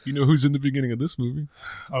You know who's in the beginning of this movie?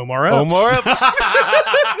 Omar Epps. Omar Epps.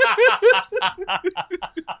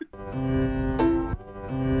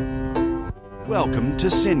 Welcome to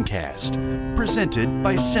Sincast, presented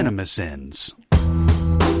by CinemaSins.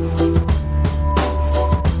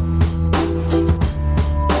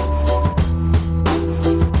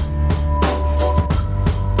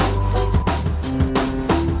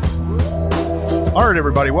 All right,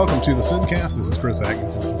 everybody, welcome to the Sincast. This is Chris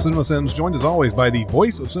Atkinson from CinemaSins, joined as always by the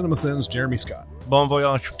voice of CinemaSins, Jeremy Scott. Bon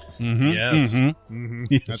voyage. Yes. Yes.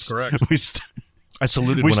 That's correct. I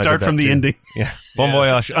saluted. We when I start did that from the too. ending. Yeah. Bon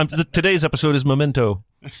voyage. Today's episode is Memento.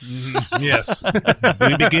 Yes.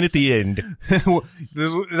 We begin at the end.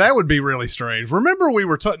 That would be really strange. Remember, we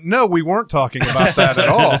were no, we weren't talking about that at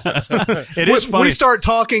all. It is funny. We start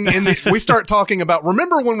talking about.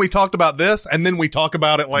 Remember when we talked about this, and then we talk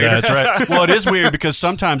about it later. That's right. Well, it is weird because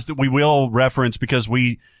sometimes we will reference because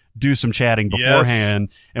we do some chatting beforehand,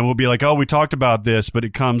 and we'll be like, "Oh, we talked about this," but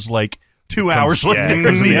it comes like 2 hours later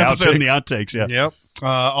in the episode and the outtakes. Yeah. Yep.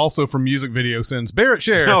 Also from music video sins, Barrett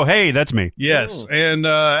Share. Oh, hey, that's me. Yes. And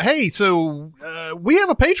hey, so we have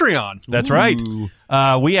a Patreon. That's right.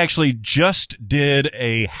 We actually just did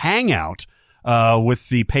a hangout with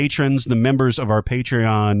the patrons, the members of our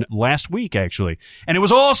Patreon last week, actually. And it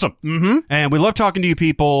was awesome. Mm-hmm. And we love talking to you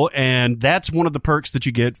people. And that's one of the perks that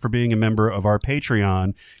you get for being a member of our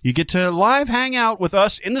Patreon. You get to live hang out with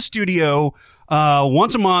us in the studio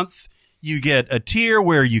once a month. You get a tier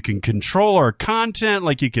where you can control our content,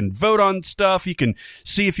 like you can vote on stuff. You can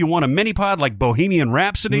see if you want a mini pod like Bohemian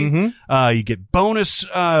Rhapsody. Mm-hmm. You get bonus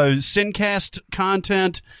Sincast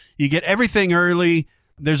content. You get everything early.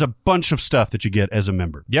 There's a bunch of stuff that you get as a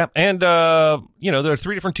member. Yeah, and there are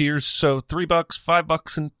 3 different tiers. So $3,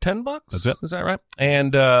 $5, and $10. That's it. Is that right?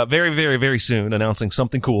 And very, very, very soon, announcing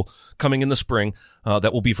something cool coming in the spring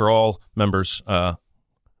that will be for all members.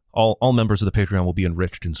 All members of the Patreon will be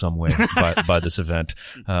enriched in some way by this event,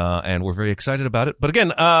 and we're very excited about it. But again,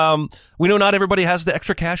 we know not everybody has the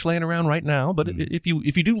extra cash laying around right now. But if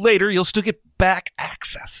you do later, you'll still get back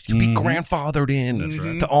access. You'll be grandfathered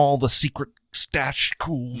in to all the secret stash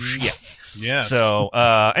cool shit. Yes. So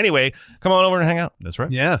anyway, come on over and hang out. That's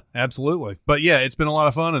right. Yeah, absolutely. But yeah, it's been a lot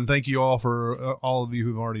of fun, and thank you all for all of you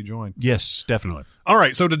who've already joined. Yes, definitely. All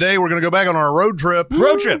right, so today we're going to go back on our road trip.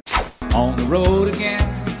 Road trip. On the road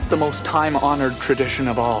again. The most time-honored tradition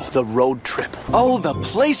of all, the road trip. Oh, the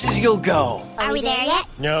places you'll go. Are we there yet?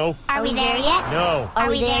 No. Are we there yet? No. Are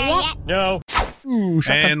we there yet? No.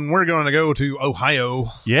 And we're going to go to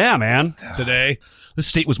Ohio Yeah, man. today. This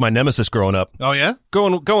state was my nemesis growing up. Oh, yeah?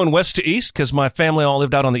 Going west to east because my family all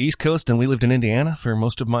lived out on the East Coast and we lived in Indiana for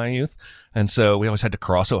most of my youth. And so we always had to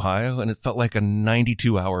cross Ohio, and it felt like a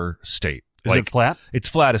 92-hour state. Is it flat? It's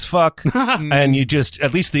flat as fuck. And you just,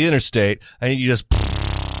 at least the interstate, and you just...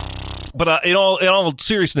 But in all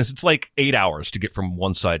seriousness, it's like 8 hours to get from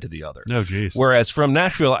one side to the other. Oh, geez. Whereas from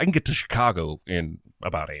Nashville, I can get to Chicago in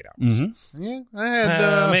about 8 hours. Mm-hmm. Yeah, I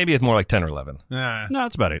had... Maybe it's more like 10 or 11. No,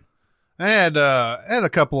 that's about it. I had a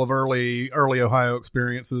couple of early Ohio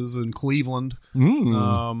experiences in Cleveland.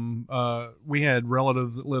 We had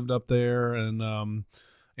relatives that lived up there, and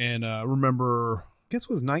remember, I guess it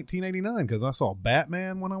was 1989 because I saw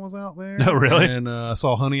Batman when I was out there. Oh, really? And I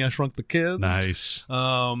saw Honey, I Shrunk the Kids. Nice.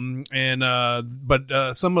 But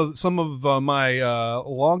some of my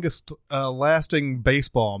longest lasting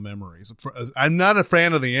baseball memories. I'm not a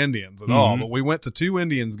fan of the Indians at all, but we went to 2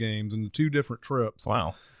 Indians games in 2 different trips.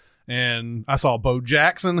 Wow. And I saw Bo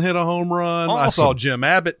Jackson hit a home run. Awesome. I saw Jim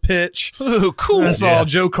Abbott pitch. Ooh, cool. I saw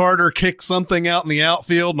Joe Carter kick something out in the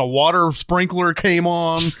outfield, and a water sprinkler came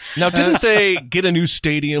on. Now, didn't they get a new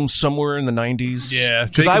stadium somewhere in the 90s? Yeah.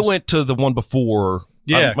 Because I went to the one before.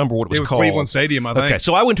 Yeah. I don't remember what it was called. Cleveland Stadium, I think. Okay,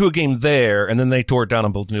 so I went to a game there, and then they tore it down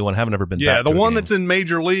and built a new one. Haven't ever been back Yeah, to the a one game. that's in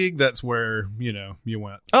Major League, that's where, you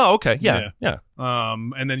went. Oh, okay. Yeah.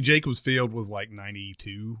 And then Jacobs Field was like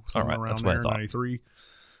 92, somewhere around that's what I there, thought. 93.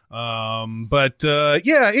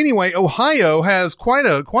 Anyway, Ohio has quite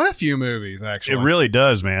a few movies, actually. It really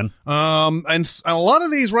does, man. And a lot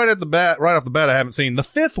of these right off the bat, I haven't seen. The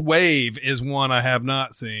Fifth Wave is one I have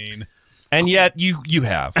not seen. And yet you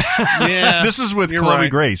have. Yeah. This is with You're Chloe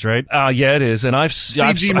right. Grace, right? Yeah, it is. And I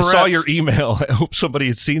saw Moretz. your email. I hope somebody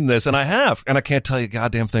has seen this, and I have. And I can't tell you a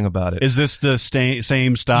goddamn thing about it. Is this the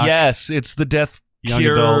same stock? Yes, it's the Death Young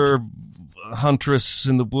Cure adult. Huntress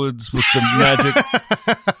in the woods with the magic.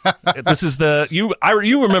 This is you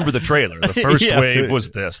remember the trailer. The first Yeah. wave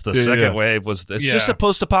was this. The second wave was this. Yeah. Just a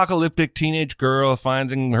post-apocalyptic teenage girl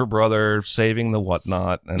finding her brother, saving the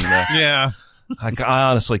whatnot. And Yeah. I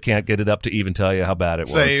honestly can't get it up to even tell you how bad it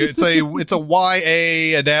was. It's a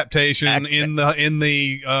YA adaptation in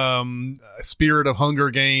the spirit of Hunger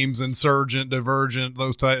Games, Insurgent, Divergent,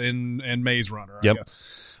 those type, and Maze Runner. Yep. I guess.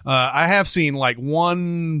 I have seen like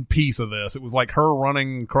one piece of this. It was like her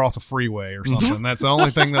running across a freeway or something. That's the only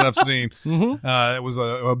thing that I've seen. It was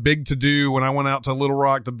a big to do when I went out to Little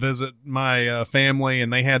Rock to visit my family,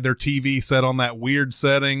 and they had their TV set on that weird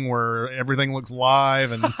setting where everything looks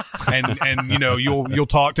live, and you know you'll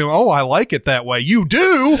talk to them. Oh, I like it that way. You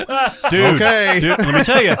do, Dude, okay. dude, let me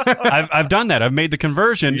tell you, I've done that. I've made the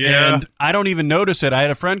conversion, Yeah. and I don't even notice it. I had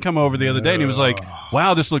a friend come over the other day, and he was like,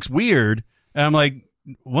 "Wow, this looks weird," and I'm like,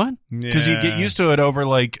 "What?" Because you get Yeah. used to it over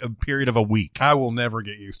like a period of a week. I will never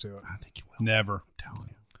get used to it. I think you will. Never. I'm telling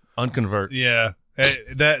you. Unconvert. Yeah.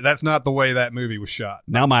 That's not the way that movie was shot.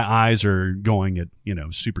 Now my eyes are going at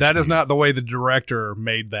super. That is speed. not the way the director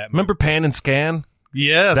made that movie. Remember Pan and Scan?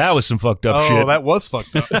 Yes. That was some fucked up oh, shit. that was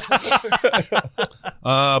fucked up.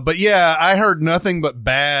 But yeah, I heard nothing but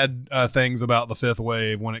bad things about the Fifth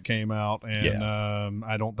Wave when it came out, and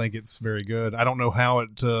I don't think it's very good. I don't know how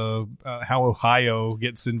how Ohio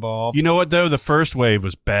gets involved. You know what though? The first wave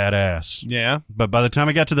was badass, Yeah, but by the time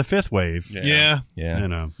I got to the fifth wave, yeah, you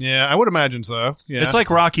know, I would imagine so. Yeah, it's like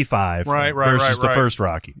Rocky V, Right, versus the right. first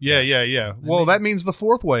Rocky. yeah. Well, that means the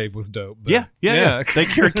fourth wave was dope. then. Yeah. They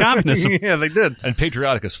cured communism. Yeah, they did. And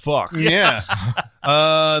patriotic as fuck. Yeah.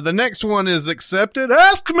 The next one is Accepted.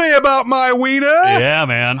 Ask me about my wiener. Yeah,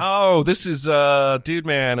 man. Oh, this is Dude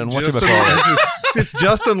Man and Justin, whatchamacallit. it's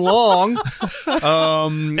Justin Long.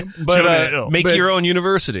 Make but your own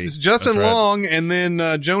university. It's Justin That's right. Long, and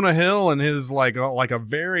then Jonah Hill, and his like a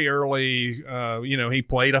very early, he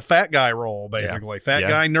played a fat guy role, basically fat Yeah.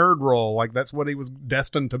 guy nerd role. Like that's what he was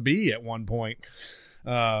destined to be at one point.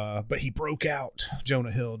 But he broke out.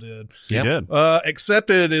 Jonah Hill did. He did.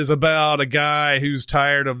 Accepted is about a guy who's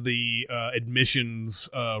tired of the admissions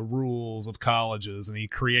rules of colleges, and he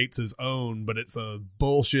creates his own, but it's a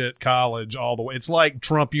bullshit college all the way. It's like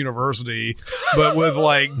Trump University, but with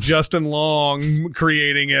like Justin Long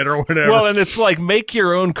creating it or whatever. Well, and it's like make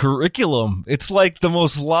your own curriculum. It's like the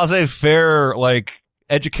most laissez-faire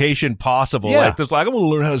education possible. Yeah. Like there's like I'm going to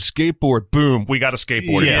learn how to skateboard. Boom, we got a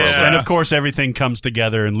skateboarding Yeah. program. And of course, everything comes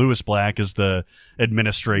together, and Lewis Black is the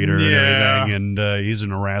administrator and everything, and he's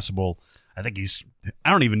an irascible. I think I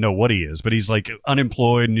don't even know what he is, but he's like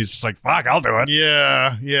unemployed, and he's just like, fuck, I'll do it.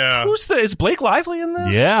 Yeah. Is Blake Lively in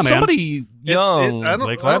this? Yeah, man. Somebody young.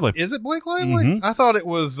 Blake Lively. Is it Blake Lively? Mhm. I thought it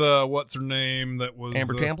was what's her name? That was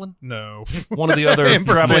Amber Tamblyn? No, One of the other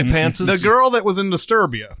Amber traveling Tamblyn. pantses. The girl that was in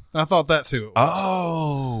Disturbia. I thought that's who it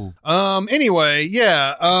was. Oh. Anyway,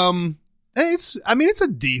 yeah. It's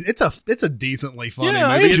a decently funny Yeah,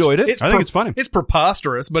 I movie. enjoyed it. I think it's funny. It's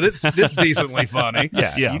preposterous, but it's decently funny.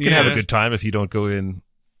 Yeah. You can have a good time if you don't go in.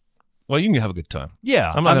 Well, you can have a good time.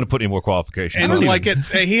 Yeah. I'm not going to put any more qualifications And on like it.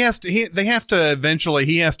 they have to eventually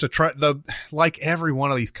try like every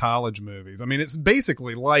one of these college movies. I mean, it's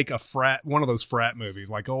basically like one of those frat movies,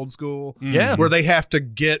 like Old School, Yeah. where they have to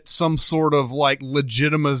get some sort of like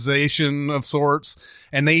legitimization of sorts,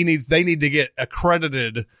 and they need to get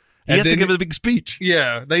accredited. He has to give a big speech.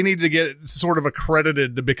 Yeah, they need to get sort of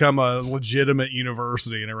accredited to become a legitimate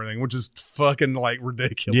university and everything, which is fucking like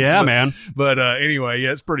ridiculous. Yeah, man. But anyway,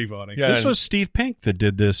 yeah, it's pretty funny. Yeah. This was Steve Pink that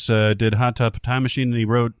did this, did Hot Tub Time Machine, and he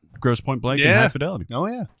wrote Gross Point Blank and Yeah. High Fidelity. Oh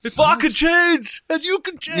yeah. If I could change, and you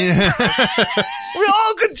could change, we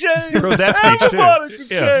all could change. Wrote that speech, too. Everybody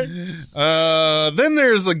could Yeah. Then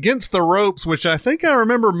there's Against the Ropes, which I think I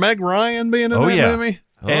remember Meg Ryan being in Oh, that yeah. movie.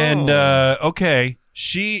 And, okay,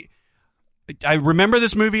 I remember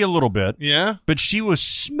this movie a little bit, Yeah. but she was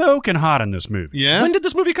smoking hot in this movie. Yeah. When did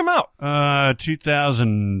this movie come out?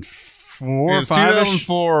 2004 It or was 5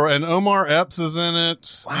 2004, and Omar Epps is in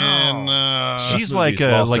it. Wow. And She's This like movie's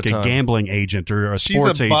lost a to time. gambling agent or a she's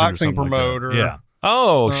sports a agent or boxing something promoter. Like that. Yeah.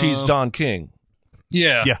 Oh, she's Don King.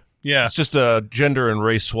 Yeah. Yeah. Yeah. It's just a gender and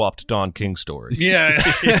race swapped Don King story. Yeah.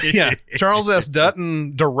 Yeah. Charles S.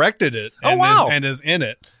 Dutton directed it. Oh, And wow. is in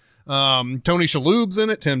it. Tony Shalhoub's in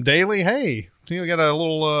it. Tim Daly. Hey, we got a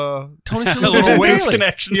little Tony A little Wings Daly.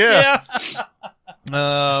 connection. yeah.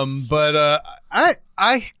 But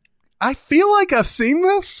I feel like I've seen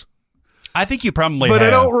this, I think you probably but have.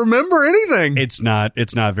 I don't remember anything. It's not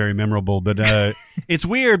very memorable, but it's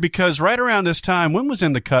weird because right around this time, when was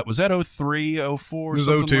In the Cut? Was that 03, 04? It was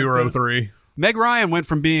something 02 like or that? 03. Meg Ryan went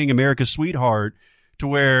from being America's sweetheart to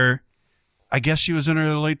where I guess she was in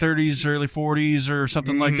her late 30s, early 40s or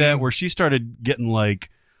something like that, where she started getting like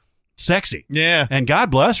sexy. Yeah. And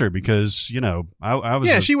God bless her because, I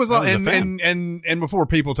was. She was, I was a fan. and before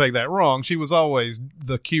people take that wrong, she was always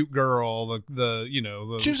the cute girl,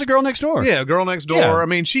 She was the girl next door. Yeah, girl next door. Yeah. I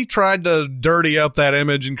mean, she tried to dirty up that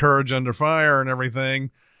image in Courage Under Fire and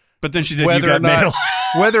everything. But then she did Whether You or Got Mail. not,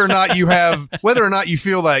 whether or not you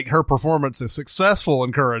feel like her performance is successful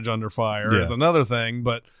in Courage Under Fire is another thing.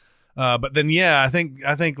 But then, I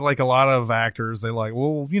think like a lot of actors, they like,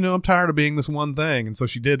 well, I'm tired of being this one thing. And so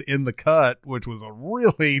she did In the Cut, which was a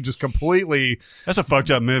really just completely. That's a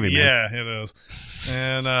fucked up movie, man. Yeah, it is.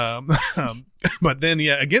 And, but then,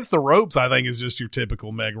 Against the Ropes, I think is just your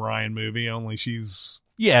typical Meg Ryan movie, only she's.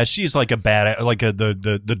 Yeah, she's like a bad, like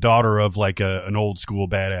the daughter of like an old school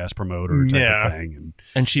badass promoter type of thing.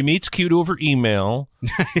 And she meets cute over email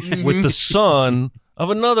with the son of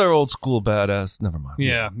another old school badass. Never mind.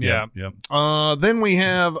 Yeah. Yep. Then we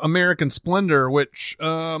have American Splendor, which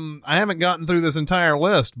I haven't gotten through this entire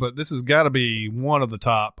list, but this has got to be one of the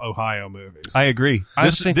top Ohio movies. I agree.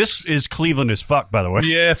 This is Cleveland as fuck, by the way.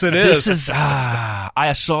 Yes, it is. This is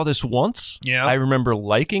I saw this once. Yeah. I remember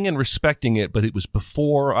liking and respecting it, but it was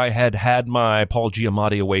before I had my Paul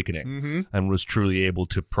Giamatti awakening and was truly able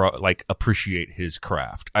to appreciate his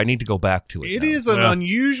craft. I need to go back to it. It now. is an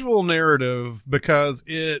unusual narrative because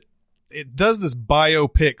it does this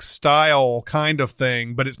biopic style kind of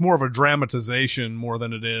thing, but it's more of a dramatization more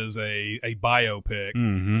than it is a biopic.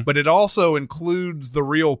 Mm-hmm. But it also includes the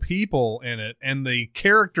real people in it, and the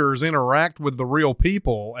characters interact with the real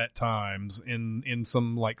people at times in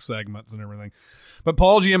some like segments and everything. But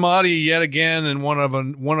Paul Giamatti, yet again, in one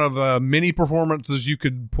of many performances you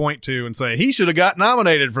could point to and say he should have got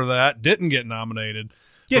nominated for that, didn't get nominated.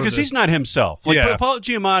 Yeah, because he's not himself. Like Yeah. Paul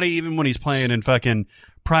Giamatti, even when he's playing in fucking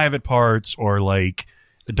Private Parts or like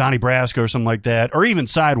Donnie Brasco or something like that, or even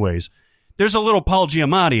Sideways, there's a little Paul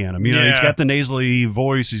Giamatti in him. He's got the nasally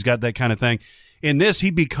voice. He's got that kind of thing. In this, he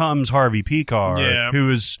becomes Harvey Pekar, who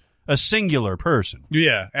is a singular person.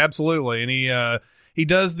 Yeah, absolutely. And he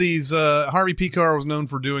does these. Harvey Pekar was known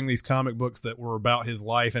for doing these comic books that were about his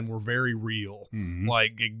life and were very real,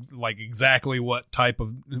 like exactly what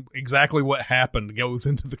happened goes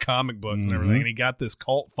into the comic books and everything. And he got this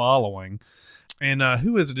cult following. And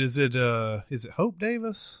who is it? Is it Hope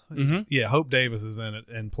Davis? Yeah, Hope Davis is in it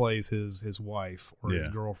and plays his wife or his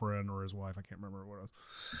girlfriend or his wife. I can't remember what it was.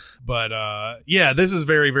 But this is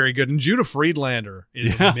very, very good. And Judah Friedlander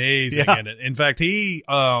is amazing in it. In fact, he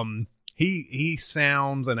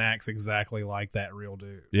sounds and acts exactly like that real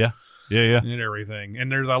dude. Yeah. And everything.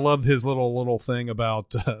 And I love his little thing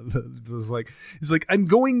about it's like I'm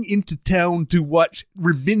going into town to watch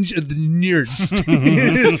Revenge of the Nerds.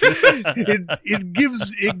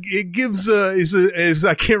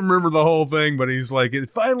 I can't remember the whole thing, but he's like, it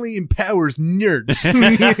finally empowers nerds.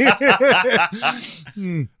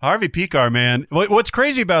 Harvey Pekar, man. What's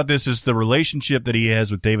crazy about this is the relationship that he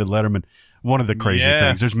has with David Letterman. One of the crazy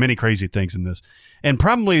things. There's many crazy things in this. And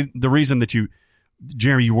probably the reason that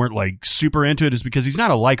Jeremy, you weren't like super into it is because he's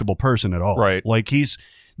not a likable person at all. Right. Like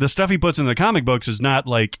the stuff he puts in the comic books is not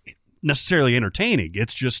like necessarily entertaining.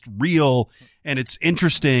 It's just real and it's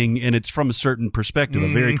interesting and it's from a certain perspective,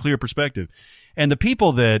 a very clear perspective. And the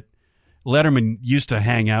people that Letterman used to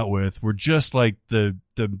hang out with were just like the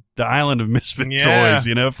island of misfit toys,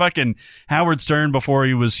 fucking Howard Stern before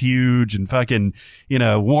he was huge and fucking,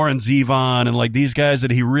 Warren Zevon and like these guys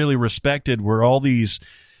that he really respected were all these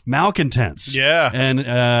malcontents. Yeah.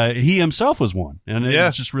 And he himself was one. And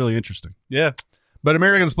it's just really interesting. Yeah. But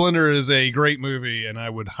American Splendor is a great movie, and I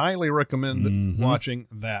would highly recommend watching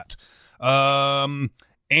that.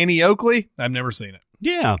 Annie Oakley, I've never seen it.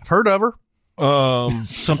 Yeah. I've heard of her.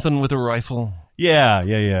 Something with a rifle. Yeah.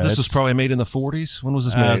 This was probably made in the 40s. When was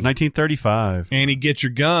this made? It was 1935. Annie, get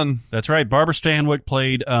your gun. That's right. Barbara Stanwyck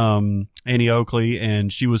played Annie Oakley,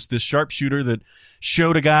 and she was this sharpshooter that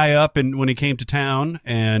showed a guy up when he came to town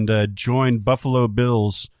and joined Buffalo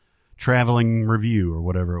Bill's traveling review or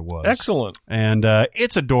whatever it was. Excellent. And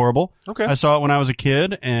it's adorable. Okay. I saw it when I was a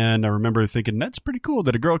kid, and I remember thinking, that's pretty cool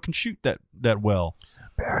that a girl can shoot that well.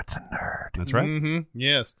 Barrett's a nerd. That's right. Mm-hmm.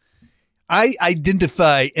 Yes. I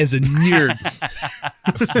identify as a nerd.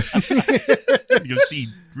 You'll see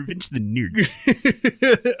Revenge of the Nerds.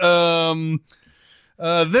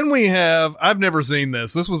 Then we have, I've never seen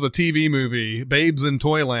this. This was a TV movie, Babes in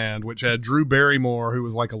Toyland, which had Drew Barrymore, who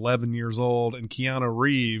was like 11 years old, and Keanu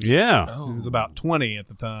Reeves. Yeah. Who was about 20 at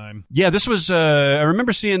the time. Yeah, this was, I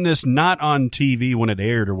remember seeing this not on TV when it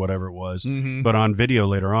aired or whatever it was, but on video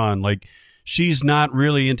later on. Like, she's not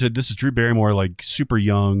really this is Drew Barrymore, like super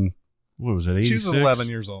young. What was it, 86? She was 11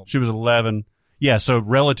 years old. She was 11. Yeah, so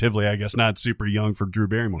relatively, I guess, not super young for Drew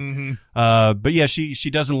Barrymore. Mm-hmm. But yeah, she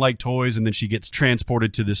doesn't like toys, and then she gets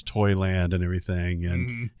transported to this toy land and everything,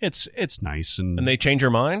 and it's nice. And they change her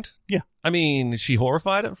mind? Yeah. I mean, is she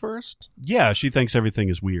horrified at first? Yeah, she thinks everything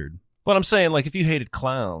is weird. But I'm saying, like, if you hated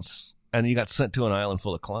clowns and you got sent to an island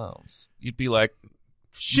full of clowns, you'd be like,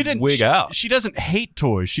 She didn't wig out. She doesn't hate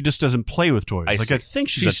toys. She just doesn't play with toys. I I see. think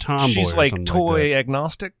she's a tomboy. She's or like something toy like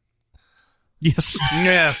agnostic. that. Yes,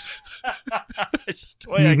 Yes. she's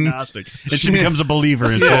toy agnostic, and she becomes a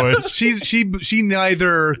believer in toys. She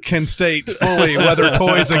neither can state fully whether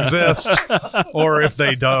toys exist or if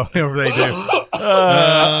they do.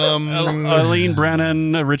 Eileen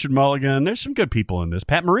Brennan, Richard Mulligan. There's some good people in this.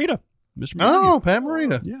 Pat Morita, Mr. Morita. Oh, Pat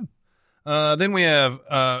Morita. Yeah. Then we have,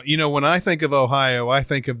 when I think of Ohio, I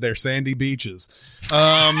think of their sandy beaches.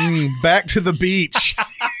 Back to the beach.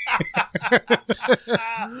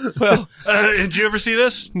 Well, Did you ever see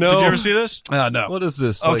this? No. Did you ever see this? No. what is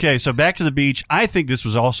this? Okay, so Back to the Beach. I think this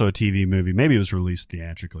was also a TV movie. Maybe it was released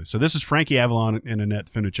theatrically. So this is Frankie Avalon and Annette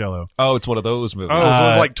Funicello. Oh, it's one of those movies. Oh, so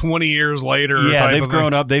it's like 20 years later. Yeah, type they've of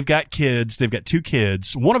grown thing. up. They've got kids. They've got 2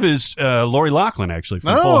 kids. One of is Lori Loughlin, actually,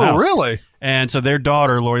 from Full Oh, House. really? And so their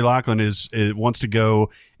daughter, Lori Loughlin, wants to go,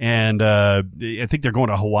 and I think they're going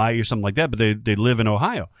to Hawaii or something like that, but they live in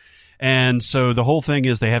Ohio. And so the whole thing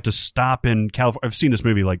is they have to stop in California. I've seen this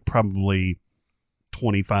movie like probably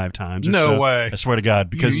 25 times or No so. way. I swear to God.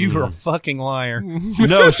 Because You were a fucking liar.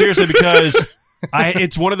 No, seriously, because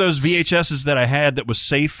it's one of those VHSs that I had that was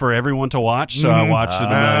safe for everyone to watch, so I watched it a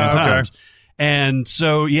million okay. times. And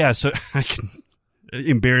so, yeah, so I can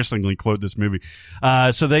embarrassingly quote this movie.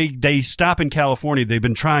 So they stop in California. They've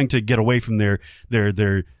been trying to get away from their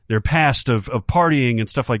past of partying and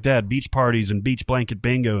stuff like that, beach parties and beach blanket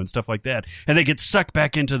bingo and stuff like that. And they get sucked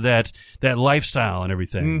back into that lifestyle and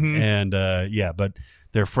everything. And but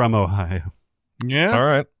they're from Ohio. Yeah. All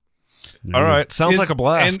right. All right. Sounds like a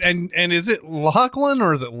blast. And is it Laughlin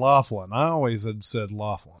or is it Laughlin? I always had said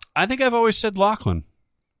Laughlin. I think I've always said Laughlin.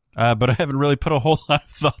 But I haven't really put a whole lot of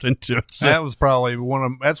thought into it. So. That was probably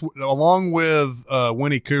that's along with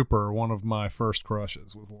Winnie Cooper. One of my first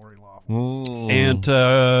crushes was Lori Loughlin. And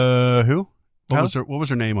who? Huh? What was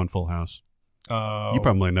her name on Full House? You You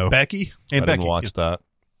probably know. Becky. Aunt I Becky. didn't watch that.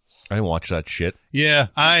 I didn't watch that shit. Yeah,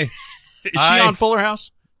 Is she I- on Fuller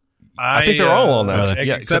House? I think they're all on that. Except,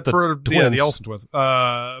 Yeah, except the for the twins. Olsen twins.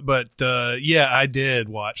 I did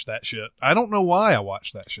watch that shit. I don't know why I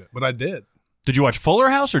watched that shit, but I did. Did you watch Fuller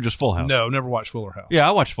House or just Full House? No, never watched Fuller House. Yeah,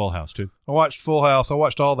 I watched Full House too. I watched Full House. I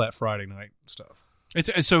watched all that Friday night stuff.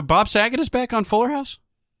 So Bob Saget is back on Fuller House?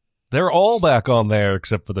 They're all back on there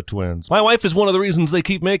except for the twins. My wife is one of the reasons they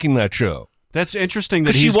keep making that show. That's interesting that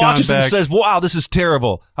Because she he's watches gone it back. and says, wow, this is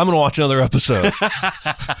terrible. I'm going to watch another episode.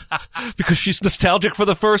 Because she's nostalgic for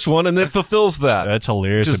the first one, and it fulfills that. That's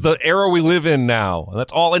hilarious. Which is the era we live in now. And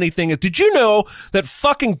that's all anything is. Did you know that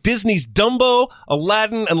fucking Disney's Dumbo,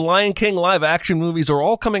 Aladdin, and Lion King live action movies are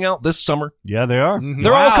all coming out this summer? Yeah, they are.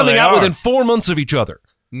 They're all coming out within 4 months of each other.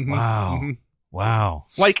 Wow. Mm-hmm. Wow.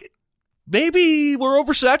 Like, maybe we're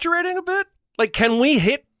oversaturating a bit? Like, can we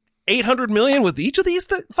hit 800 million with each of these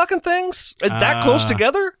fucking things that close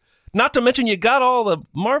together? Not to mention you got all the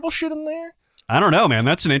Marvel shit in there. I don't know, man.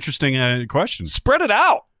 That's an interesting question. Spread it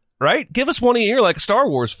out, right? Give us one a year like a Star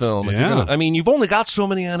Wars film. If you're Yeah. gonna, I mean, you've only got so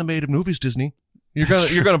many animated movies, Disney.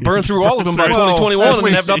 You're gonna burn through all of them by Well, 2021 as and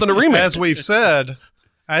we've- have nothing to remake. As we've said,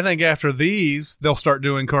 I think after these, they'll start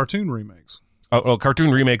doing cartoon remakes.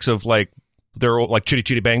 Cartoon remakes of like they're like Chitty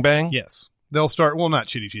Chitty Bang Bang. Yes. They'll start, well, not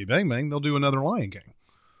Chitty Chitty Bang Bang. They'll do another Lion King.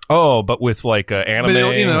 Oh, but with like anime. But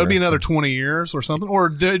it'll be or another 20 years or something. Or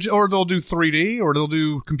they'll do 3D or they'll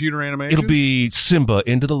do computer animation. It'll be Simba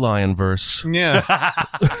into the Lionverse. Yeah.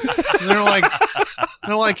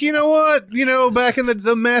 they're like, you know what? You know, back in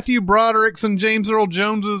the Matthew Brodericks and James Earl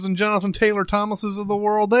Joneses and Jonathan Taylor Thomases of the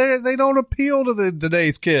world, they don't appeal to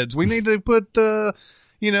today's kids. We need to put,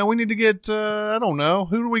 we need to get, I don't know,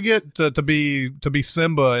 who do we get to be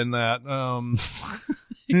Simba in that?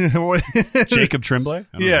 Jacob Tremblay?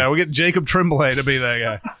 I don't Yeah, know. we get Jacob Tremblay to be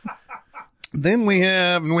that guy. Then we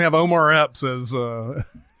have Omar Epps as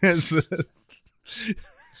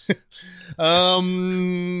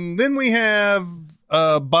then we have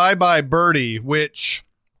Bye Bye Birdie, which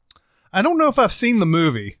I don't know if I've seen the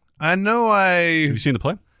movie. I know Have you seen the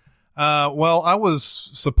play? well, I was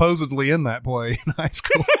supposedly in that play in high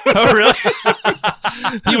school. Oh, really?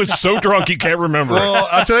 He was so drunk he can't remember. Well,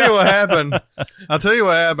 I'll tell you what happened.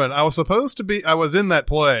 I was in that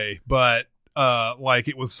play, but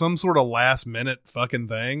it was some sort of last minute fucking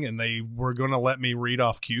thing, and they were going to let me read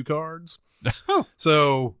off cue cards.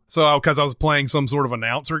 So because I was playing some sort of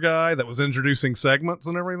announcer guy that was introducing segments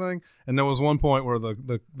and everything, and there was one point where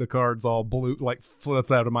the cards all blew, like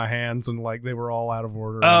flipped out of my hands, and like they were all out of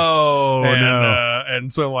order. Oh, and, no.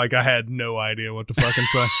 and so like I had no idea what to fucking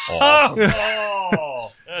say. Awesome.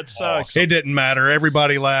 Oh, that sucks. It didn't matter.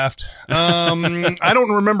 Everybody laughed. I don't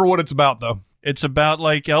remember what it's about though. It's about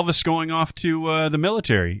like Elvis going off to the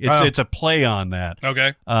military. It's a play on that.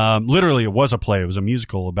 Okay. Literally, it was a play. It was a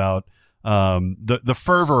musical about the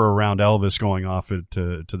fervor around Elvis going off to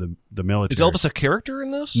the military. Is Elvis a character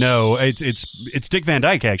in this? No, it's Dick Van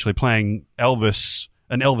Dyke actually playing Elvis,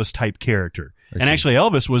 an Elvis type character. And actually,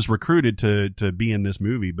 Elvis was recruited to be in this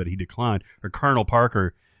movie, but he declined. Or Colonel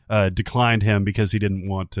Parker declined him because he didn't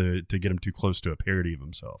want to get him too close to a parody of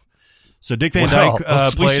himself. So Dick Van Dyke we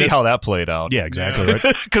played see it. how that played out. Yeah, exactly.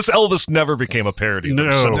 Right. Because Elvis never became a parody of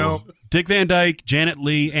himself. No. Dick Van Dyke, Janet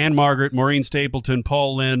Leigh, Ann Margaret, Maureen Stapleton,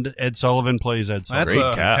 Paul Lind, Ed Sullivan plays Ed Sullivan. That's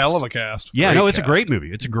Great a cast. hell of a cast. Yeah, Great no, it's cast. a great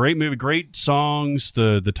movie. It's a great movie. Great songs.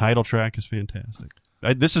 The title track is fantastic.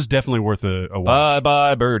 This is definitely worth a watch.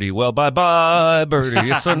 Bye-bye, Birdie. Well, bye-bye,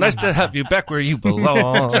 Birdie. It's so nice to have you back where you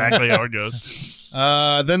belong. exactly how it goes.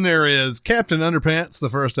 Then there is Captain Underpants, the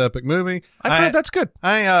first epic movie. I've heard that's good.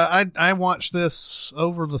 I watched this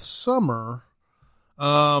over the summer.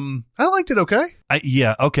 I liked it okay.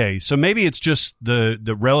 Yeah, okay. So maybe it's just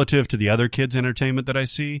the relative to the other kids' entertainment that I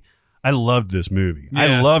see. I loved this movie. Yeah.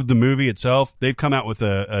 I loved the movie itself. They've come out with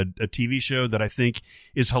a TV show that I think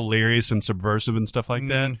is hilarious and subversive and stuff like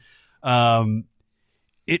that.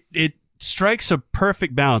 It strikes a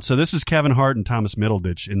perfect balance. So this is Kevin Hart and Thomas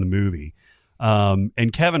Middleditch in the movie.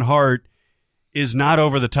 And Kevin Hart is not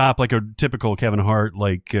over the top like a typical Kevin Hart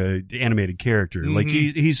animated character. Like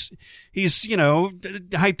he's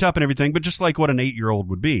hyped up and everything, but just like what an 8-year-old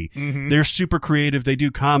would be. They're super creative. They do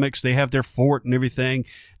comics. They have their fort and everything.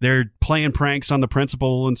 They're playing pranks on the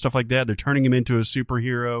principal and stuff like that. They're turning him into a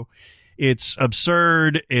superhero. It's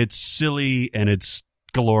absurd. It's silly, and it's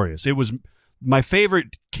glorious. It was my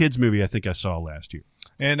favorite kids movie I think I saw last year.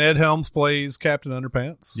 And Ed Helms plays Captain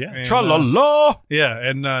Underpants. Yeah. And, Tra-la-la!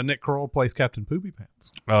 and Nick Kroll plays Captain Poopy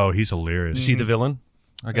Pants. Oh, he's hilarious. Is he the villain?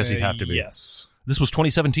 I guess he'd have to be. Yes. This was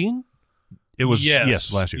 2017? It was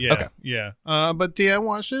yes last year. Yeah, Okay. yeah. But yeah, I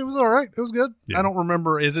watched it. It was all right. It was good. Yeah. I don't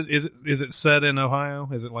remember. Is it set in Ohio?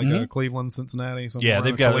 Is it like Cleveland, Cincinnati? Somewhere Yeah, around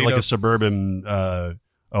they've got Toledo? like a suburban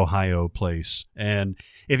Ohio place. And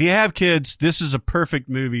if you have kids, this is a perfect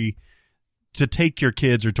movie to take your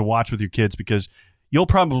kids or to watch with your kids because you'll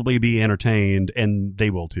probably be entertained and they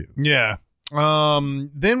will too. Yeah.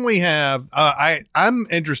 Then we have I'm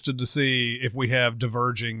interested to see if we have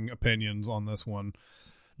diverging opinions on this one.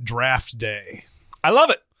 Draft Day. I love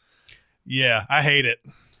it. Yeah, I hate it.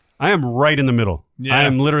 I am right in the middle. Yeah. I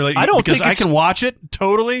am literally I don't because think I it's- can watch it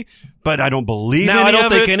totally, but I don't believe Now, any I don't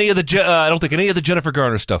of think it. any of the Jennifer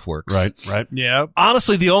Garner stuff works. Right. Yeah.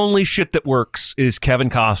 Honestly, the only shit that works is Kevin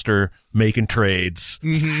Costner making trades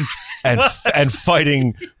and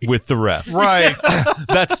fighting with the ref. Right.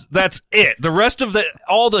 That's it. The rest of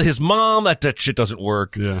his mom, that shit doesn't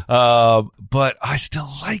work. Yeah. But I still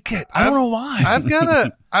like it. I don't know why.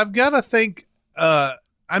 I've gotta think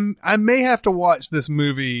I may have to watch this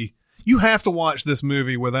movie. You have to watch this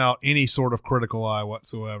movie without any sort of critical eye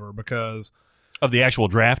whatsoever because Of the actual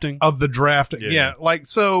drafting? of the drafting. Yeah. Like,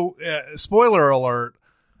 so, spoiler alert,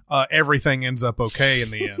 everything ends up okay in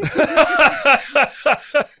the end.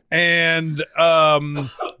 And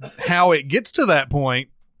how it gets to that point,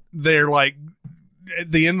 they're like, at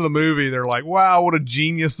the end of the movie, they're like, wow, what a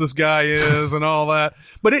genius this guy is and all that.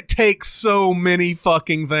 But it takes so many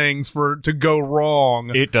fucking things to go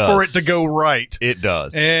wrong. It does. For it to go right. It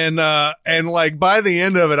does. And like by the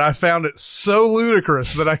end of it, I found it so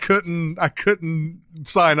ludicrous that I couldn't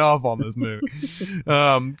sign off on this movie.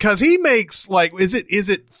 Cause he makes like, is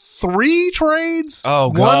it 3 trades?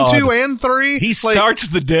 Oh, God. 1, 2, and 3? He Like, starts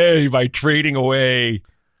the day by trading away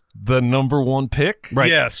the number 1 pick. Right.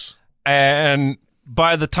 Yes. And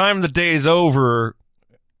by the time the day's over,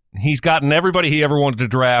 he's gotten everybody he ever wanted to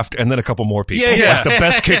draft and then a couple more people. Yeah. Like the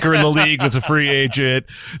best kicker in the league that's a free agent.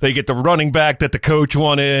 They get the running back that the coach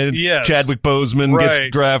wanted. Yes. Chadwick Boseman Right. gets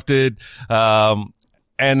drafted.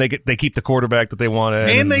 And they keep the quarterback that they wanted.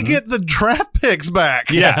 And they get the draft picks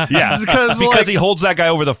back. Yeah. Because because he holds that guy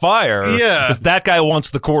over the fire. Yeah. Because that guy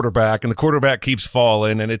wants the quarterback and the quarterback keeps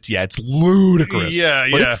falling and it's ludicrous. Yeah,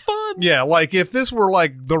 But yeah. it's fun. Yeah, like if this were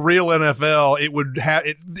like the real NFL, it would have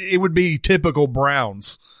it would be typical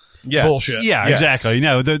Browns. Yes. Bullshit. Yeah, Yes. exactly.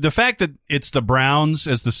 The fact that it's the Browns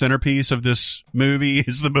as the centerpiece of this movie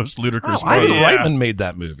is the most ludicrous part. Ivan Yeah. Reitman made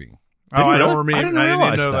that movie. Oh, I don't really? remember. I didn't I didn't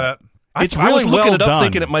realize know that. It's I was really looking well it up done.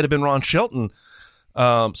 thinking it might have been Ron Shelton,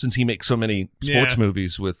 since he makes so many sports Yeah.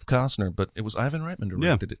 movies with Costner, but it was Ivan Reitman who Yeah.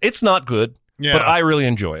 directed it. It's not good, Yeah. but I really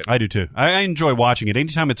enjoy it. I do too. I enjoy watching it.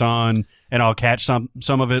 Anytime it's on, and I'll catch some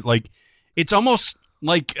of it. Like it's almost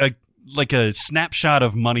like a snapshot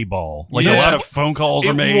of Moneyball. Like Yeah. a lot of phone calls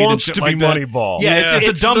are It made. wants and shit to be like that. Moneyball. Yeah, Yeah.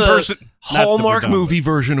 It's a dumb the person. not that we're Hallmark dumb, movie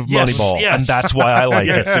version of Yes, Moneyball, yes. and that's why I like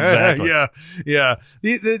it. Exactly. Yeah.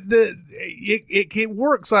 It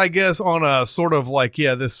works, I guess, on a sort of like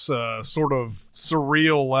this sort of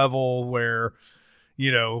surreal level where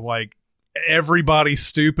like everybody's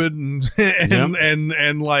stupid and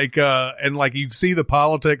and like you see the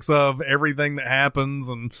politics of everything that happens,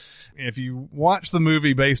 and if you watch the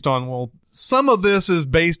movie based on some of this is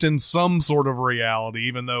based in some sort of reality,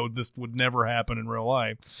 even though this would never happen in real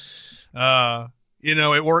life.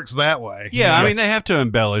 It works that way. Yeah, I Yes. mean they have to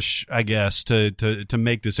embellish, I guess, to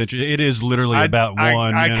make this interesting. It is literally about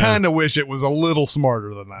one. I kind of wish it was a little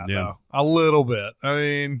smarter than that, Yeah. though. A little bit. I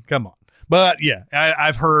mean, come on. But yeah,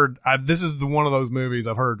 I've heard. This is one of those movies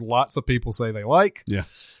I've heard lots of people say they like. Yeah.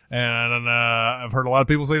 And I've heard a lot of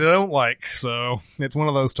people say they don't like. So it's one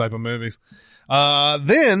of those type of movies.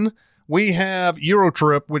 Then we have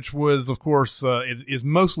Eurotrip, which was, of course, it is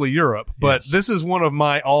mostly Europe, but Yes. this is one of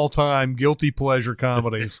my all-time guilty pleasure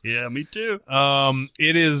comedies. Yeah, me too.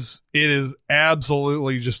 It is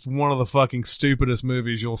absolutely just one of the fucking stupidest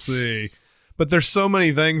movies you'll see. But there's so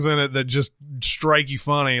many things in it that just strike you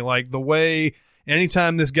funny. Like the way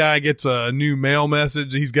anytime this guy gets a new mail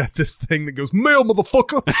message, he's got this thing that goes, "Mail,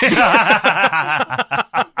 motherfucker."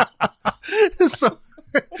 So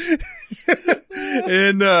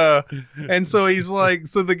and so he's like,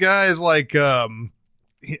 so the guy is like, a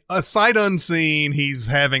sight unseen, he's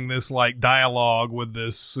having this like dialogue with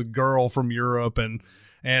this girl from Europe, and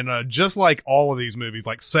just like all of these movies,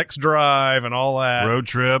 like Sex Drive and all that, Road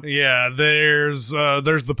Trip. yeah, there's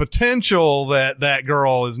the potential that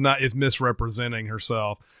girl is misrepresenting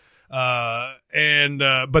herself. But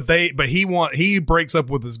he breaks up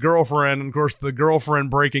with his girlfriend, and of course the girlfriend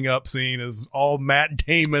breaking up scene is all Matt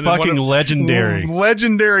Damon. Fucking legendary.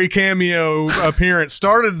 Legendary cameo appearance.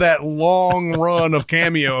 Started that long run of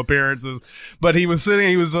cameo appearances, but he was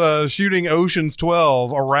shooting Ocean's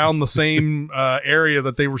 12 around the same area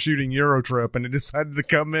that they were shooting Eurotrip, and he decided to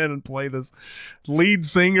come in and play this lead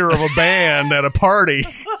singer of a band at a party.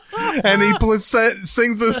 And he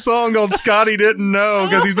sings this song called Scotty Didn't Know,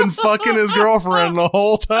 because he's been fucking his girlfriend the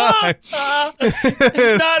whole time.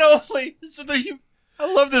 Not only I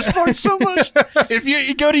love this part so much. If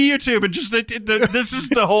you go to YouTube and just this is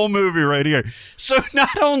the whole movie right here. So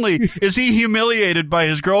not only is he humiliated by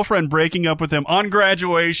his girlfriend breaking up with him on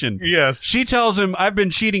graduation, Yes. she tells him, "I've been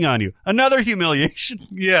cheating on you." Another humiliation.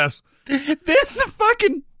 Yes. Then the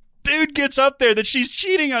fucking dude gets up there that she's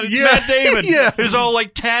cheating on. It's Yeah. Matt Damon, Yeah. who's all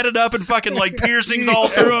like tatted up and fucking like piercings all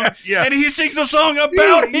through him. Yeah. And he sings a song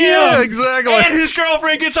about him. Yeah, exactly. And his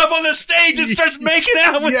girlfriend gets up on the stage and starts making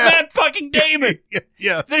out with Yeah. Matt fucking Damon.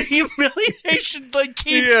 Yeah. The humiliation like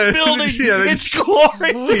keeps Yeah. building. Yeah, they It's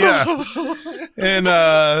glorious.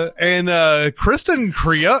 Yeah. And Kristen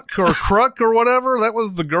Kruk or whatever, that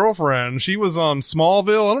was the girlfriend. She was on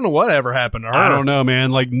Smallville. I don't know what ever happened to her. I don't know,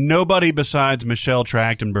 man. Like nobody besides Michelle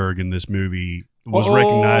Trachtenberg in this movie was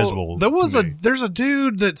recognizable. There's a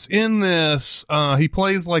dude that's in this. He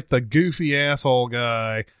plays like the goofy asshole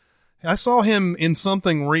guy. I saw him in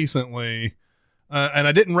something recently, and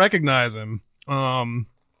I didn't recognize him.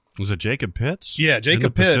 Was it Jacob Pitts? Yeah, In Jacob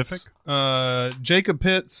the Pitts. Pacific? Jacob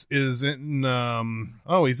Pitts is in.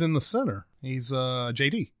 He's in the center. He's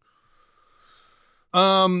JD.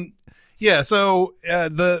 Yeah. So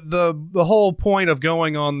the whole point of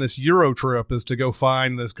going on this Euro trip is to go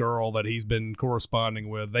find this girl that he's been corresponding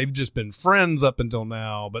with. They've just been friends up until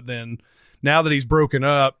now, but then now that he's broken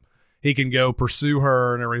up, he can go pursue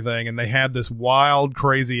her and everything. And they have this wild,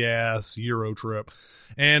 crazy ass Euro trip.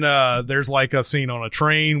 And there's like a scene on a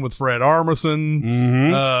train with Fred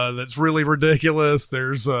Armisen that's really ridiculous.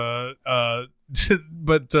 There's yeah,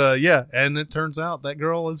 and it turns out that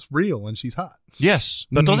girl is real and she's hot. Yes.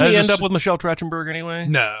 But doesn't he That's end up with Michelle Trachtenberg anyway?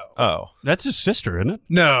 No, Oh. That's his sister, isn't it?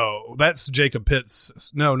 no, that's Jacob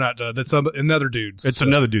Pitts. No, not that's another dude's. It's sister.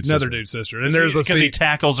 another dude's Another sister. dude's sister. And there's a Because he scene.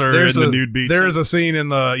 tackles her in There's the a nude beach. There's a scene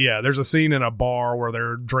there's a scene in a bar where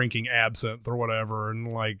they're drinking absinthe or whatever,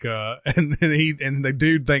 and like and the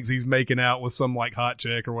dude thinks he's making out with some like hot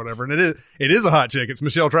chick or whatever, and it is a hot chick. It's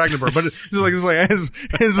Michelle Trachtenberg, but it's like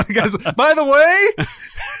by the way.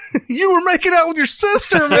 You were making out with your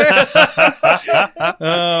sister, man.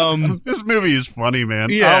 This movie is funny, man.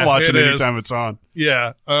 Yeah, I'll watch it it anytime it's on.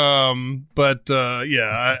 Yeah. I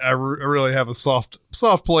really have a soft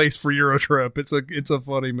place for Eurotrip. It's a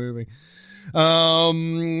funny movie.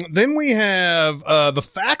 Then we have The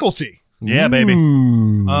Faculty. Yeah, baby.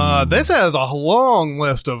 This has a long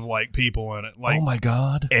list of like people in it. Like, Oh my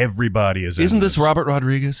God! Everybody is in Isn't this Robert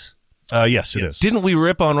Rodriguez? Yes, it is. Didn't we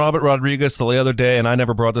rip on Robert Rodriguez the other day, and I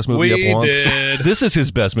never brought this movie We up once? did. This is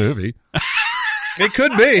his best movie. it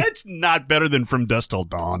could be. It's not better than From Dusk Till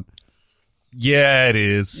Dawn. Yeah, it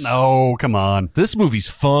is. No, come on. This movie's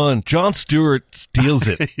fun. Jon Stewart steals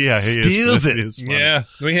it. Yeah, he Steals it. is funny. Yeah.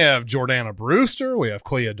 We have Jordana Brewster. We have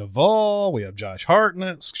Clea Duvall. We have Josh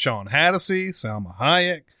Hartnett, Sean Hattasey, Salma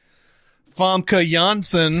Hayek, Famke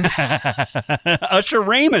Janssen, Usher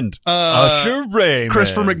Raymond. Usher Raymond.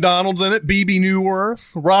 Christopher McDonald's in it, BB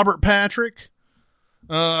Newworth, Robert Patrick,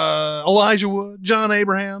 Elijah Wood, John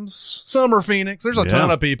Abrahams, Summer Phoenix. There's a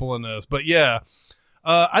ton of people in this, but yeah,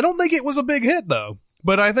 I don't think it was a big hit though.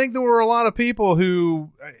 But I think there were a lot of people who,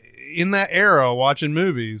 in that era, watching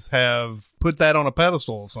movies, have put that on a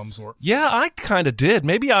pedestal of some sort. Yeah, I kind of did.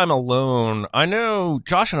 Maybe I'm alone. I know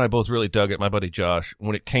Josh and I both really dug it, my buddy Josh,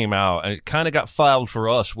 when it came out, and it kind of got filed for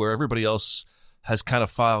us where everybody else has kind of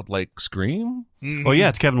filed like Scream. Oh, yeah,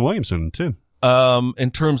 it's Kevin Williamson, too. In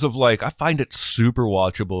terms of like, I find it super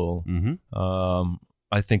watchable. Mm-hmm.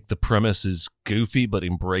 I think the premise is goofy, but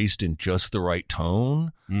embraced in just the right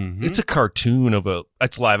tone. Mm-hmm. It's a cartoon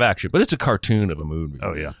it's live action, but it's a cartoon of a movie.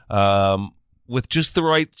 Oh, yeah. With just the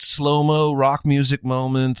right slow-mo rock music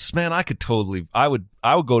moments, man, I would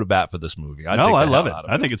go to bat for this movie. I love it.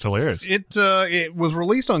 I think it's hilarious. It was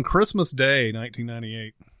released on Christmas Day,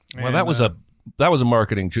 1998. Well, And, that was a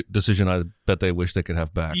marketing decision. I bet they wish they could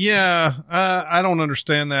have back. Yeah, I don't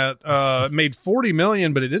understand that. It made $40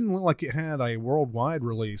 million, but it didn't look like it had a worldwide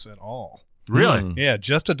release at all. Really? Yeah,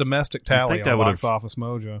 just a domestic I tally think that on would've Box Office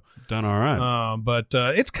Mojo. Done all right. But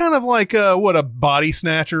it's kind of like a Body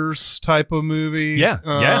Snatchers type of movie. Yeah,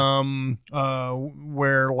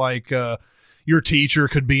 where like your teacher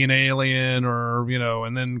could be an alien, or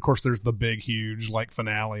and then of course there's the big, huge like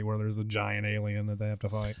finale where there's a giant alien that they have to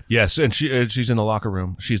fight. Yes, and she's in the locker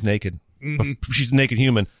room. She's naked. She's a naked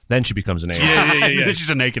human. Then she becomes an alien. Yeah. Then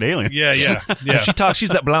she's a naked alien. Yeah. She talks.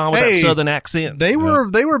 She's that blonde with Hey, that southern accent. They were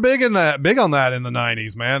big on that in the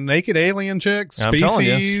 90s, man. Naked alien chicks, I'm Species. telling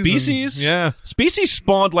you, Species. Yeah. Species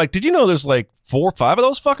spawned like. Did you know there's like 4 or 5 of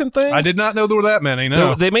those fucking things? I did not know there were that many.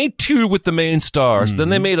 No. They made 2 with the main stars. Then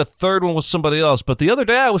they made a third one with somebody else. But the other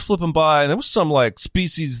day I was flipping by and there was some like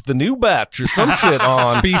Species the New Batch or some shit on.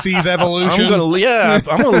 Species Evolution. I'm gonna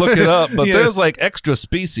look it up. But Yeah. there's like extra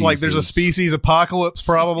species. Like there's a Species Apocalypse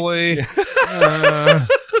probably.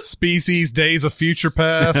 Species Days of Future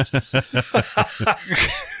Past.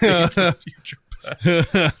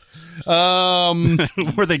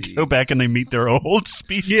 Where they go back and they meet their old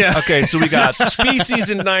species. Yeah. Okay, so we got Species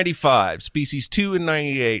in 95, Species 2 in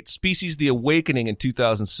 98, Species The Awakening in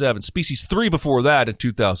 2007, Species 3 before that in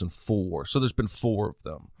 2004. So there's been 4 of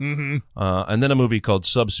them. Mm-hmm. And then a movie called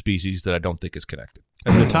Subspecies that I don't think is connected.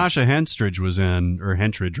 And Natasha Henstridge was in, or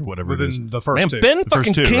Hentridge or whatever Was it is. in the first Man, two. Ben The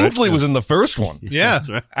fucking first 2, right? Kingsley Yeah. was in the first one. Yeah. That's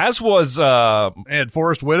right. As was And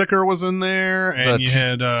Forrest Whitaker was in there, and you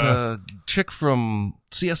had the chick from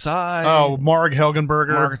CSI. Marg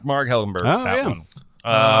Helgenberger Marg Helgenberg. Oh, that yeah.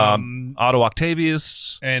 one. Otto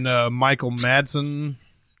Octavius. and Michael Madsen.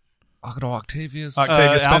 Otto Octavius.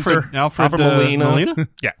 Octavia Spencer. Alfred Molina.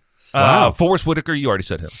 Yeah. Wow. Forrest Whitaker, you already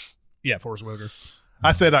said him. Yeah, Forrest Whitaker.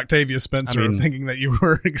 I said Octavia Spencer, I mean- thinking that you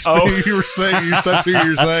were Oh. you were saying that's who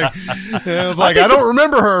you're saying. And I was like, I don't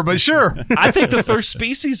remember her, but sure. I think the first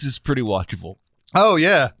Species is pretty watchable. Oh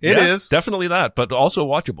yeah, it is. Definitely that, but also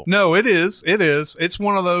watchable. No, it is. It is. It's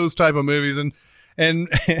one of those type of movies, and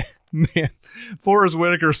man, Forrest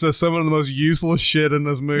Whitaker says some of the most useless shit in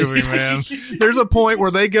this movie, man. There's a point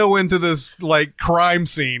where they go into this like crime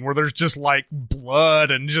scene where there's just like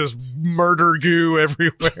blood and just murder goo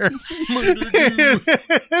everywhere.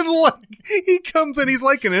 and like he comes in, he's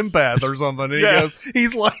like an empath or something. And he goes,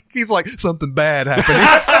 he's like something bad happening.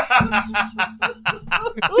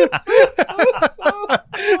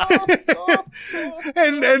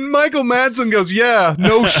 And Michael Madsen goes, yeah,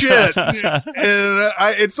 no shit. And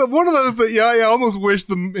it's one of those that, I almost wish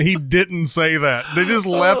he didn't say that. They just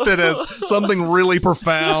left it as something really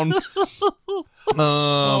profound.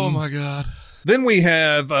 Oh my God. Then we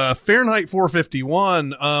have Fahrenheit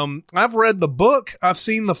 451. I've read the book. I've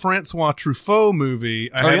seen the Francois Truffaut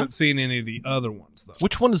movie. I yeah? haven't seen any of the other ones, though.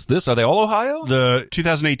 Which one is this? Are they all Ohio? The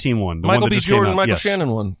 2018 one. The Michael one that B. just came Jordan, out. Michael Yes.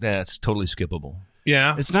 Shannon one. Yeah, it's totally skippable.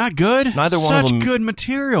 Yeah. It's not good. Neither one Such of them- good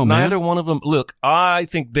material, man. Neither one of them. Look, I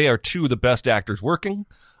think they are two of the best actors working.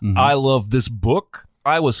 Mm-hmm. I love this book.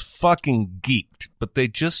 I was fucking geeked, but they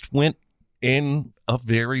just went in a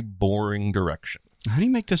very boring direction. How do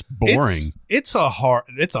you make this boring? It's a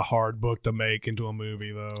hard book to make into a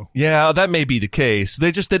movie, though. Yeah, that may be the case.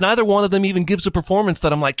 Neither one of them even gives a performance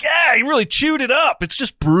that I'm like, yeah, he really chewed it up. It's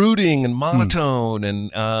just brooding and monotone,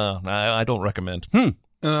 and I don't recommend.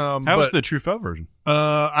 How was the Truffaut version?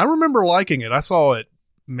 I remember liking it. I saw it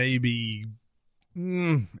maybe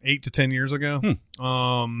 8 to 10 years ago.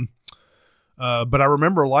 But I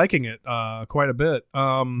remember liking it quite a bit.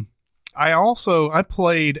 I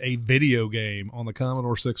played a video game on the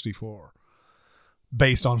Commodore 64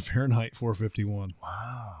 based on Fahrenheit 451.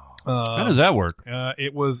 Wow. How does that work?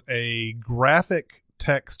 It was a graphic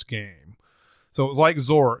text game. So it was like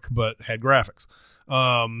Zork, but had graphics.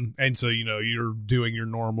 And so, you're doing your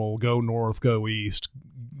normal go north, go east,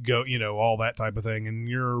 go, all that type of thing. And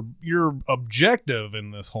your objective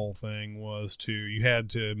in this whole thing was you had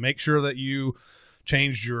to make sure that you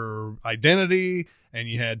changed your identity, and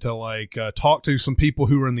you had to talk to some people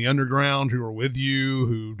who were in the underground who are with you,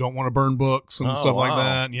 who don't want to burn books and stuff like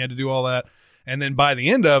that. And you had to do all that. And then by the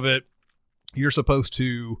end of it, you're supposed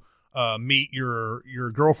to meet your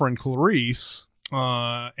girlfriend Clarice,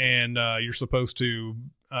 and you're supposed to.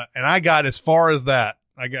 And I got as far as that.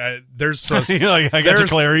 I got the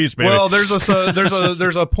Clarice, baby. Well,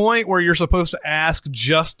 there's a point where you're supposed to ask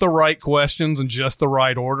just the right questions in just the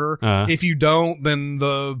right order. If you don't, then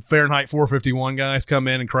the Fahrenheit 451 guys come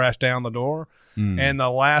in and crash down the door. And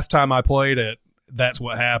the last time I played it, that's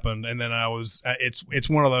what happened. And then it's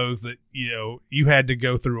one of those that, you had to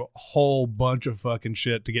go through a whole bunch of fucking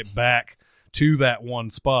shit to get back to that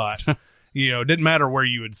one spot. It didn't matter where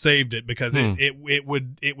you had saved it, because it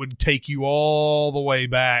would take you all the way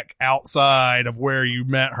back outside of where you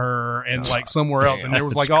met her and somewhere else. And there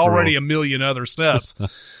was already a million other steps.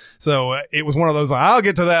 So it was one of those, I'll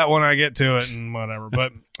get to that when I get to it and whatever.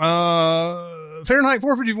 But Fahrenheit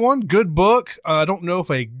 451, good book. I don't know if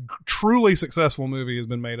a truly successful movie has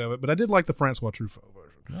been made of it, but I did like the Francois Truffaut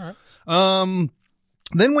version. All right.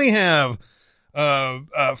 Then we have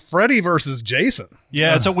Freddy versus Jason.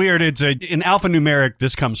 Yeah, it's in alphanumeric,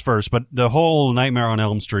 this comes first, but the whole Nightmare on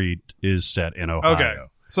Elm Street is set in Ohio. Okay.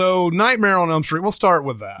 So Nightmare on Elm Street, we'll start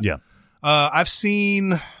with that. Yeah. I've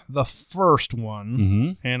seen the first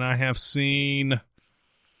one, and I have seen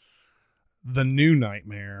the new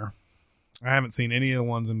Nightmare. I haven't seen any of the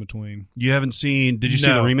ones in between. You haven't seen, did you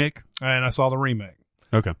see the remake? And I saw the remake.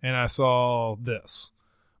 Okay. And I saw this.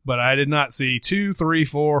 But I did not see 2, 3,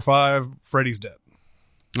 4, 5, Freddy's Dead.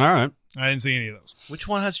 All right. I didn't see any of those. Which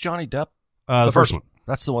one has Johnny Depp? The first one.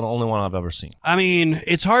 That's the only one I've ever seen. I mean,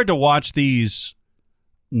 it's hard to watch these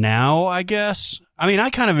now, I guess. I mean, I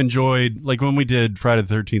kind of enjoyed, when we did Friday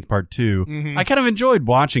the 13th Part 2, I kind of enjoyed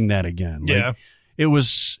watching that again. Yeah. It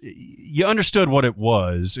was, you understood what it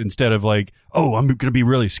was instead of I'm going to be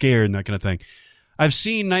really scared and that kind of thing. I've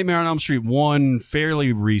seen Nightmare on Elm Street 1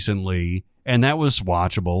 fairly recently, and that was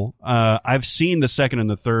watchable. I've seen the second and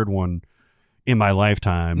the third one in my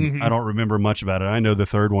lifetime. I don't remember much about it. I know the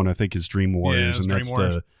third one, I think, is Dream Warriors, and that's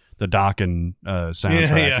the Dokken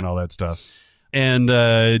soundtrack and all that stuff. And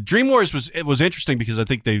Dream Warriors was interesting because I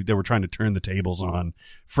think they were trying to turn the tables on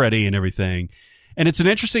Freddy and everything. And it's an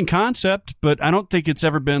interesting concept, but I don't think it's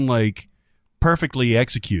ever been perfectly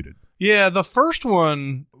executed. Yeah, the first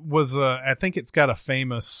one was, I think it's got a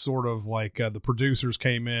famous sort of the producers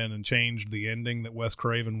came in and changed the ending that Wes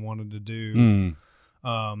Craven wanted to do.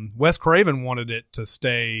 Wes Craven wanted it to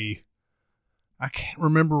stay, I can't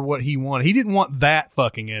remember what he wanted. He didn't want that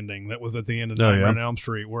fucking ending that was at the end of Nightmare on Elm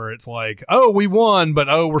Street, where it's we won, but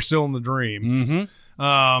we're still in the dream.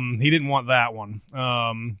 He didn't want that one.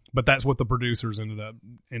 But that's what the producers ended up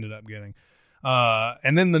getting.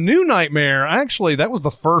 And then the new Nightmare, actually, that was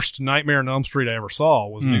the first Nightmare on Elm Street I ever saw,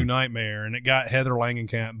 was New Nightmare, and it got Heather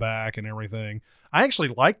Langenkamp back and everything. I actually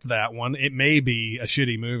liked that one. It may be a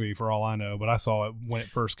shitty movie for all I know, but I saw it when it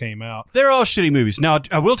first came out. They're all shitty movies. Now,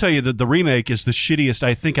 I will tell you that the remake is the shittiest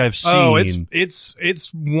I think I've seen. Oh,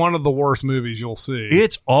 it's one of the worst movies you'll see.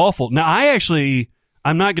 It's awful. Now,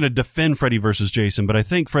 I'm not going to defend Freddy vs. Jason, but I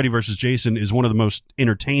think Freddy vs. Jason is one of the most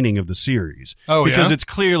entertaining of the series. Oh, because it's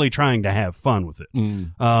clearly trying to have fun with it.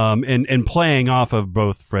 And playing off of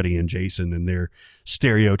both Freddy and Jason and their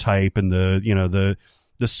stereotype and the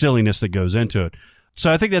silliness that goes into it. So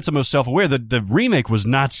I think that's the most self-aware. The remake was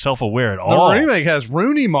not self-aware at The all. remake has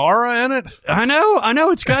Rooney Mara in it. I know.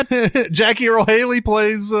 It's got Jackie Earle Haley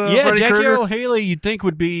plays Freddy Jackie Krueger. Earle Haley. You'd think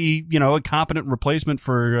would be a competent replacement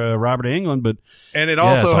for Robert Englund, but And it Yeah,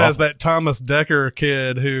 also it's has awful. that Thomas Dekker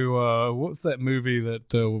kid who what's that movie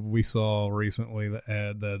that we saw recently that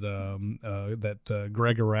had that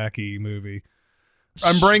Greg Araki movie.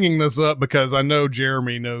 I'm bringing this up because I know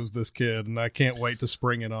Jeremy knows this kid, and I can't wait to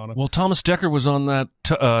spring it on him. Well, Thomas Dekker was on that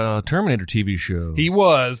Terminator TV show. He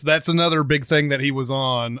was. That's another big thing that he was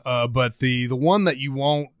on. But the one that you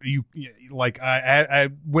won't like, I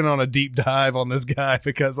went on a deep dive on this guy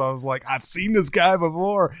because I was like, I've seen this guy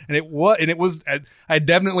before, and it was I'd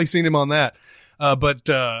definitely seen him on that. But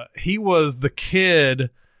he was the kid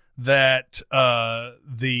that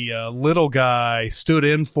the little guy stood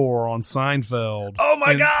in for on Seinfeld. Oh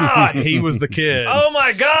my God! He was the kid. Oh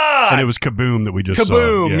my God! and it was Kaboom that we just saw.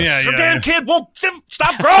 Kaboom! Yes. Your damn kid won't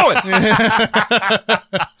stop growing.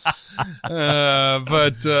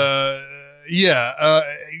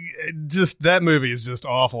 Just that movie is just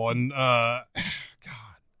awful. And God,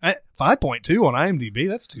 5.2 on IMDb.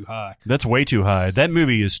 That's too high. That's way too high. That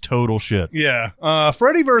movie is total shit. Yeah.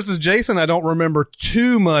 Freddy versus Jason, I don't remember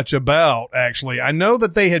too much about, actually. I know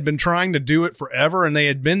that they had been trying to do it forever, and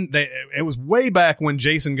it was way back when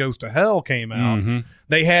Jason Goes to Hell came out. Mm-hmm.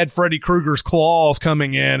 They had Freddy Krueger's claws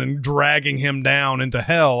coming in and dragging him down into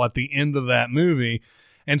hell at the end of that movie.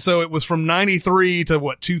 And so it was from 93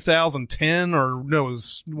 to 2010, or no,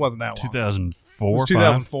 it wasn't that long. 2004. It was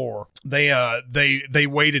 2004. They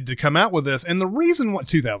waited to come out with this, and the reason why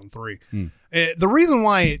 2003. The reason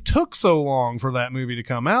why it took so long for that movie to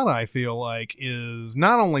come out, I feel like, is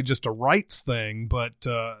not only just a rights thing, but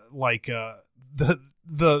the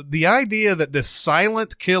idea that this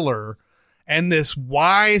silent killer and this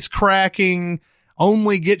wisecracking,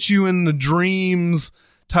 only gets you in the dreams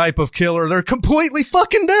type of killer, they're completely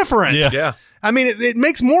fucking different. Yeah. I mean, it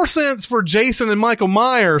makes more sense for Jason and Michael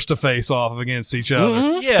Myers to face off against each other.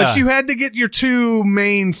 Mhm. Yeah. But you had to get your two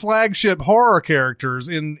main flagship horror characters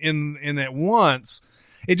in at once.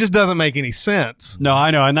 It just doesn't make any sense. No,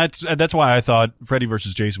 I know, and that's why I thought Freddy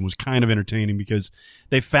versus Jason was kind of entertaining, because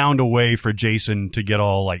they found a way for Jason to get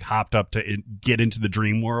all like hopped up to get into the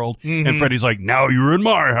dream world, and Freddy's like, "Now you're in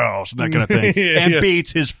my house," and that kind of thing, and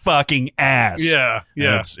beats his fucking ass. Yeah,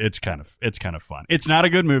 yeah. And it's kind of fun. It's not a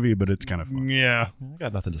good movie, but it's kind of fun. Yeah. I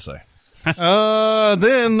got nothing to say.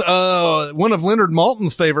 Then one of Leonard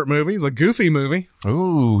Maltin's favorite movies, a Goofy movie.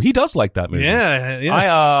 Ooh, he does like that movie.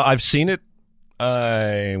 Yeah. I've seen it.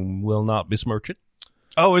 I will not besmirch it.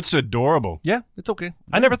 Oh, it's adorable. Yeah, it's okay.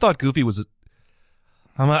 I never thought Goofy was.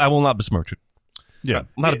 I will not besmirch it. Yeah, I'm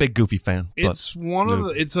not a big Goofy fan. It's one of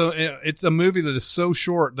the. It's a movie that is so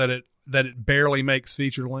short that it barely makes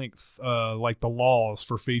feature length. Like the laws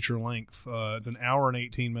for feature length. It's an hour and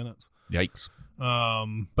 18 minutes. Yikes.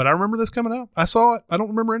 But I remember this coming out. I saw it. I don't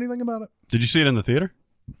remember anything about it. Did you see it in the theater?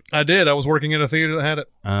 I did. I was working at a theater that had it.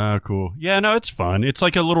 Cool. Yeah, no, it's fun. It's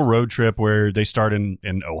like a little road trip where they start in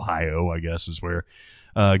Ohio, I guess, is where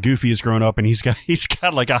Goofy has grown up, and he's got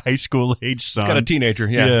like a high school age son. He's got a teenager.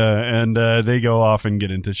 Yeah. and they go off and get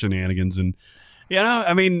into shenanigans, and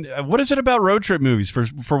I mean, what is it about road trip movies?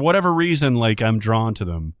 For whatever reason, like I'm drawn to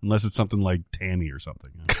them, unless it's something like Tammy or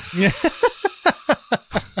something. Yeah.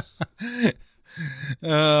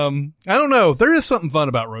 I don't know. There is something fun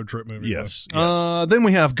about road trip movies. Yes, though. Then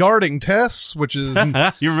we have Guarding Tess, which is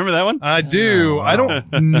You remember that one? I do. I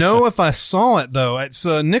don't know if I saw it though. It's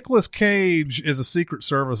Nicolas Cage is a Secret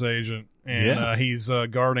Service agent, and he's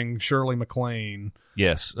guarding Shirley MacLaine.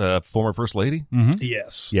 Yes. Former First Lady.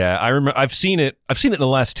 Yes. Yeah, I remember. I've seen it in the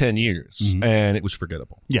last 10 years, and it was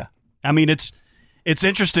forgettable. Yeah. I mean, it's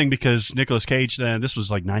interesting because Nicolas Cage. This was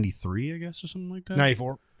like 93, I guess, or something like that.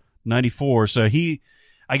 94. So he,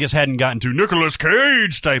 I guess, hadn't gotten to Nicolas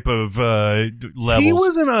Cage type of levels. He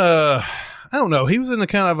was in I don't know. He was in a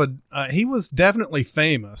kind of he was definitely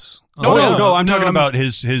famous. No. I'm talking about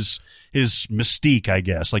his mystique, I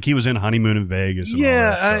guess. Like he was in Honeymoon in Vegas. And all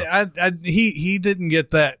that stuff. He didn't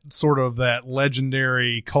get that sort of that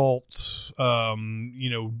legendary cult,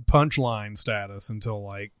 punchline status until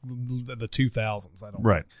like the 2000s. I don't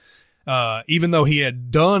right. think. Even though he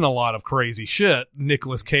had done a lot of crazy shit,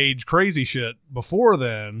 Nicolas Cage crazy shit before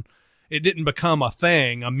then, it didn't become a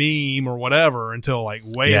thing, a meme or whatever until like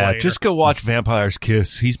way later. Just go watch Vampires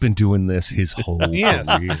Kiss. He's been doing this his whole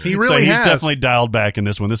Yes, career. he really he's has. definitely dialed back in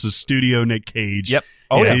this one. This is Studio Nick Cage. Yep.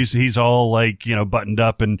 Oh, yeah. He's all like, buttoned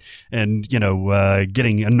up and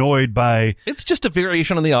getting annoyed by. It's just a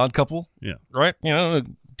variation on The Odd Couple. Yeah. Right?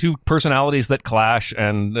 two personalities that clash,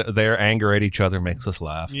 and their anger at each other makes us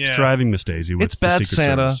laugh. Yeah. It's driving Miss Daisy with It's Bad the Secret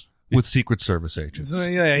Santa Service. with Secret Service agents. So,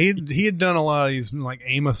 yeah, he had done a lot of these like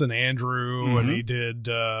Amos and Andrew, Mm-hmm. and he did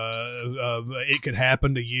It Could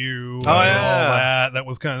Happen to You. Oh, and yeah. all that. That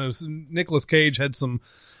was kind of Nicolas Cage had some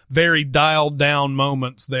very dialed down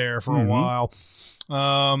moments there for Mm-hmm. a while.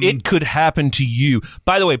 It Could Happen to You.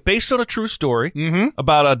 By the way, based on a true story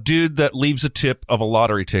about a dude that leaves a tip of a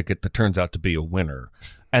lottery ticket that turns out to be a winner.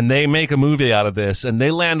 And they make a movie out of this, and they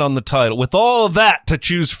land on the title. With all of that to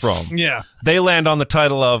choose from, Yeah, they land on the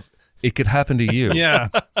title of It Could Happen to You. yeah,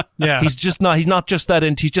 yeah. He's not just that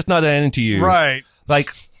into you. right. Like,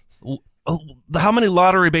 how many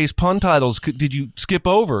lottery-based pun titles did you skip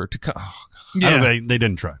over to I don't, they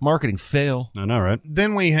didn't try. marketing fail? I know, right?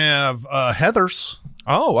 Then we have Heathers.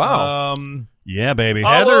 Oh, wow. Yeah, baby.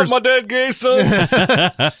 I love Heathers- my dead gay son.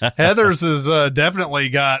 Heathers has definitely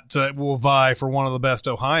got will vie for one of the best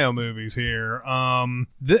Ohio movies here.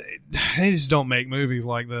 They just don't make movies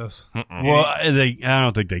like this. Well, I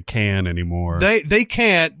don't think they can anymore. They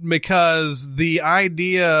can't, because the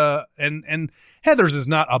idea and Heathers is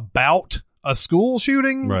not about a school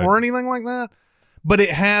shooting Right. or anything like that, but it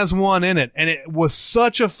has one in it, and it was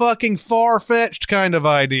such a fucking far-fetched kind of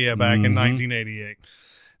idea back in 1988.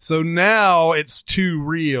 So now it's too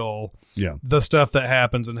real. Yeah. The stuff that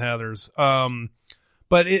happens in Heathers.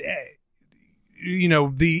 But it, you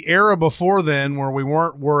know, the era before then where we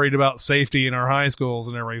weren't worried about safety in our high schools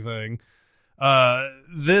and everything.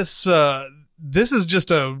 This is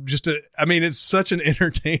just a, I mean, it's such an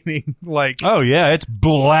entertaining, like, Oh, yeah. It's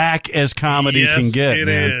black as comedy yes, can get, it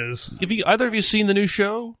man. is. Have either of you seen the new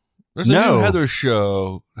show? There's a No. new Heather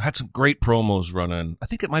show. Had some great promos running. I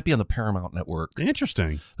think it might be on the Paramount Network.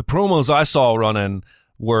 Interesting. The promos I saw running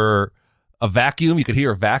were a vacuum. You could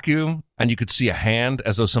hear a vacuum, and you could see a hand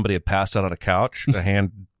as though somebody had passed out on a couch, a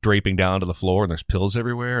hand draping down to the floor, and there's pills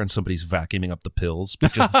everywhere, and somebody's vacuuming up the pills,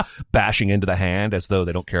 but just bashing into the hand as though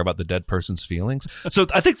they don't care about the dead person's feelings. So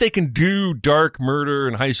I think they can do dark murder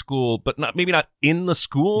in high school, but maybe not in the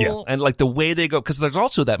school. Yeah. And like the way they go, because there's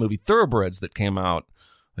also that movie Thoroughbreds that came out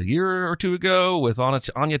a year or two ago with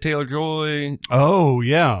Anya Taylor-Joy, Oh,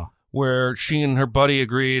 yeah. where she and her buddy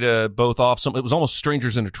agree to both off some. It was almost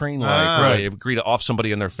strangers in a train, right? They agree to off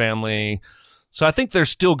somebody in their family. So I think they're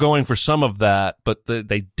still going for some of that, but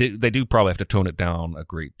they do probably have to tone it down a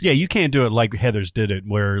great deal. Yeah, you can't do it like Heathers did it,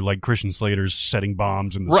 where like Christian Slater's setting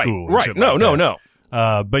bombs in the school. and Right, shit no, like no, that.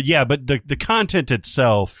 no. But the content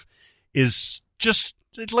itself is just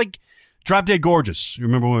like Drop Dead Gorgeous. You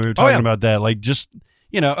remember when we were talking about that? Like, just,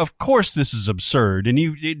 you know, of course this is absurd, and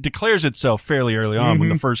it declares itself fairly early on when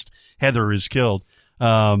the first Heather is killed. You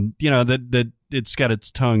know, that it's got its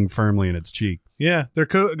tongue firmly in its cheek. Yeah, they're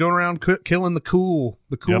going around killing the cool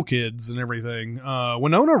Yep. kids and everything.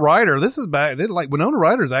 Winona Ryder, this is back. Winona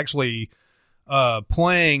Ryder's actually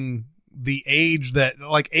playing the age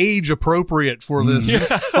appropriate for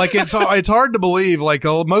this. Like it's hard to believe. Like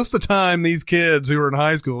most of the time, these kids who are in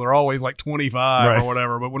high school are always like 25 Right. or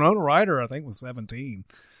whatever. But Winona Ryder, I think, was 17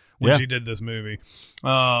 when Yeah. she did this movie.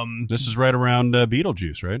 This is right around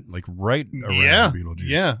Beetlejuice, right? Like right around Beetlejuice.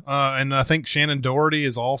 Yeah. And I think Shannon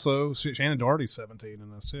Doherty's 17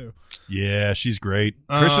 in this too. Yeah, she's great.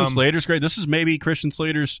 Christian Um, Slater's great. This is maybe Christian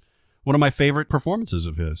Slater's one of my favorite performances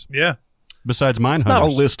of his, Yeah. besides Mindhunters. It's not a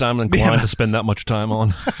list I'm inclined to spend that much time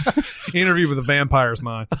on. Interview with a Vampire's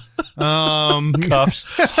Mind.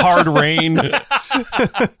 Cuffs, hard rain.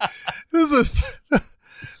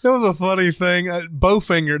 That was a funny thing.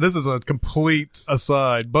 Bowfinger, this is a complete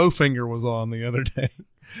aside. Bowfinger was on the other day.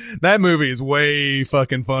 That movie is way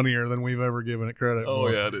fucking funnier than we've ever given it credit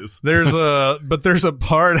for. it is. There's a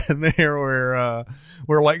part in there where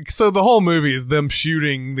like, so the whole movie is them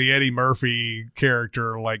shooting the Eddie Murphy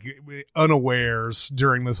character like unawares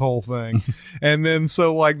during this whole thing. And then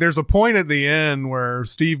so like there's a point at the end where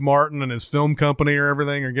Steve Martin and his film company or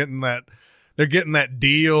everything are getting that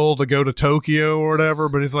deal to go to Tokyo or whatever.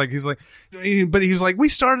 But he's like, we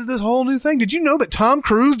started this whole new thing. Did you know that Tom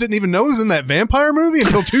Cruise didn't even know he was in that vampire movie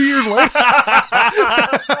until 2 years later?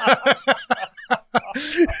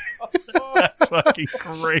 fucking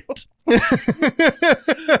great.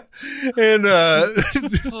 And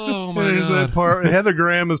Oh my there's god. that part. Heather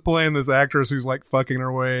Graham is playing this actress who's like fucking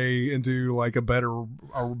her way into like a better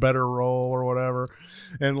role or whatever,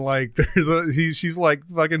 and like she's like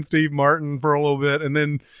fucking Steve Martin for a little bit, and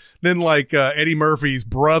then like Eddie Murphy's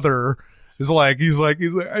brother is like he's like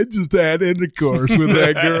I just had intercourse with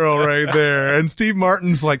that girl right there, and Steve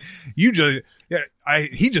Martin's like he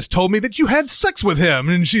just told me that you had sex with him,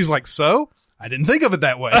 and she's like, so I didn't think of it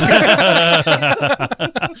that way.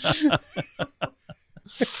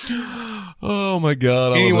 Oh my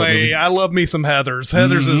god! Anyway, I love me some Heathers.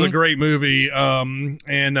 Heathers is a Mm-hmm. great movie,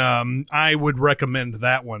 and I would recommend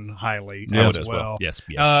that one highly I as would as well. well. Yes,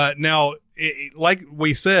 yes. Now, like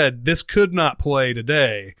we said, this could not play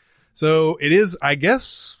today, so it is. I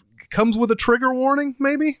guess comes with a trigger warning.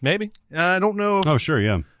 Maybe. Maybe. I don't know. If, Oh, sure,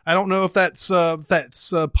 yeah. I don't know if that's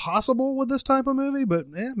possible with this type of movie, but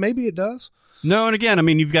maybe it does. No, and again, I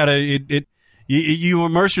mean, you've got to you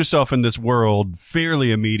immerse yourself in this world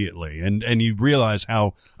fairly immediately, and you realize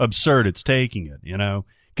how absurd it's taking it. You know,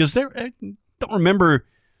 because I don't remember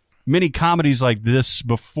many comedies like this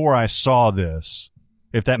before I saw this.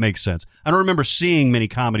 If that makes sense, I don't remember seeing many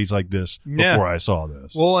comedies like this Yeah. before I saw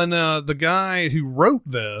this. Well, and the guy who wrote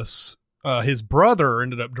this, his brother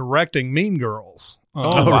ended up directing Mean Girls.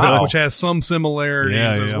 wow. Which has some similarities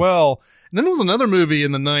Yeah, as yeah. well. And then there was another movie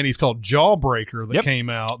in the 90s called Jawbreaker that Yep. came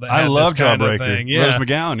out. That I had love this kind of Jawbreaker. thing. Yeah. Rose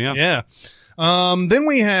McGowan, yeah. Yeah. Then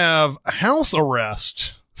we have House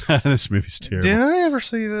Arrest. This movie's terrible. Did I ever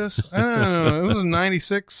see this? I don't know. It was in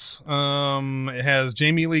 96. It has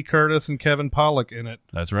Jamie Lee Curtis and Kevin Pollak in it.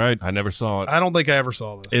 That's right. I never saw it. I don't think I ever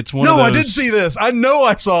saw this. It's one no, of those. I did see this. I know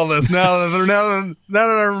I saw this. Now that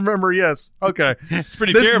I remember, yes. Okay. It's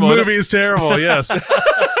pretty This terrible. isn't it? movie is terrible, yes.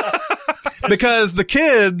 Because the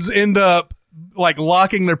kids end up like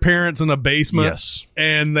locking their parents in a basement, Yes.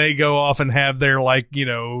 and they go off and have their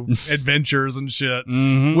adventures and shit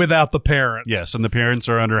Mhm. without the parents. Yes, and the parents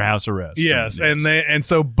are under house arrest. Yes, and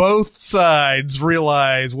so both sides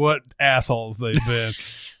realize what assholes they've been.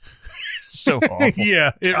 so awful.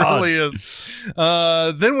 Yeah, it God. really is.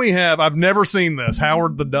 Then we have, I've never seen this,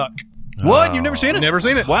 Howard the Duck. What? You've never seen it? Never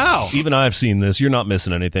seen it. Wow. Even I've seen this. You're not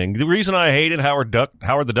missing anything. The reason I hated Howard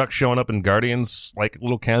the Duck showing up in Guardians like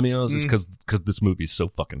little cameos is because this movie's so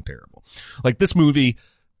fucking terrible. Like this movie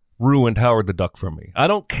ruined Howard the Duck for me. I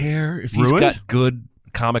don't care if he's Ruined? got good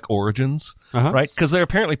comic origins, Uh-huh. right? Because there are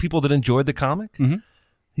apparently people that enjoyed the comic. Mhm.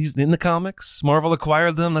 He's in the comics. Marvel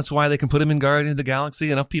acquired them. That's why they can put him in Guardians of the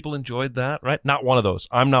Galaxy. Enough people enjoyed that, right? Not one of those.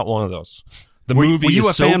 I'm not one of those. The movie Were you is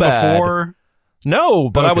a so fan bad. before? No,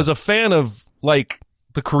 but I Okay. was a fan of like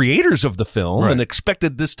the creators of the film Right. and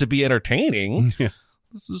expected this to be entertaining. Yeah.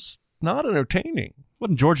 This was not entertaining.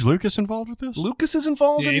 Wasn't George Lucas involved with this? Lucas is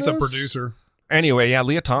involved Yeah, in he's this? a producer. Anyway, yeah,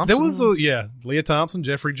 Leah Thompson. There was Leah Thompson,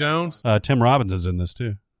 Jeffrey Jones. Tim Robbins is in this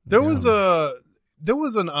too. There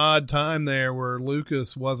was an odd time there where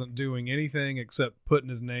Lucas wasn't doing anything except putting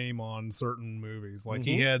his name on certain movies. Like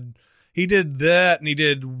he did that, and he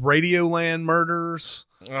did Radioland Murders.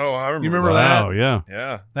 Oh, I remember. You remember Wow, that? yeah.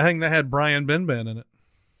 Yeah. I think that had Brian Benben in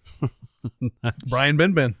it. Brian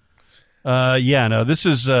Benben. Yeah, no, this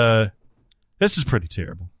is pretty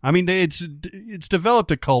terrible. I mean, it's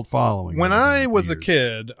developed a cult following. When over I the was a years.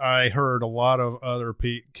 kid, I heard a lot of other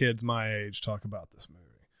kids my age talk about this movie,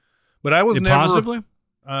 but I was never Positively?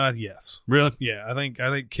 Yes, Really? yeah. I think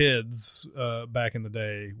kids back in the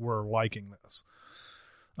day were liking this.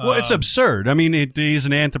 Well, it's absurd. I mean, he's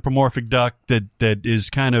an anthropomorphic duck that is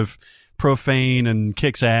kind of profane and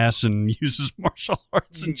kicks ass and uses martial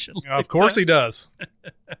arts and shit. Of course he does.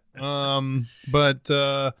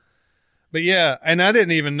 But yeah, and I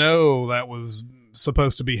didn't even know that was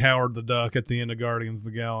supposed to be Howard the Duck at the end of Guardians of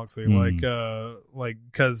the Galaxy.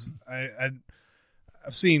 Because I've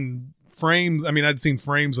seen frames. I mean, I'd seen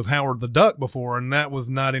frames of Howard the Duck before, and that was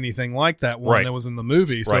not anything like that one Right. that was in the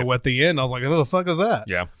movie. So Right. at the end, I was like, "What the fuck is that?"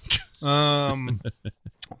 Yeah.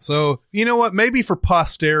 So you know what? Maybe for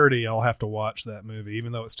posterity, I'll have to watch that movie,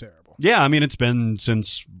 even though it's terrible. Yeah, I mean, it's been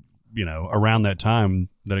since around that time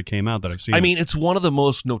that it came out that I've seen. I it. mean, it's one of the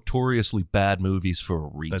most notoriously bad movies for a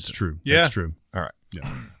reason. that's true. Yeah. That's true. All right.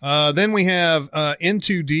 Then we have In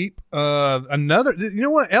Too Deep. Another, you know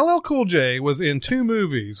what? LL Cool J was in two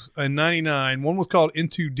movies in '99. One was called In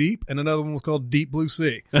Too Deep, and another one was called Deep Blue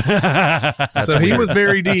Sea. So he was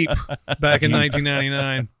very deep back in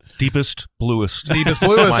 1999. Deepest, bluest. Deepest,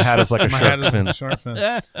 bluest. My hat is like a My shark hat is fin. a shark fin.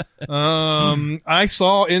 I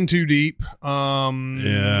saw In Too Deep.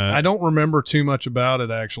 Yeah. I don't remember too much about it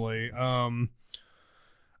actually.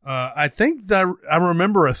 I think that I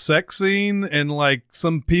remember a sex scene and like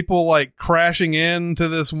some people like crashing into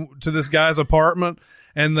this guy's apartment,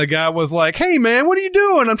 and the guy was like, "Hey man, what are you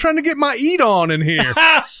doing? I'm trying to get my eat on in here."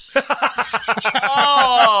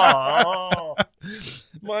 Oh,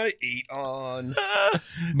 my eat on.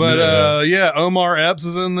 But yeah, Omar Epps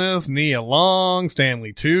is in this, Nia Long,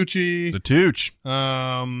 Stanley Tucci. The Tooch.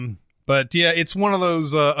 But yeah, it's one of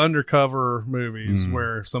those undercover movies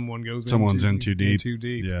where someone's in too deep. Too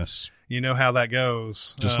deep. Yes. You know how that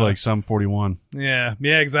goes. Just like Sum 41. Yeah,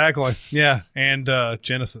 exactly. Yeah, and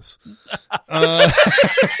Genesis.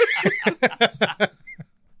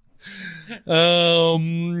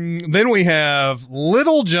 Then we have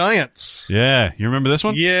Little Giants. Yeah, you remember this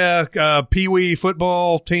one? Yeah, Pee Wee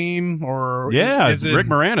football team, or Yeah, is it Rick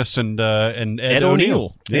Moranis and Ed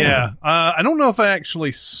O'Neill. Yeah, I don't know if I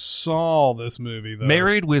actually saw this movie though.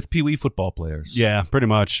 Married with Pee Wee football players. Yeah, pretty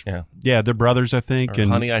much. Yeah. They're brothers, I think. Or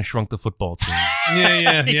and Honey, I Shrunk the Football Team.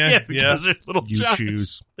 Yeah. because they're little You giants.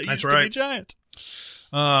 choose. They That's used to be right. giant.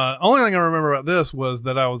 Only thing I remember about this was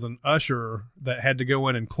that I was an usher that had to go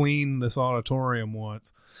in and clean this auditorium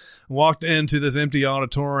once. Walked into this empty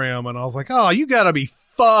auditorium and I was like, "Oh, you got to be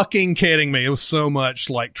fucking kidding me!" It was so much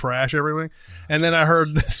like trash, everything. And then I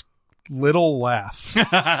heard this little laugh, and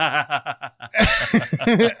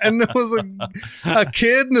there was a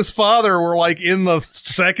kid and his father were like in the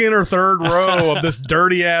second or third row of this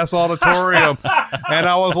dirty ass auditorium, and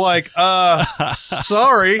I was like,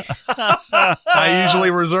 sorry, I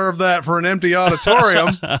usually reserve that for an empty auditorium,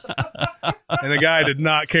 and the guy did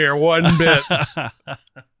not care one bit.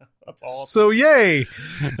 So yay!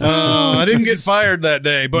 I didn't get fired that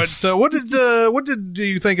day. But what did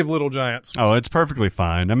you think of Little Giants? Oh, it's perfectly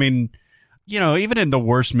fine. I mean, even in the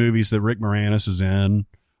worst movies that Rick Moranis is in,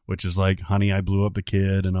 which is like Honey, I Blew Up the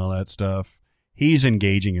Kid and all that stuff, he's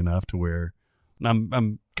engaging enough to where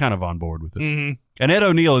I'm kind of on board with it. Mm-hmm. And Ed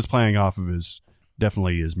O'Neill is playing off of his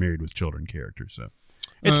Married with Children character, so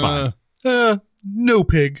it's fine. No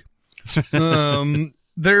pig.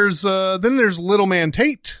 There's Little Man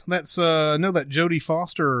Tate. That's I know that Jodie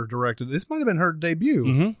Foster directed. This might have been her debut.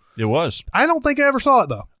 Mm-hmm. It was. I don't think I ever saw it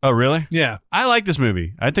though. Oh, really? Yeah. I like this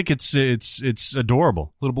movie. I think it's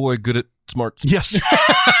adorable. Little boy good at smarts. Yes.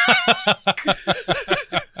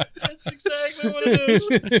 That's exactly what it is.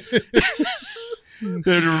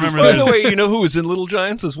 Remember By that. the way, you know who was in Little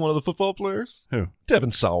Giants as one of the football players? Who?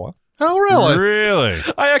 Devin Sawa. Oh, really? Really?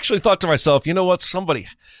 I actually thought to myself, you know what? Somebody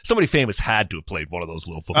famous had to have played one of those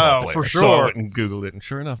little football players. For So I sure. went and Googled it, and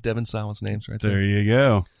sure enough, Devin Sawa's name's right there. There you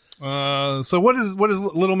go. So what is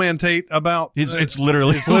Little Man Tate about? It's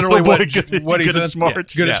literally literally what he good said. at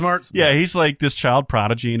smarts. Good at smarts. Yeah, he's like this child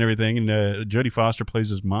prodigy and everything. And Jodie Foster plays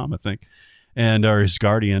his mom, I think, or his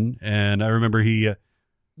guardian. And I remember he.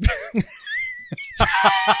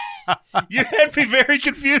 You had me very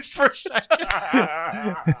confused for a second.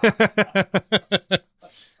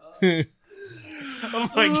 Oh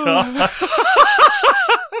my god.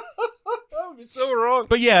 So wrong.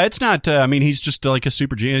 But yeah, it's not. He's just like a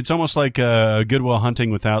super genius. It's almost like Good Will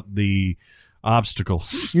Hunting without the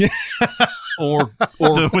obstacles, Or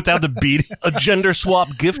without the beating. a gender swap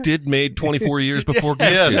Gifted made 24 years before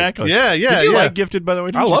Gifted. Yes. Exactly. Yeah. Did you like Gifted, by the way?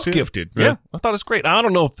 I Didn't you love see it? Gifted. Really? Yeah, I thought it was great. I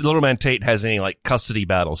don't know if Little Man Tate has any like custody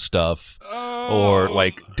battle stuff or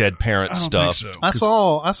like dead parent I don't stuff. think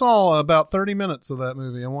so. I saw about 30 minutes of that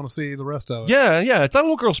movie. I want to see the rest of it. Yeah. That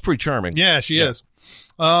little girl's pretty charming. Yeah, she is.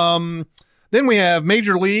 Then we have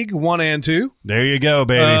Major League 1 and 2. There you go,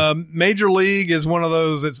 baby. Major League is one of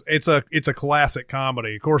those. It's a classic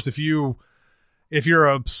comedy. Of course, if you're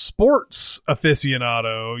a sports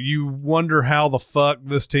aficionado, you wonder how the fuck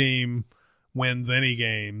this team wins any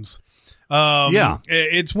games. Yeah.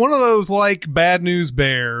 It's one of those like Bad News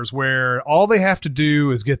Bears where all they have to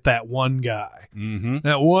do is get that one guy, and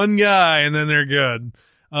then they're good.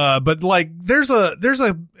 But like, there's a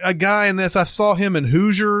guy in this. I saw him in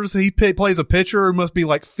Hoosiers. He plays a pitcher who must be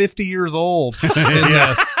like 50 years old.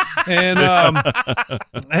 Yes. And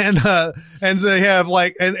they have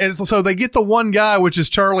like, and so they get the one guy, which is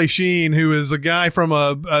Charlie Sheen, who is a guy from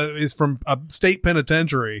is from a state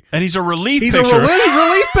penitentiary. And he's a relief He's pitcher. a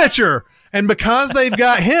relief pitcher. And because they've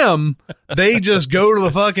got him, they just go to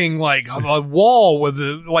the fucking like a wall with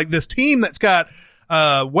this team that's got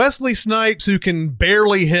Wesley Snipes, who can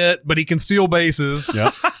barely hit, but he can steal bases.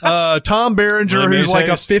 Yep. Tom Berenger, Willie who's Mays like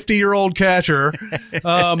a Hayes. 50-year-old catcher.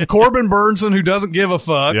 Corbin Burnson, who doesn't give a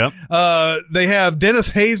fuck. Yep. They have Dennis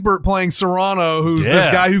Haysbert playing Serrano, who's this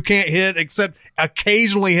Yeah. guy who can't hit except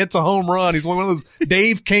occasionally hits a home run. He's one of those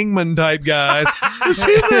Dave Kingman type guys.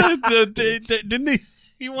 Didn't he?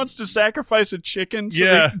 He wants to sacrifice a chicken so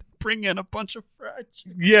Yeah. they can bring in a bunch of fried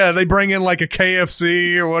chicken. Yeah, they bring in like a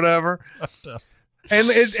KFC or whatever. And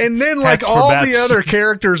then like Hats for all bats. the other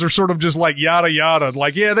characters are sort of just like yada yada.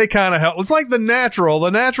 Like, yeah, they kind of help. It's like The Natural.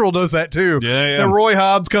 The Natural does that too. Yeah. And Roy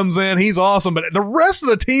Hobbs comes in. He's awesome, but the rest of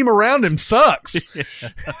the team around him sucks.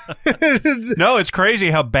 No, it's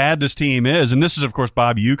crazy how bad this team is. And this is, of course,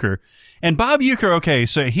 Bob Uecker. And Bob Uecker, okay,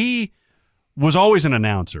 so he was always an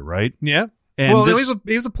announcer, right? Yeah. And Well, this-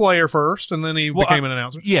 he was a player first, and then he became an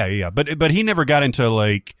announcer. Yeah. But he never got into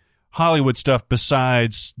like Hollywood stuff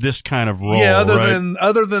besides this kind of role. Yeah, other right?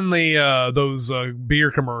 than the those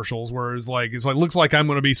beer commercials where it's like looks like I'm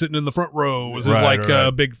going to be sitting in the front row was his Right, like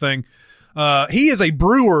right. big thing. he is a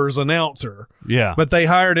Brewers announcer. Yeah. But they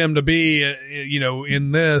hired him to be,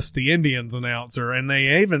 in this, the Indians announcer. And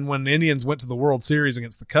they even, when the Indians went to the World Series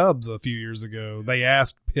against the Cubs a few years ago, they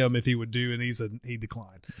asked him if he would do, and he said he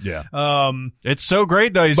declined. Yeah. It's so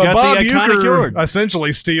great, though. He's but got Bob the iconic Uecker yard.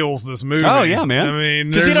 essentially steals this movie. Oh, yeah, man. I mean,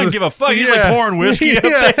 because he doesn't give a fuck. He's like pouring whiskey up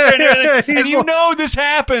Yeah. there. And, everything. And He's you like- know this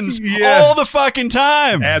happens Yeah. all the fucking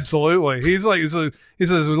time. Absolutely. He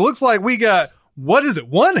says, it looks like we got, what is it,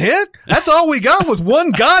 one hit? That's all we got was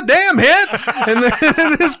one goddamn hit. And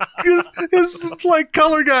then his like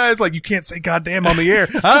color guy's like, you can't say goddamn on the air.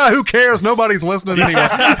 Who cares? Nobody's listening anyway.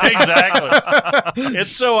 Exactly.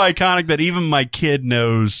 It's so iconic that even my kid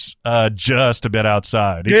knows just a bit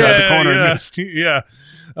outside. He tried the corner and missed. Yeah.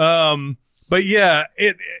 But yeah,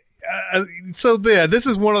 this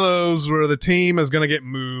is one of those where the team is going to get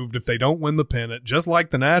moved if they don't win the pennant, just like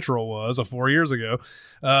The Natural was 4 years ago.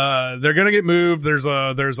 They're going to get moved. There's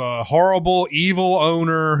a horrible, evil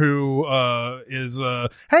owner who is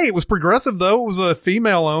hey, it was progressive though. It was a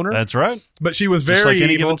female owner. That's right. But she was Just very like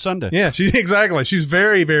any evil. given Sunday. Yeah, exactly. She's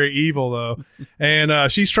very, very evil though,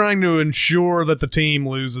 and she's trying to ensure that the team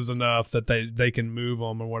loses enough that they can move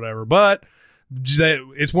them or whatever. But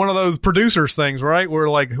it's one of those producers things, right? Where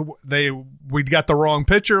like we got the wrong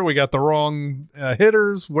pitcher, we got the wrong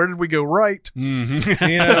hitters. Where did we go right?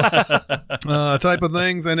 Mm-hmm. Type of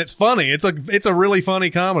things, and it's funny. It's a really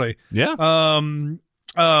funny comedy. Yeah.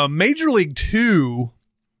 Major League 2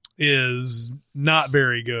 is not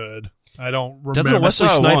very good. I don't remember. Doesn't Wesley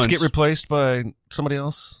saw it Snipes once. get replaced by somebody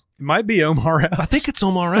else? It might be Omar Epps. I think it's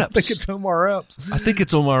Omar Epps. I think it's Omar Epps. I think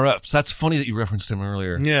it's Omar Epps. That's funny that you referenced him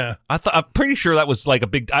earlier. Yeah. I'm pretty sure that was like a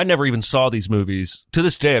big. I never even saw these movies. To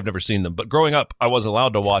this day, I've never seen them. But growing up, I wasn't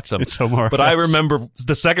allowed to watch them. It's Omar But I Epps. remember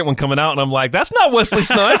the second one coming out, and I'm like, "That's not Wesley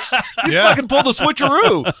Snipes. You Yeah. fucking pulled a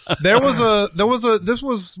switcheroo." This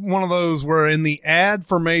was one of those where in the ad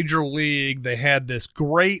for Major League, they had this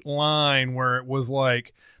great line where it was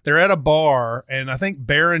like, they're at a bar, and I think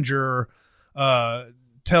Behringer,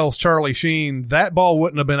 tells Charlie Sheen that ball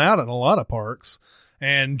wouldn't have been out in a lot of parks.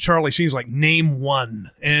 And Charlie Sheen's like, name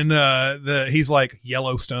one. And he's like,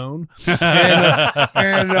 Yellowstone.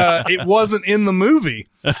 and it wasn't in the movie.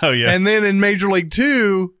 Oh yeah. And then in Major League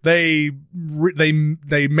 2, they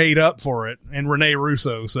made up for it. And Rene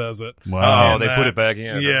Russo says it. Wow. Oh, they put it back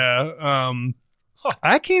in. Yeah.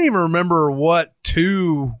 I can't even remember what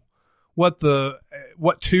 2 was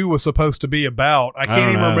supposed to be about. I don't can't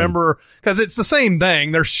even know. remember because it's the same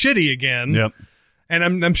thing. They're shitty again. Yep.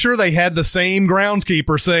 And I'm sure they had the same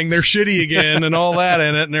groundskeeper saying they're shitty again and all that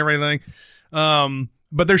in it and everything.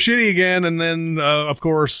 But they're shitty again. And then, of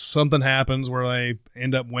course, something happens where they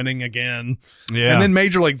end up winning again. Yeah. And then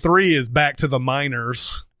Major League 3 is back to the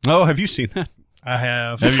minors. Oh, have you seen that? I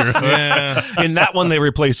have. Have you really? Yeah. In that one, they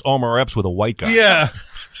replaced Omar Epps with a white guy. Yeah.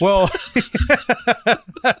 Well,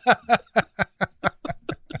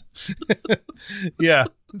 yeah,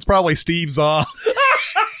 it's probably Steve Zaw.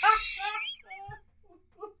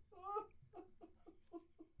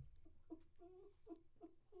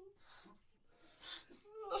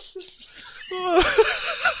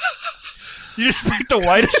 You just picked the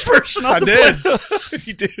whitest person on I the did. planet.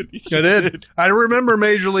 You did. I did. I remember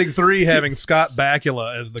Major League 3 having Scott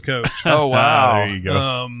Bakula as the coach. Oh wow. There you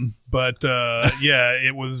go. But yeah,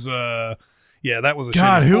 it was. Yeah, that was a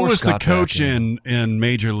God, shitty- who Poor was the Scott coach Bakula. in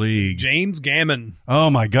Major League? James Gammon.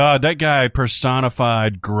 Oh my God, that guy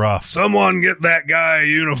personified gruff. Someone get that guy a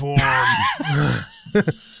uniform.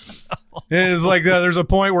 And it's like there's a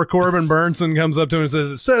point where Corbin Burnson comes up to him and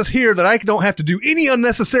says, "It says here that I don't have to do any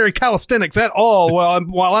unnecessary calisthenics at all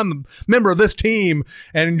while I'm a member of this team."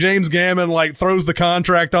 And James Gammon like throws the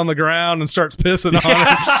contract on the ground and starts pissing on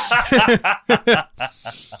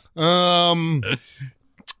it.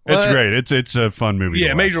 It's But- great. It's a fun movie. to Yeah,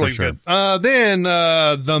 watch, Major for League's sure. good. Then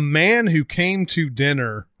The Man Who Came to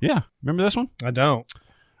Dinner. Yeah, remember this one? I don't.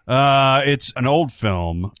 It's an old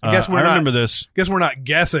film. I guess I remember this. Guess we're not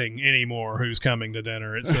guessing anymore who's coming to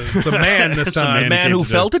dinner. It's a man this It's a time. The man came who to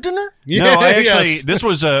fell to dinner? Yeah, No, I actually, yes. this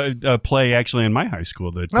was a play actually in my high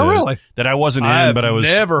school that Oh, really? that I wasn't in, I've but I was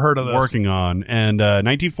never heard of this. working on. And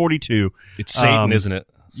 1942. It's Satan, isn't it?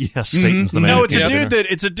 Yes, Satan's the man. No, who it's came a to dude dinner.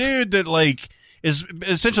 that it's a dude that like is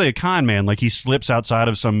essentially a con man. Like he slips outside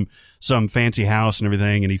of some fancy house and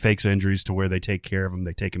everything, and he fakes injuries to where they take care of him.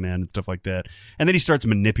 They take him in and stuff like that, and then he starts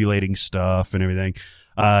manipulating stuff and everything.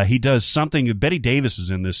 He does something. Betty Davis is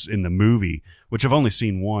in the movie, which I've only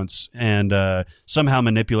seen once, and somehow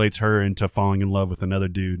manipulates her into falling in love with another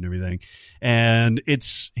dude and everything. And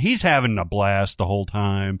he's having a blast the whole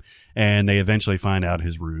time, and they eventually find out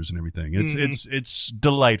his ruse and everything. It's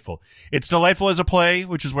delightful. It's delightful as a play,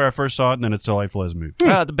 which is where I first saw it, and then it's delightful as a movie.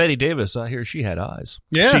 The Betty Davis, I hear she had eyes.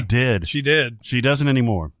 Yeah, She did. She did. She doesn't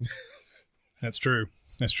anymore. That's true.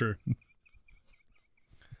 That's true.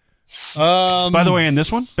 By the way, in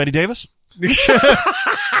this one, Betty Davis.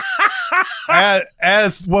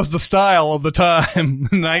 as was the style of the time,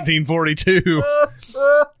 1942.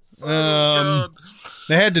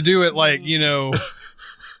 They had to do it like,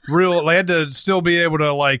 real. They had to still be able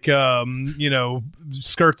to like,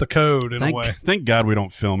 skirt the code in a way. Thank God we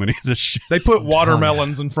don't film any of this shit. They put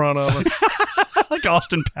watermelons in front of them. Like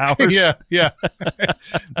Austin Powers. Yeah.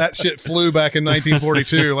 That shit flew back in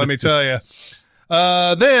 1942. Let me tell you.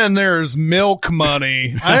 Then there's Milk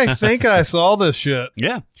Money. I think I saw this shit.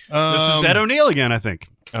 Yeah. This is Ed O'Neill again, I think.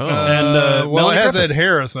 Oh. And well, it Melanie has Griffith. Ed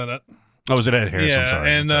Harris in it. Oh, was it Ed Harris? Yeah, I'm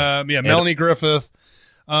sorry. and Melanie Griffith.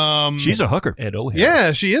 She's a hooker. Ed O'Harris.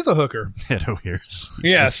 Yeah, she is a hooker. Ed O'Harris.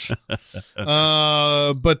 Yes.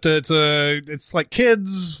 But it's like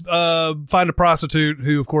kids find a prostitute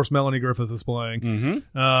who, of course, Melanie Griffith is playing,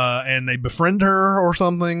 and they befriend her or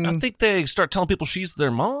something. I think they start telling people she's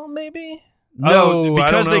their mom, maybe? No, I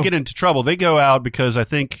because don't they know. get into trouble. They go out because I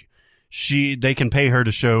think they can pay her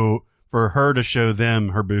to show them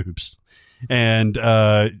her boobs. And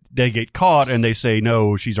they get caught, and they say,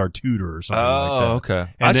 no, she's our tutor or something like that. Oh, okay.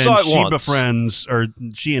 And I then saw it she once. befriends, or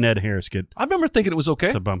she and Ed Harris get I remember thinking it was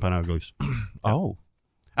okay. to bumping uglies. Oh.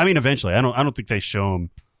 I mean, eventually. I don't think they show them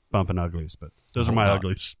bumping uglies, but those are my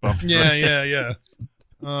uglies. Bumping Yeah.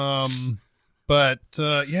 But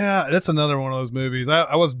that's another one of those movies.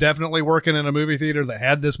 I was definitely working in a movie theater that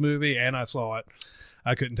had this movie, and I saw it.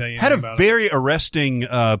 I couldn't tell you anything Had a about very arresting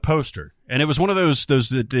poster, and it was one of those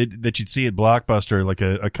that you'd see at Blockbuster, like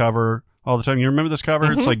a cover all the time. You remember this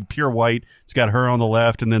cover? It's like pure white. It's got her on the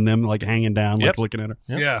left, and then them like hanging down, like Yep. looking at her.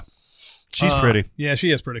 it. Yeah. She's pretty. Yeah,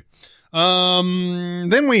 she is pretty.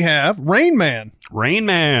 Then we have Rain Man. Rain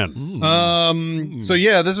Man. So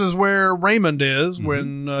yeah, this is where Raymond is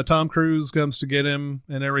when Tom Cruise comes to get him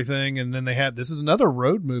and everything, and then this is another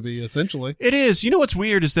road movie essentially. It is. You know what's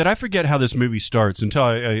weird is that I forget how this movie starts until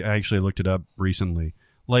I actually looked it up recently.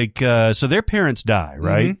 Like, so their parents die,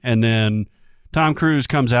 right? And then Tom Cruise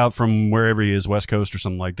comes out from wherever he is, West Coast or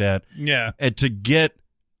something like that, Yeah. and to get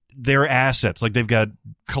their assets. Like they've got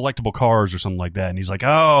collectible cars or something like that. And he's like,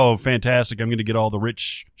 oh, fantastic. I'm going to get all the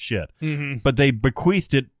rich shit. But they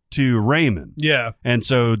bequeathed it to Raymond. Yeah. And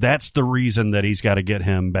so that's the reason that he's got to get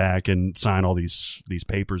him back and sign all these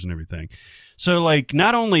papers and everything. So, like,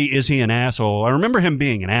 not only is he an asshole, I remember him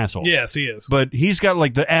being an asshole. Yes, he is. But he's got,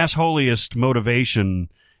 like, the assholiest motivation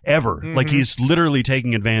ever. Like, he's literally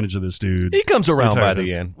taking advantage of this dude. He comes around by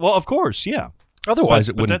Entirely. the end. Well, of course, yeah. Otherwise,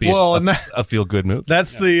 But it wouldn't be that's- Well, and that- a feel-good move.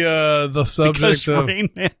 That's the subject Because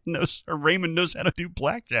of Raymond knows how to do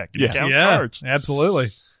blackjack and count yeah, cards. absolutely.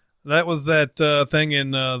 That was that thing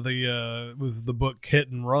in was the book Hit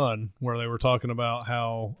and Run where they were talking about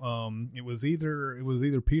how it was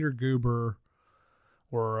either Peter Goober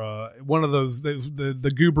or one of those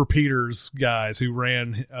the Goober Peters guys who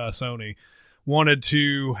ran Sony wanted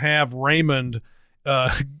to have Raymond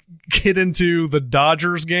get into the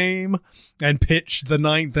Dodgers game and pitch the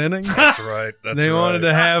ninth inning. That's right. They wanted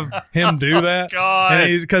to have him do that. God.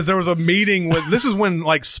 Because there was a meeting with, this is when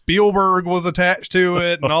like Spielberg was attached to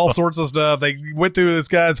it and all sorts of stuff. They went to this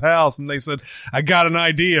guy's house and they said, I got an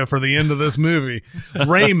idea for the end of this movie.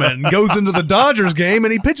 Raymond goes into the Dodgers game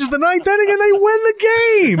and he pitches the ninth inning and they win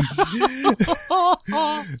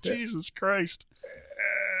the game. Jesus Christ.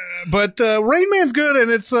 But Rain Man's good,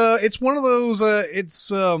 and it's one of those.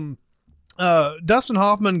 Dustin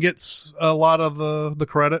Hoffman gets a lot of the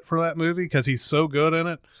credit for that movie because he's so good in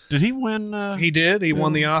it. Did he win? He did. He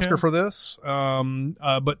won the Oscar okay. for this.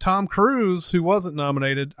 But Tom Cruise, who wasn't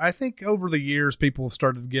nominated, I think over the years people have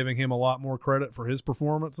started giving him a lot more credit for his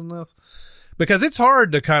performance in this because it's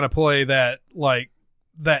hard to kind of play that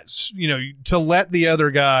to let the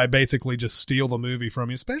other guy basically just steal the movie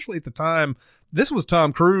from you, especially at the time. This was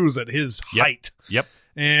Tom Cruise at his height. Yep.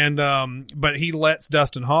 And but he lets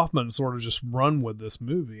Dustin Hoffman sort of just run with this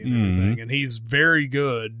movie and everything, and he's very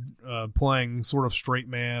good playing sort of straight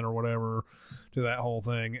man or whatever to that whole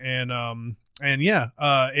thing. And yeah,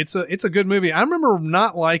 it's a good movie. I remember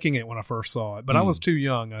not liking it when I first saw it, but I was too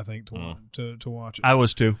young, I think, to watch it. I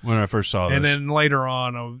was too when I first saw this. And then later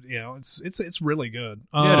on, it's really good.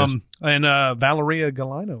 Yeah, it is. And Valeria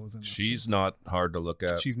Galino was in this. She's not hard to look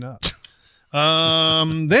at. She's not.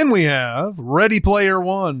 Then we have Ready Player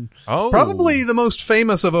One. Oh, Probably the most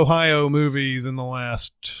famous of Ohio movies in the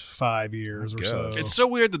last 5 years or so. It's so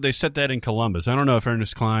weird that they set that in Columbus. I don't know if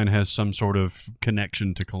Ernest Cline has some sort of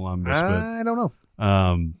connection to Columbus, I don't know.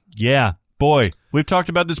 but yeah, boy, we've talked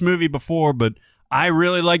about this movie before, but I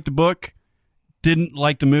really liked the book. Didn't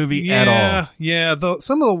like the movie at all. Yeah,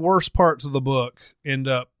 some of the worst parts of the book end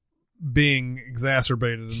up being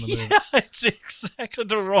exacerbated in the movie. Yeah, it's exactly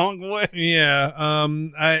the wrong way. Yeah,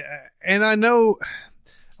 I know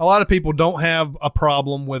a lot of people don't have a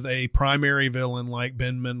problem with a primary villain like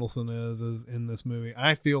Ben Mendelsohn is in this movie.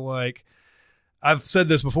 I feel like I've said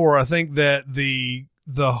this before. I think that the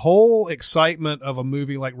whole excitement of a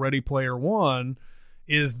movie like Ready Player One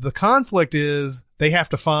is the conflict is they have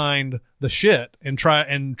to find the shit and try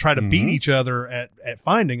to beat each other at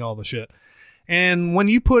finding all the shit. And when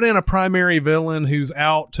you put in a primary villain who's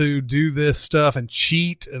out to do this stuff and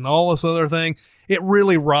cheat and all this other thing, it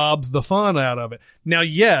really robs the fun out of it. Now,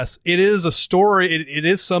 yes, it is a story. It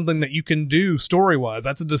is something that you can do story-wise.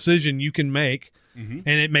 That's a decision you can make, and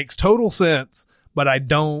it makes total sense, but I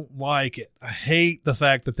don't like it. I hate the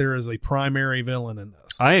fact that there is a primary villain in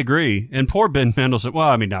this. I agree. And poor Ben Mendelsohn. Well,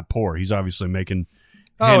 I mean, not poor. He's obviously making.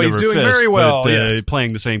 He's doing very well. Yes.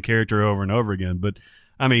 Playing the same character over and over again. But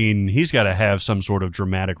I mean, he's got to have some sort of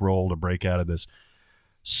dramatic role to break out of this.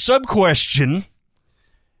 Sub question: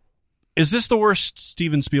 is this the worst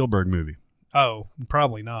Steven Spielberg movie? Oh,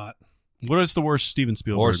 probably not. What is the worst Steven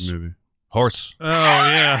Spielberg movie? Horse. Oh,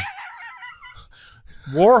 yeah.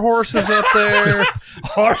 War Horse is up there.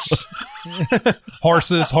 Horse.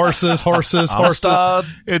 Horses. Amistad.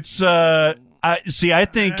 It's I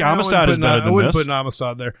think Amistad is better than I wouldn't this. put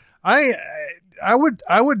Amistad there. I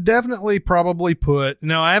would definitely probably put.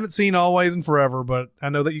 Now, I haven't seen Always and Forever, but I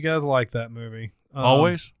know that you guys like that movie.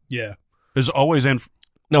 Always? Yeah. Is Always and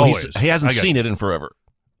No, Always. he hasn't I got seen it. it in forever.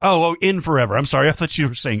 Oh, in Forever. I'm sorry. I thought you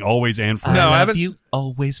were saying Always and Forever. No, I haven't.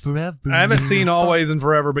 Always forever. I haven't seen Always and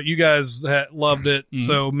Forever, but you guys loved it,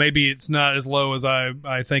 so maybe it's not as low as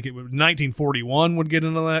I think it would. 1941 would get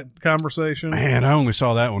into that conversation. Man, I only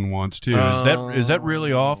saw that one once too. Is that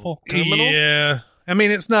really awful? Terminal? Yeah, I mean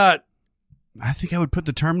it's not. I think I would put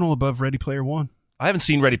The Terminal above Ready Player One. I haven't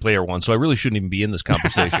seen Ready Player One, so I really shouldn't even be in this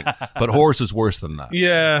conversation. But Horse is worse than that.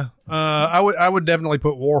 Yeah, I would definitely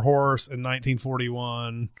put War Horse in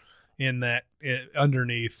 1941 in that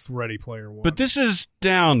underneath Ready Player One. But this is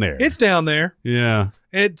down there. It's down there. Yeah.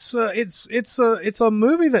 It's a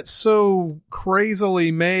movie that's so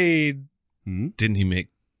crazily made. Didn't he make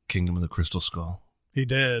Kingdom of the Crystal Skull? He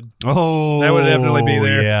did. Oh, That would definitely be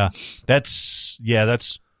there. Yeah,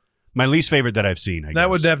 that's my least favorite that I've seen. I guess. That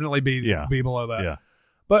would definitely be below that. Yeah.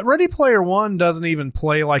 But Ready Player One doesn't even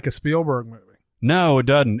play like a Spielberg movie. No, it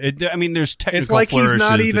doesn't. There's technical. It's like he's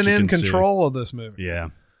not flourishes even that you in can see. control of this movie. Yeah.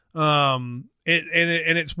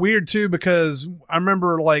 It's weird too because I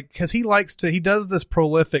remember because he does this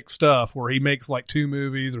prolific stuff where he makes like 2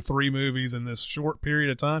 movies or 3 movies in this short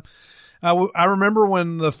period of time. I remember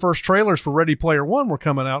when the first trailers for Ready Player One were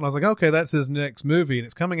coming out, and I was like, okay, that's his next movie, and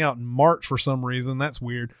it's coming out in March for some reason. That's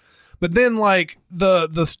weird. But then like the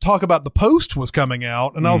talk about The Post was coming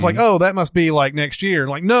out, and I was like, oh, that must be like next year.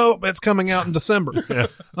 Like, no, it's coming out in December. So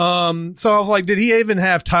I was like, did he even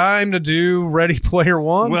have time to do Ready Player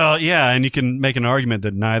One? Well, yeah, and you can make an argument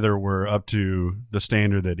that neither were up to the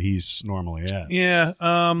standard that he's normally at. Yeah.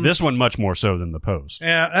 This one much more so than The Post.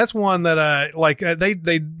 Yeah, that's one that I like. They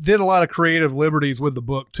did a lot of creative liberties with the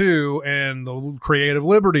book too, and the creative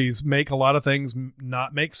liberties make a lot of things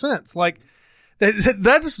not make sense. Like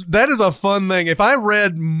that is a fun thing. If I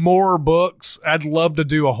read more books, I'd love to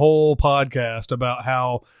do a whole podcast about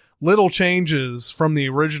how little changes from the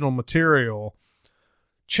original material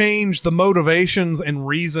change the motivations and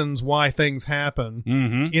reasons why things happen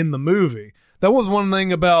in the movie. That was one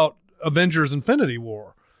thing about Avengers Infinity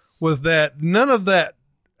War, was that none of that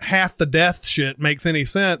half the death shit makes any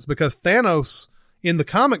sense because Thanos in the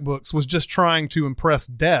comic books was just trying to impress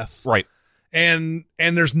death. Right. And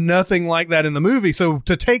there's nothing like that in the movie. So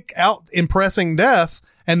to take out impressing death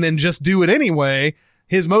and then just do it anyway,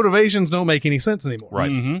 his motivations don't make any sense anymore.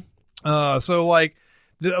 Right. So like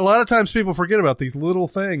a lot of times people forget about these little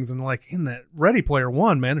things, and like in that Ready Player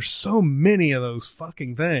One, man, there's so many of those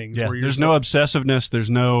fucking things. Yeah, where you're there's no obsessiveness.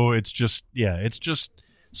 It's just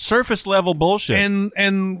surface level bullshit. and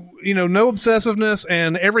no obsessiveness,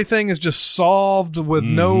 and everything is just solved with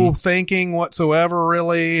no thinking whatsoever,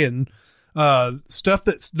 really. And there's stuff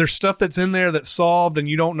that's in there that's solved, and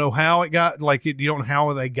you don't know how it got, you don't know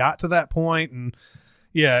how they got to that point, and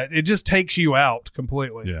yeah, it just takes you out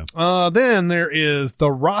completely. Yeah. Then there is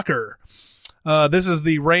The Rocker. This is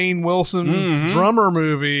the Rainn Wilson drummer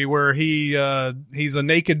movie where he's a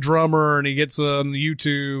naked drummer and he gets on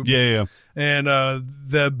YouTube. Yeah. And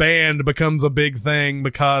the band becomes a big thing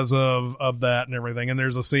because of that and everything. And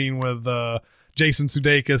there's a scene with Jason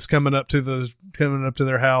Sudeikis coming up to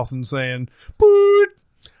their house and saying, "Boot,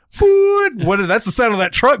 boot." That's the sound of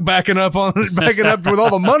that truck backing up with all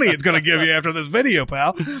the money it's going to give you after this video,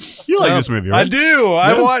 pal. You like this movie, right? I do.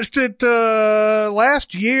 I watched it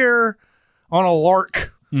last year on a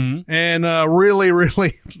lark. And really,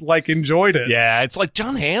 really enjoyed it. Yeah, it's like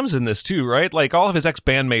John Hamm's in this too, right? Like all of his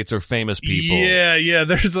ex-bandmates are famous people. Yeah.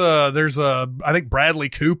 There's I think Bradley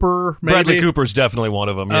Cooper. Maybe. Bradley Cooper's definitely one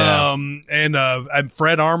of them. Yeah, and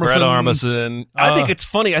Fred Armisen. Fred Armisen. I think it's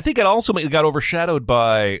funny. I think it also got overshadowed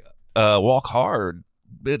by Walk Hard,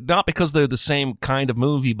 not because they're the same kind of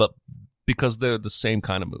movie, but because they're the same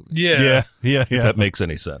kind of movie. Yeah. If that makes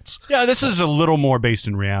any sense. Yeah, this is a little more based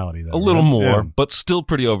in reality, though. A little more, Yeah. but still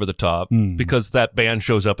pretty over the top because that band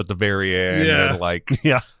shows up at the very end. Yeah. And like,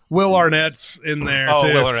 Will Arnett's in there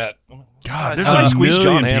too. Will Arnett. God, There's there's how a they squeeze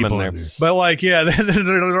million John Hamm in people there. in there. But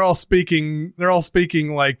they're all speaking. They're all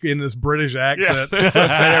speaking like in this British accent and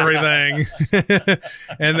everything.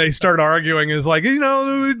 And they start arguing. It's like,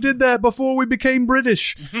 we did that before we became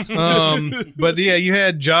British. But yeah, you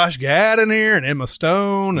had Josh Gad in here and Emma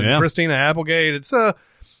Stone and Christina Applegate. It's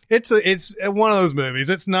one of those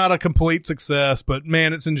movies. It's not a complete success, but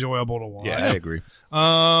man, it's enjoyable to watch. Yeah, I agree.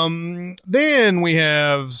 Then we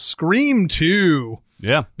have Scream 2.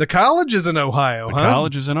 Yeah. The college is in Ohio, The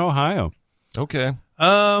college is in Ohio. Okay.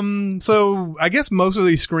 So I guess most of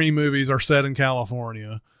these Scream movies are set in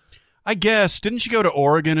California. I guess. Didn't you go to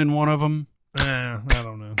Oregon in one of them? I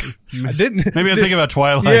don't know. I didn't. Maybe I'm thinking about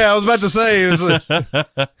Twilight. Yeah, I was about to say. It was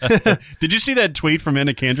Did you see that tweet from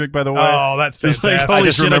Anna Kendrick, by the way? oh, that's It's like, fantastic. holy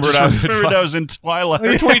just shit, remembered I was in remembered I was in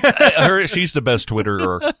Twilight. She's the best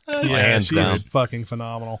Twitterer. yeah, hands she's down. fucking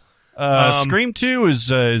phenomenal. Scream 2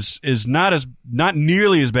 is not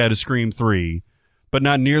nearly as bad as Scream 3, but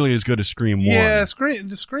not nearly as good as Scream 1. Yeah,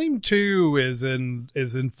 Scream 2 is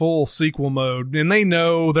in full sequel mode, and they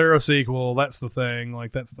know they're a sequel. That's the thing.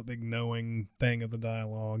 Like that's the big knowing thing of the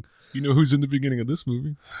dialogue. You know who's in the beginning of this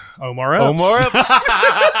movie? Omar Epps.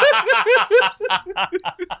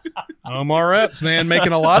 Omar Epps, man,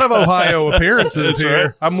 making a lot of Ohio appearances here.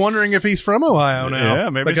 right. I'm wondering if he's from Ohio now. Yeah,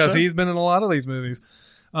 maybe because so. he's been in a lot of these movies.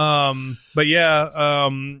 But yeah,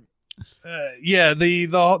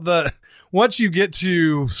 the once you get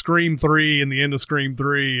to Scream 3 and the end of Scream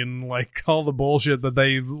 3 and like all the bullshit that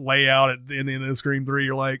they lay out in the end of Scream 3,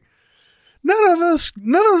 you're like, none of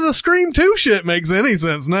the Scream 2 shit makes any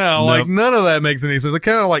sense now. Nope. Like none of that makes any sense. They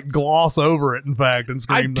kind of like gloss over it. In fact, in I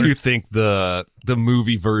Scream 3. do think the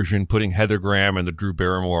movie version putting Heather Graham in the Drew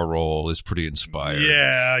Barrymore role is pretty inspired.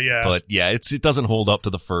 Yeah. But yeah, it doesn't hold up to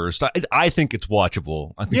the first. I think it's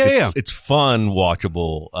watchable. I think Yeah, it's fun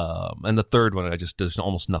watchable. And the third one, there's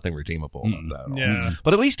almost nothing redeemable about that at all. Yeah.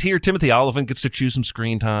 But at least here, Timothy Olyphant gets to choose some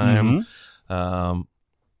screen time.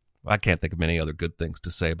 I can't think of many other good things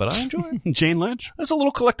to say, but I enjoy it. Jane Lynch. There's a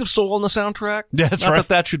little collective soul in the soundtrack. Yeah, that's Not right.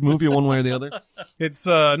 that should move you one way or the other. It's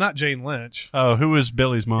not Jane Lynch. Oh, who was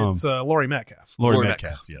Billy's mom? It's Laurie Metcalf. Laurie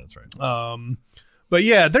Metcalf. Yeah, that's right. But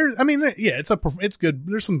yeah, it's good.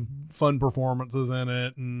 There's some fun performances in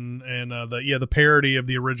it, and the parody of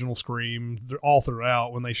the original Scream all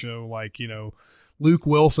throughout when they show Luke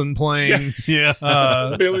Wilson playing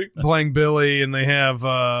Billy. playing Billy, and they have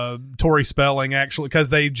Tori Spelling actually because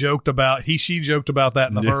she joked about that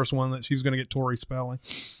in the first one that she was going to get Tori Spelling.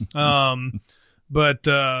 But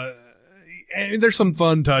and there's some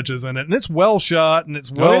fun touches in it, and it's well shot and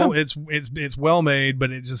it's it's well made,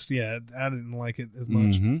 but it just I didn't like it as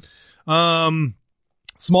much.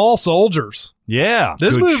 Small Soldiers. Yeah.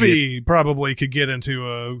 This good movie shit. probably could get into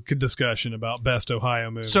a discussion about best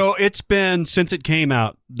Ohio movies. So it's been since it came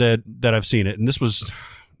out that I've seen it, and this was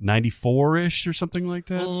 94-ish or something like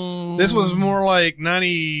that. this was more like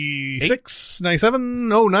 96, 97,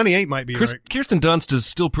 98 might be right. Kirsten Dunst is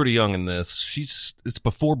still pretty young in this. It's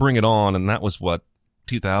before Bring It On, and that was what,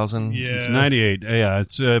 2000? Yeah. It's 98. Yeah,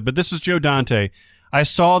 it's but this is Joe Dante. I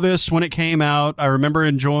saw this when it came out. I remember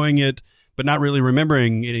enjoying it, but not really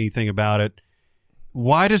remembering anything about it.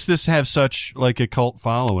 Why does this have such like a cult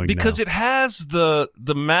following? Because now? it has the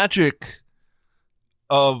magic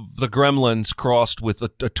of the Gremlins crossed with a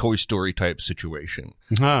Toy Story type situation,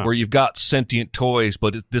 where you've got sentient toys,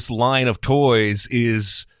 but this line of toys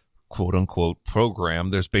is quote unquote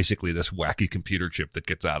programmed. There's basically this wacky computer chip that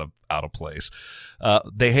gets out of place.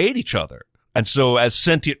 They hate each other. And so as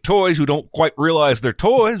sentient toys who don't quite realize they're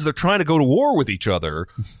toys, they're trying to go to war with each other.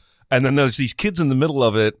 And then there's these kids in the middle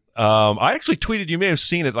of it. I actually tweeted, you may have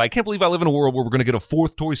seen it. I can't believe I live in a world where we're going to get a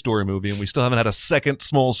fourth Toy Story movie and we still haven't had a second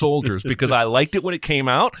Small Soldiers, because I liked it when it came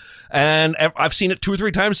out, and I've seen it 2 or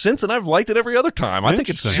 3 times since, and I've liked it every other time. I think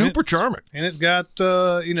it's super charming. And it's got,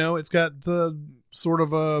 it's got the sort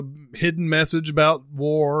of a hidden message about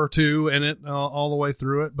war too in it all the way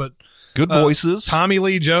through it. But good voices. Tommy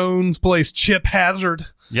Lee Jones plays Chip Hazard.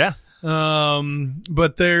 Yeah.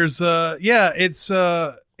 But there's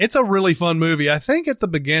it's a really fun movie. I think at the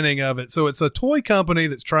beginning of it, so it's a toy company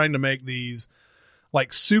that's trying to make these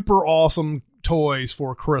like super awesome toys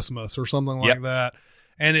for Christmas or something like that.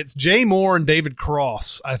 And it's Jay Moore and David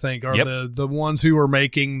Cross, I think, are the ones who are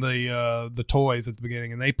making the toys at the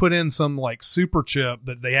beginning. And they put in some like super chip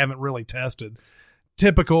that they haven't really tested.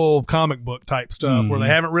 Typical comic book type stuff where they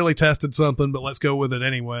haven't really tested something, but let's go with it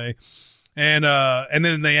anyway. And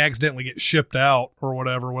then they accidentally get shipped out or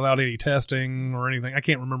whatever without any testing or anything. I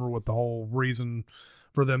can't remember what the whole reason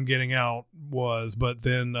for them getting out was, but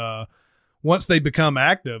then once they become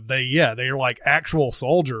active, they're like actual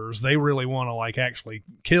soldiers. They really want to like actually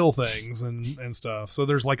kill things and stuff. So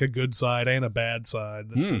there's like a good side and a bad side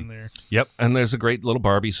that's in there. Yep, and there's a great little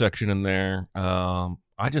Barbie section in there.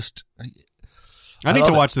 I need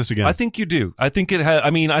to watch this again. I think you do. I think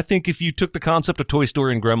I think if you took the concept of Toy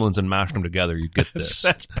Story and Gremlins and mashed them together, you'd get this.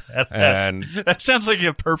 That's badass. And that sounds like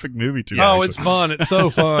a perfect movie too. Oh, it's fun. It's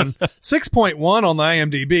so fun. 6.1 on the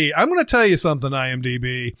IMDb. I'm going to tell you something,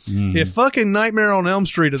 IMDb. If fucking Nightmare on Elm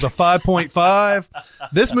Street is a 5.5,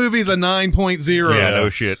 this movie's a 9.0. yeah, no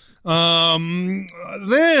shit.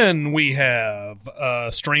 Then we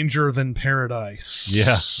have Stranger Than Paradise.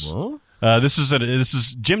 Yeah. Well, This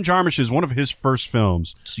is Jim Jarmusch's one of his first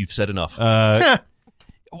films. so you've said enough.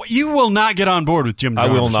 You will not get on board with Jim Jarmusch, I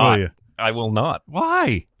will not. you? I will not.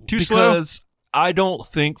 Why? Too slow? Because I don't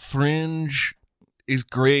think Fringe is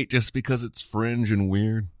great just because it's fringe and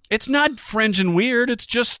weird. It's not fringe and weird. It's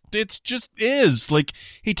just is. Like,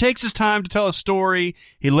 he takes his time to tell a story.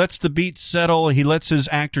 He lets the beats settle. He lets his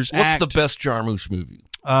actors What's act. the best Jarmusch movie?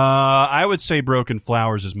 I would say Broken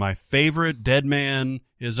Flowers is my favorite. Dead Man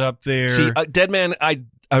is up there. See, Dead Man, I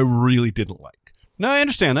really didn't like. No, I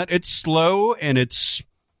understand that. It's slow and it's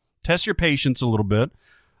tests your patience a little bit.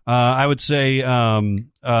 I would say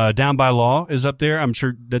Down by Law is up there. I'm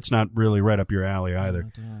sure that's not really right up your alley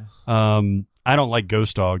either. I don't like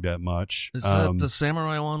Ghost Dog that much. Is that the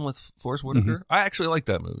samurai one with Forrest Whitaker? I actually like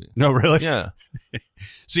that movie. No, really? Yeah.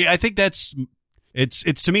 See, I think it's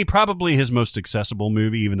to me probably his most accessible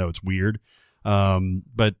movie, even though it's weird.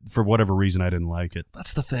 But for whatever reason, I didn't like it.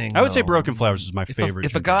 That's the thing. I would say though. Broken Flowers is my favorite.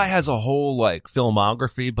 If a guy has a whole like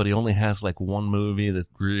filmography, but he only has like one movie that's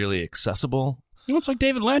really accessible. It's like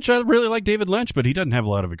David Lynch. I really like David Lynch, but he doesn't have a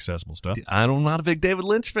lot of accessible stuff. I'm not a big David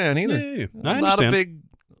Lynch fan either. Yeah. I'm I not a understand. big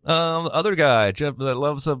other guy, Jeff, that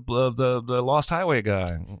loves the Lost Highway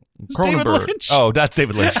guy. David Cronenberg. Lynch. Oh, that's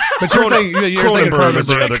David Lynch. But you're thinking Cronenberg is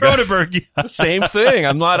the other guy. Cronenberg. Yeah. Same thing.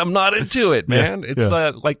 I'm not into it, man. Yeah, It's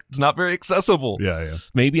yeah. like it's not very accessible. Yeah.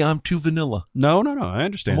 Maybe I'm too vanilla. No. I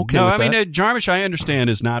understand. I'm okay no, with I mean that. Jarmusch. I understand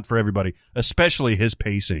is not for everybody, especially his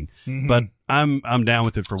pacing. But I'm down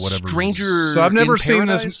with it for whatever reason. Stranger. So I've never in seen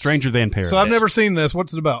this- Paradise? Stranger Than Paradise. So I've never seen this.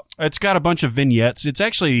 What's it about? It's got a bunch of vignettes. It's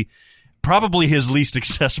actually probably his least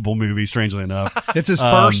accessible movie, strangely enough. It's his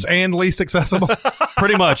first and least accessible.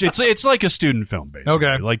 Pretty much. It's like a student film, basically.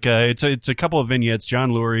 Okay. Like it's a couple of vignettes.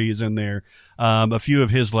 John Lurie is in there. A few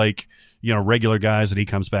of his regular guys that he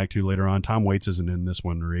comes back to later on. Tom Waits isn't in this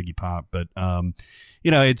one, or Iggy Pop, but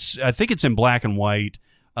I think it's in black and white.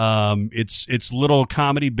 It's little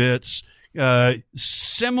comedy bits.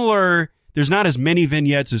 Similar. There's not as many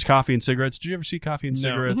vignettes as Coffee and Cigarettes. Did you ever see Coffee and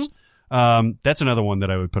Cigarettes? That's another one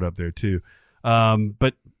that I would put up there too.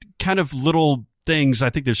 But kind of little things. I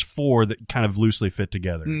think there's 4 that kind of loosely fit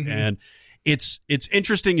together, and it's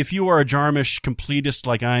interesting. If you are a Jarmusch completist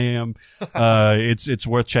like I am, it's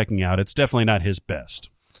worth checking out. It's definitely not his best.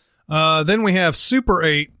 Then we have Super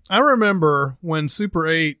 8. I remember when Super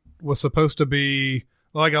 8 was supposed to be,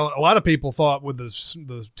 like a lot of people thought with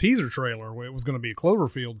the teaser trailer, it was going to be a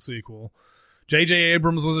Cloverfield sequel. J.J.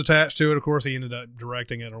 Abrams was attached to it. Of course, he ended up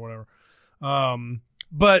directing it or whatever.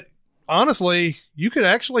 But honestly, you could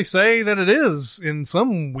actually say that it is in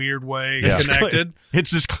some weird way connected.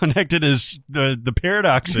 It's as connected as the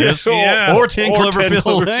Paradox is, Yeah. or 10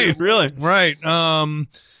 Cloverfield Lane, really. Right.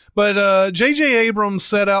 But J.J. Abrams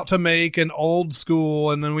set out to make an old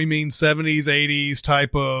school, and then we mean 70s, 80s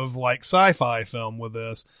type of like sci-fi film with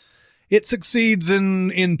this. it succeeds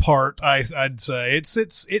in part. I'd say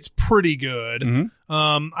it's pretty good.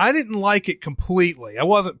 I didn't like it completely. I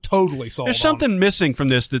wasn't totally sold. There's on something missing from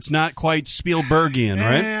this that's not quite Spielbergian,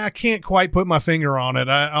 right? I can't quite put my finger on it.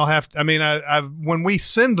 I'll have to, I mean, I've when we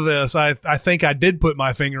send this, I think I did put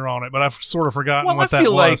my finger on it, but I've sort of forgotten what that was. I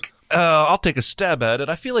feel like I'll take a stab at it.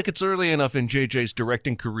 I feel like it's early enough in JJ's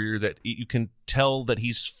directing career that you can tell that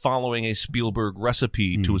he's following a Spielberg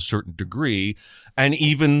recipe to a certain degree, and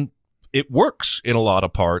even it works in a lot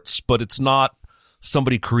of parts, but it's not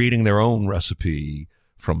somebody creating their own recipe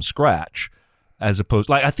from scratch. As opposed,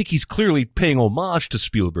 like, I think he's clearly paying homage to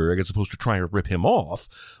Spielberg as opposed to trying to rip him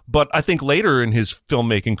off. But I think later in his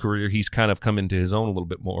filmmaking career, he's kind of come into his own a little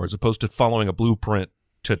bit more, as opposed to following a blueprint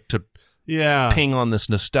to ping on this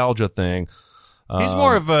nostalgia thing. He's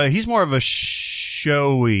more of a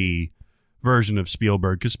showy version of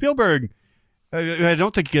Spielberg, because Spielberg, I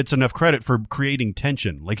don't think gets enough credit for creating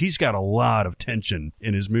tension. Like, he's got a lot of tension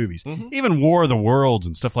in his movies. Even War of the Worlds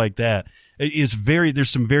and stuff like that is there's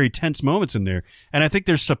some very tense moments in there. And I think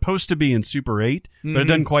they're supposed to be in Super 8, but it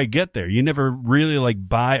doesn't quite get there. You never really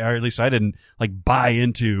buy, or at least I didn't buy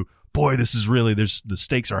into, boy, this is really, the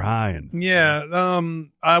stakes are high. And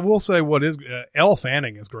I will say Elle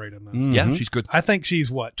Fanning is great in this. Yeah, she's good. I think she's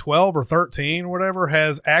 12 or 13 or whatever,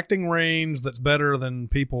 has acting range that's better than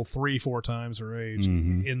people 3-4 times her age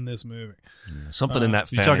in this movie. Something in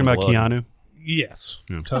that you talking about blood. Keanu? Yes,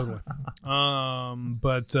 totally.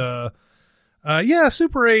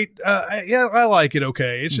 Super 8. I like it.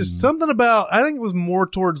 Okay. It's just something about, I think it was more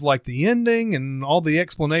towards like the ending and all the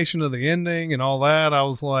explanation of the ending and all that. I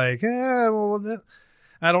was like, I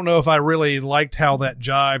don't know if I really liked how that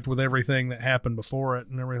jived with everything that happened before it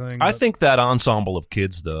and everything. I think that ensemble of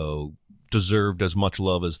kids, though, deserved as much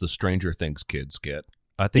love as the Stranger Things kids get.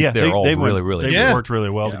 I think they're all really worked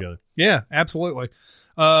really well together. Yeah, absolutely.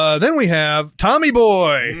 Then we have Tommy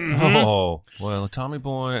Boy. Oh, well, Tommy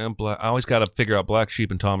Boy and I always got to figure out Black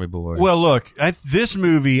Sheep and Tommy Boy. Well, look, this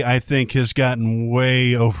movie, I think, has gotten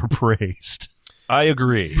way overpraised. I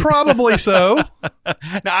agree. Probably so. Now,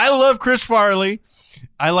 I love Chris Farley.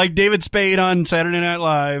 I like David Spade on Saturday Night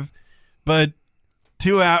Live, but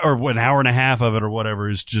 2 hours or an hour and a half of it or whatever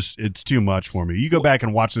is just, it's too much for me. You go back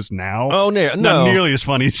and watch this now. Oh, no. Not nearly as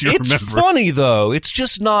funny as you remember. It's funny, though. It's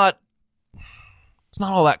just not, it's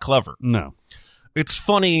not all that clever. No. It's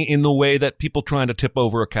funny in the way that people trying to tip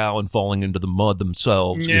over a cow and falling into the mud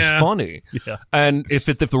themselves is funny. Yeah. And if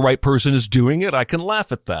the right person is doing it, I can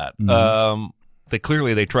laugh at that. They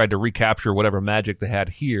tried to recapture whatever magic they had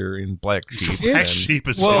here in Black Sheep. Black Sheep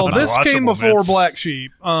is this came before man. Black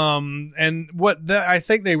Sheep, and I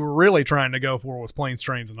think they were really trying to go for was Planes,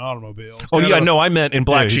 Trains, and Automobiles. I meant in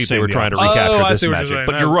Black Sheep they were trying to recapture this magic.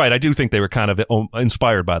 But you're right, I do think they were kind of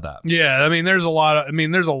inspired by that. Yeah, I mean, there's a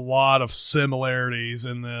lot of similarities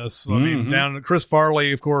in this. I mean, down to Chris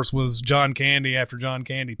Farley, of course, was John Candy after John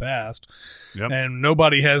Candy passed, and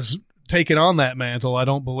nobody has taken on that mantle, I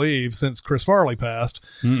don't believe, since Chris Farley passed.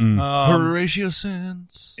 Horatio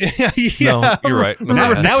Sands. Yeah, no, you're right.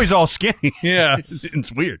 Now he's all skinny. Yeah,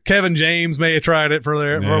 it's weird. Kevin James may have tried it for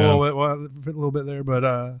a little bit there, but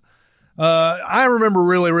I remember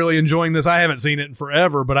really, really enjoying this. I haven't seen it in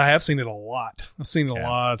forever, but I have seen it a lot. I've seen it a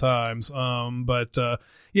lot of times.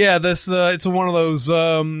 This it's one of those.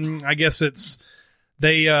 I guess it's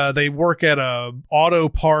they work at a auto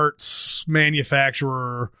parts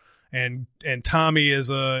manufacturer. And Tommy is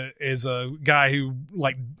a guy who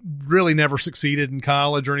really never succeeded in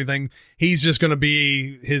college or anything. He's just going to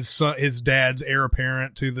be his dad's heir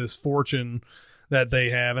apparent to this fortune that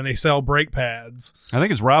they have, and they sell brake pads. I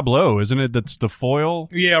think it's Rob Lowe, isn't it? That's the foil.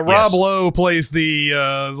 Yeah, Rob Lowe plays the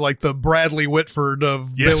the Bradley Whitford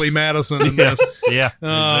of Billy Madison in this.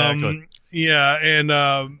 Exactly.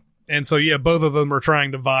 And so both of them are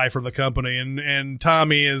trying to vie for the company, and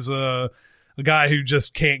Tommy is a guy who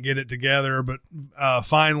just can't get it together, but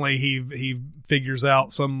finally he figures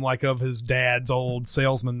out some of his dad's old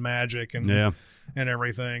salesman magic and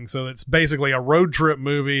everything. So it's basically a road trip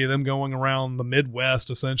movie, them going around the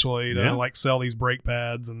Midwest essentially to sell these brake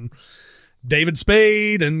pads. And David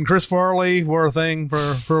Spade and Chris Farley were a thing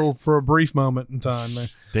for a brief moment in time there.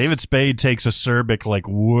 David Spade takes a Cerbic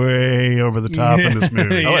way over the top in this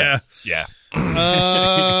movie. Yeah.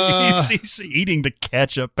 He's eating the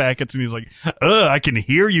ketchup packets and he's like, I can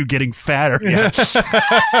hear you getting fatter. Yeah.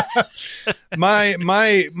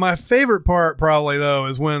 My favorite part probably though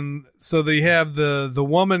is when they have the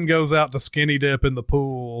woman goes out to skinny dip in the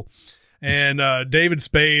pool, and David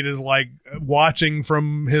Spade is watching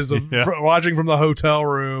from the hotel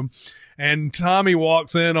room, and Tommy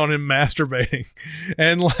walks in on him masturbating,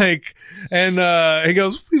 and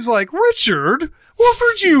he's like, Richard, what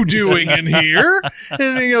were you doing in here?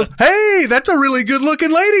 And he goes, hey, that's a really good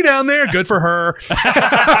looking lady down there. Good for her.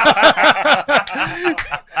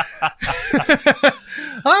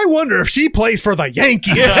 I wonder if she plays for the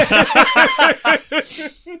Yankees.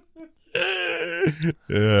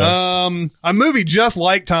 A movie just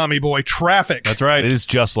like Tommy Boy, Traffic. That's right. It is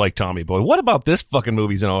just like Tommy Boy. What about this fucking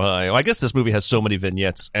movie's in Ohio? I guess this movie has so many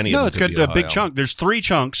vignettes. No, it's got a big chunk. There's 3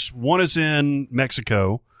 chunks. One is in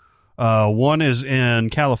Mexico. One is in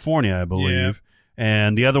California, I believe. Yeah.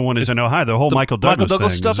 And the other one is in Ohio. The whole Michael Douglas thing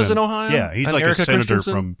stuff is in Ohio? Yeah, he's And like Erica a senator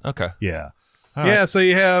Christensen? from... Okay. Yeah. Yeah, so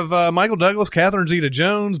you have Michael Douglas, Catherine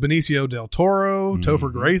Zeta-Jones, Benicio del Toro, Topher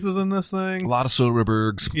Grace is in this thing. A lot of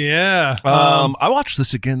Soderberghs. Yeah. I watched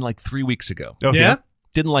this again like 3 weeks ago. Oh, yeah?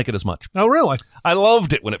 Didn't like it as much. Oh, really? I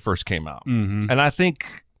loved it when it first came out. Mm-hmm. And I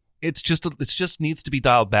think it just needs to be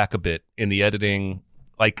dialed back a bit in the editing.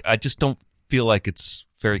 Like, I just don't feel like it's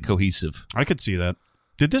very cohesive. I could see that.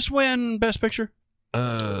 Did this win Best Picture?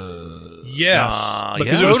 Yes. yeah.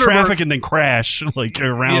 Because it was Traffic and then Crash, like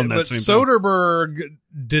around that but same time. Soderbergh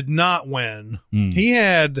did not win. Mm. He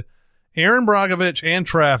had Aaron Brockovich and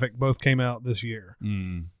Traffic both came out this year.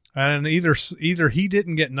 Mm. And either he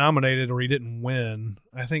didn't get nominated or he didn't win.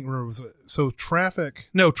 I think it was Traffic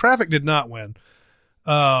did not win.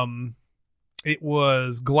 It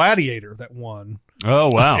was Gladiator that won. Oh,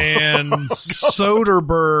 wow. And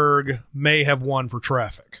Soderbergh may have won for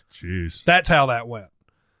Traffic. Jeez. That's how that went.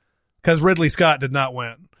 Because Ridley Scott did not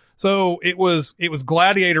win. So it was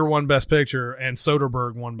Gladiator won Best Picture and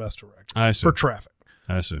Soderbergh won Best Director I see. for Traffic.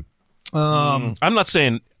 I see. I'm not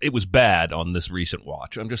saying it was bad on this recent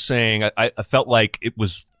watch. I'm just saying I felt like it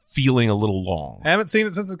was feeling a little long. Haven't seen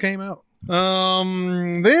it since it came out.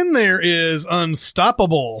 Then there is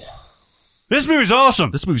Unstoppable. This movie's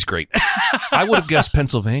awesome. This movie's great. I would have guessed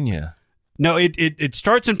Pennsylvania. No, it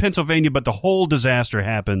starts in Pennsylvania, but the whole disaster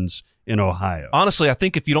happens in Ohio. Honestly, I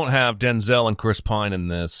think if you don't have Denzel and Chris Pine in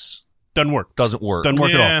this, Doesn't work. doesn't work. Doesn't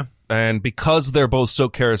work at all. And because they're both so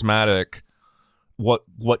charismatic, what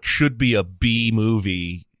should be a B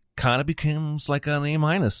movie kind of becomes like an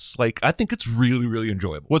A-. Like, I think it's really, really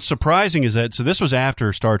enjoyable. What's surprising is that, so this was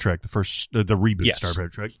after Star Trek, the reboot Yes. Star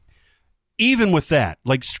Trek. Even with that,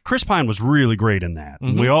 like Chris Pine was really great in that.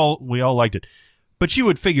 Mm-hmm. We all liked it. But you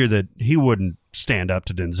would figure that he wouldn't stand up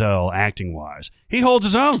to Denzel acting wise. He holds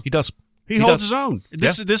his own. He does. He holds his own.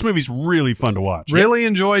 This movie's really fun to watch. Really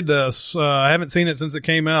enjoyed this. I haven't seen it since it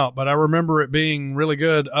came out, but I remember it being really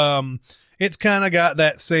good. It's kind of got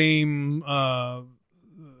that same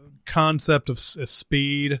concept of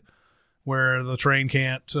speed, where the train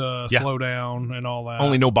can't slow down and all that.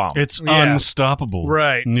 Only no bomb. It's Yeah. unstoppable.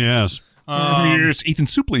 Right. Yes. Yes, Ethan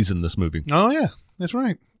Suplee's in this movie. Oh yeah, that's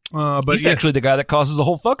right. But He's yeah. actually the guy that causes the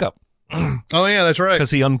whole fuck up Oh yeah, that's right.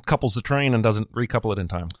 because he uncouples the train and doesn't recouple it in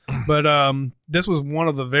time. But this was one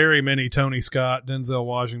of the very many Tony Scott, Denzel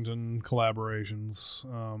Washington collaborations.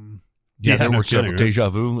 Yeah, there no were kidding, several. right? Deja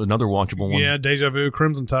Vu, another watchable one. Yeah, Deja Vu,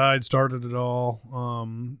 Crimson Tide started it all.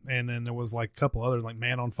 And then there was like a couple others, like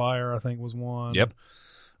Man on Fire, I think was one. Yep.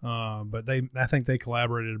 But I think they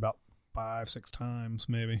collaborated about 5-6 times,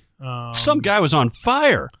 maybe. Some guy was on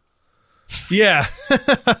fire. Yeah.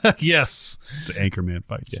 Yes. It's an Anchorman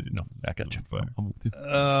fight. Yeah, no, I got you. Fire. I'm with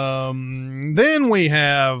you. Then we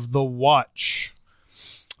have The Watch.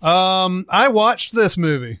 I watched this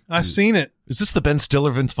movie. I've seen it. Is this the Ben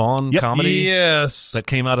Stiller, Vince Vaughn Yep. comedy Yes. that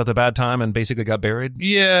came out at the bad time and basically got buried?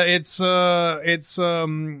 Yeah, it's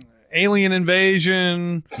alien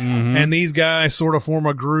invasion, and these guys sort of form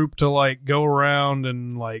a group to like go around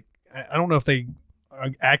and like I don't know if they are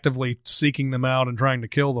actively seeking them out and trying to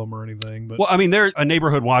kill them or anything, but Well, I mean, they're a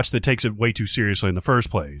neighborhood watch that takes it way too seriously in the first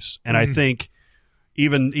place. And I think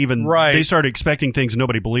even Right. they started expecting things and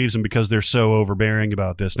nobody believes them because they're so overbearing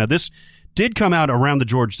about this. Now, this did come out around the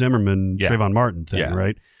George Zimmerman, Yeah. Trayvon Martin thing, Yeah.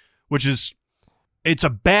 right? Which is, it's a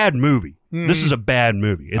bad movie. This is a bad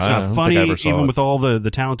movie. It's I not don't funny, think I ever saw even it. with all the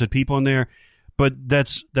talented people in there. But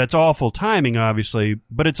that's awful timing, obviously.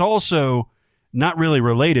 But it's also not really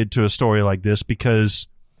related to a story like this because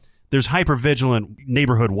there's hyper-vigilant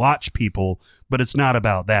neighborhood watch people, but it's not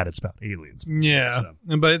about that. It's about aliens. yeah. So-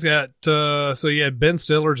 And but it's got so you had Ben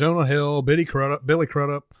Stiller, Jonah Hill, Billy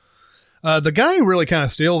Crudup. The guy who really kind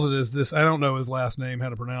of steals it is this. I don't know his last name, how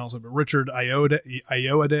to pronounce it, but Richard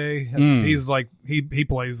Ayoade. He's like he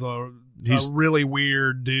plays a He's- really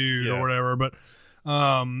weird dude Yeah. or whatever.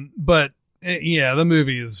 But Yeah, the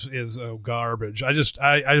movie is garbage. I just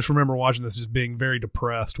remember watching this, just being very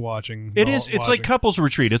depressed watching. It is. It's like Couples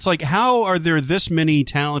Retreat. It's like, how are there this many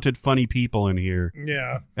talented, funny people in here?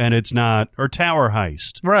 Yeah, and it's not, or Tower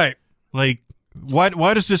Heist, right? Like,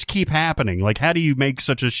 why does this keep happening? Like, how do you make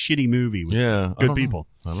such a shitty movie with good people?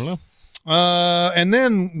 I don't know. And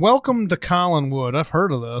then Welcome to Collinwood. I've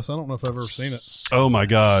heard of this. I don't know if I've ever seen it. Oh my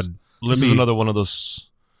God! This is another one of those.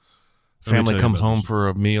 Family comes home this. for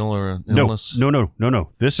a meal or an illness.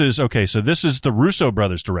 No. This is okay. So this is the Russo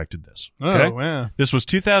brothers directed this. Okay? Oh, yeah. This was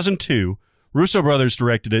 2002. Russo brothers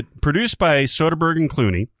directed it. Produced by Soderbergh and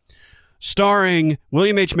Clooney. Starring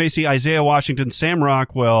William H. Macy, Isaiah Washington, Sam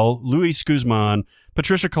Rockwell, Luis Guzman,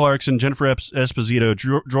 Patricia Clarkson, Jennifer Esposito,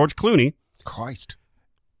 George Clooney. Christ.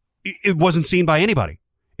 It wasn't seen by anybody.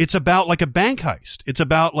 It's about like a bank heist. It's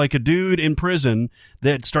about like a dude in prison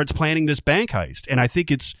that starts planning this bank heist. And I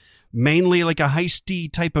think it's mainly like a heisty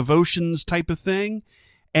type of Oceans type of thing.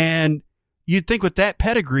 And you'd think with that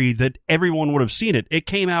pedigree that everyone would have seen it. It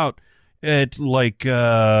came out at like,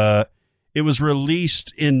 it was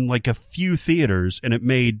released in like a few theaters and it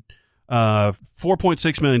made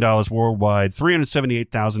 $4.6 million worldwide,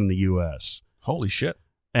 $378,000 in the U.S. Holy shit.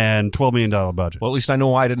 And $12 million budget. Well, at least I know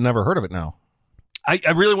why I had never heard of it now. I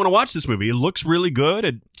really want to watch this movie. It looks really good.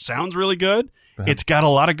 It sounds really good. It's got a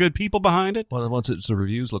lot of good people behind it. Well, what's the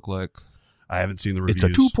reviews look like? I haven't seen the reviews.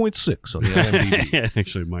 It's a 2.6 on the IMDb.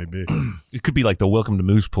 Actually, it might be. It could be like the Welcome to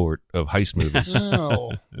Mooseport of heist movies.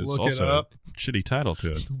 Oh, It's look also it up. a shitty title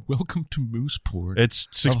to it. Welcome to Mooseport. It's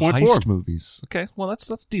of 6.4. heist movies. Okay, well that's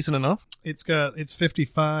decent enough. It's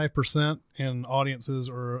 55%, and audiences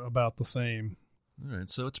are about the same. All right,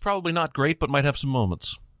 so it's probably not great, but might have some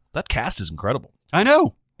moments. That cast is incredible. I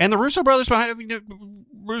know. And the Russo brothers behind it,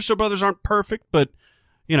 Russo brothers aren't perfect, but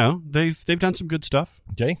you know, they've done some good stuff.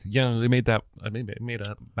 Okay, yeah, they made that. I mean, they made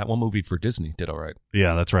that one movie for Disney. Did all right.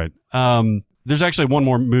 Yeah, that's right. There's actually one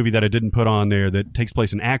more movie that I didn't put on there that takes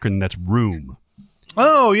place in Akron. That's Room.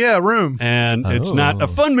 Oh yeah, Room. And it's not a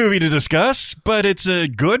fun movie to discuss, but it's a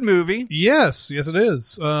good movie. Yes, it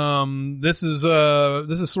is. This is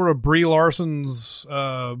sort of Brie Larson's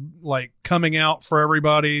like coming out for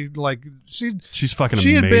everybody. Like she's fucking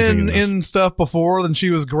she had amazing been in this. in stuff before, and she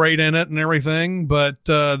was great in it and everything. But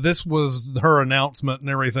this was her announcement and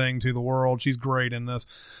everything to the world. She's great in this.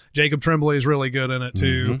 Jacob Tremblay is really good in it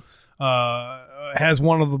too. Has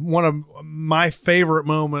one of my favorite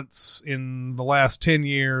moments in the last 10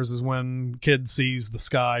 years is when kid sees the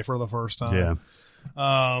sky for the first time.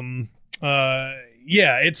 Yeah.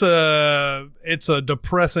 It's a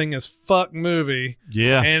depressing as fuck movie.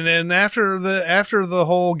 Yeah. And then after the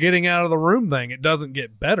whole getting out of the room thing, it doesn't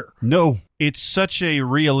get better. No, it's such a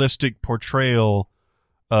realistic portrayal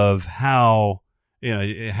of how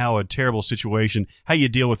a terrible situation, how you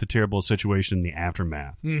deal with a terrible situation in the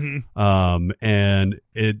aftermath. Mm-hmm. And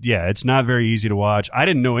it's not very easy to watch. I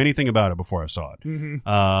didn't know anything about it before I saw it.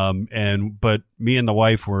 Mm-hmm. But me and the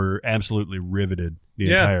wife were absolutely riveted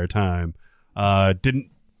the entire time.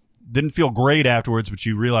 Didn't feel great afterwards, but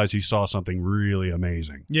you realize you saw something really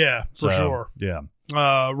amazing. Yeah, for sure. Yeah.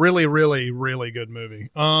 Really, really, really good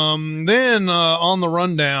movie. Then on the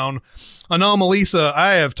rundown, Anomalisa.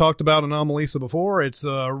 I have talked about Anomalisa before. It's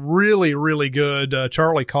a really, really good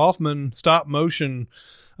Charlie Kaufman stop motion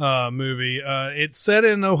movie. It's set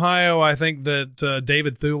in Ohio. I think that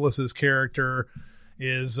David Thewlis's character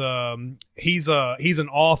is he's an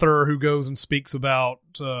author who goes and speaks about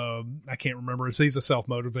I can't remember. He's a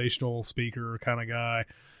self-motivational speaker kind of guy.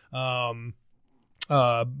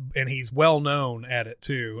 And he's well known at it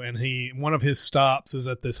too. And one of his stops is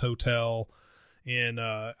at this hotel in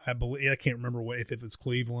I can't remember if it's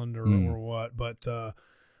Cleveland or what, but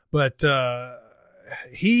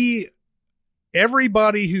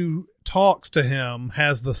everybody who talks to him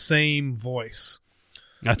has the same voice.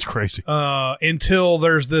 That's crazy. Until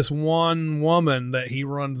there's this one woman that he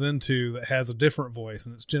runs into that has a different voice,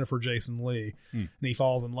 and it's Jennifer Jason Leigh. And he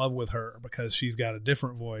falls in love with her because she's got a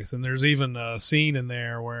different voice. And there's even a scene in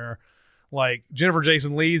there where, like, Jennifer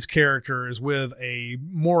Jason Leigh's character is with a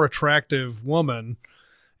more attractive woman,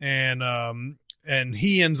 and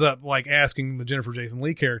he ends up like asking the Jennifer Jason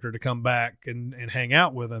Leigh character to come back and hang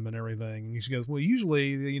out with him and everything. And she goes, "Well,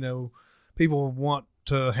 usually, people want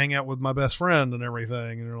to hang out with my best friend and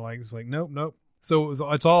everything." And they're like, it's like, nope. So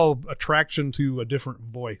it's all attraction to a different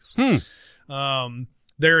voice.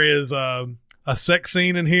 There is a sex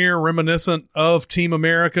scene in here reminiscent of Team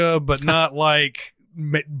America, but not like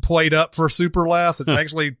played up for super laughs. It's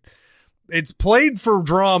actually, it's played for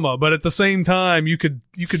drama, but at the same time, you could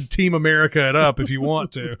Team America it up if you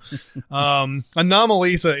want to.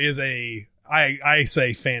 Anomalisa is I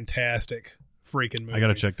say fantastic freaking movie. I got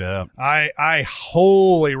to check that out. I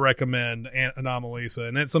wholly recommend Anomalisa,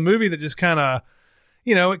 and it's a movie that just kind of,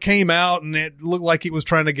 it came out and it looked like it was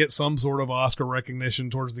trying to get some sort of Oscar recognition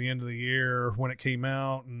towards the end of the year when it came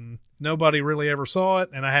out, and nobody really ever saw it,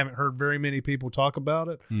 and I haven't heard very many people talk about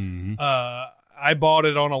it. Mm-hmm. I bought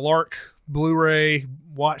it on a Lark Blu-ray,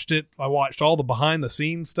 watched it. I watched all the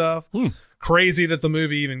behind-the-scenes stuff. Crazy that the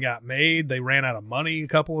movie even got made. They ran out of money a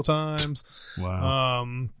couple of times. Wow.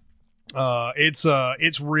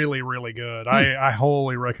 It's really, really good. I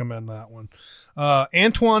wholly recommend that one.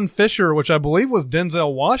 Antoine Fisher, which I believe was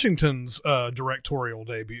Denzel Washington's directorial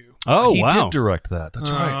debut. Oh, he wow. did direct that. That's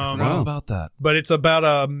right. I forgot all about that. But it's about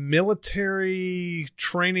a military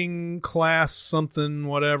training class, something,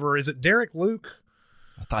 whatever. Is it Derek Luke?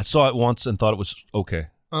 I saw it once and thought it was okay.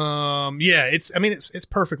 Yeah, it's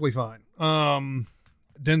perfectly fine.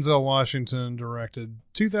 Denzel Washington directed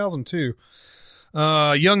 2002.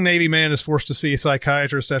 Young Navy man is forced to see a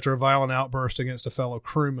psychiatrist after a violent outburst against a fellow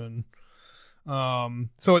crewman.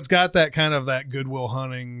 So it's got that kind of that Good Will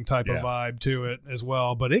Hunting type of vibe to it as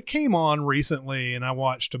well. But it came on recently, and I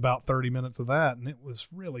watched about 30 minutes of that, and it was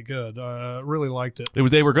really good. Really liked it.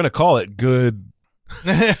 They were going to call it Good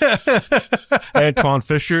Antoine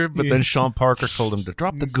Fisher, but then Sean Parker told him to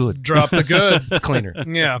drop the good. Drop the good. It's cleaner.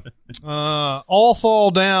 Yeah. All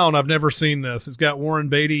Fall Down. I've never seen this. It's got Warren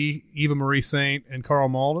Beatty, Eva Marie Saint, and Carl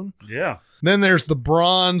Malden. Yeah. Then there's The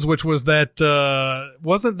Bronze, which was that,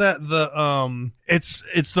 wasn't that the,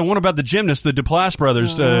 It's the one about the gymnast. The Duplass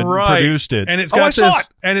brothers produced it. And it's I got saw this,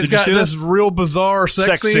 it. and it's Did you got see this real bizarre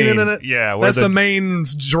sex scene in it. Yeah, where That's the main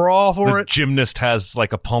draw for the it. gymnast has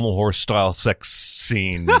like a pommel horse style sex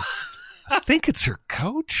scene. I think it's her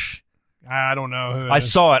coach. I don't know who it I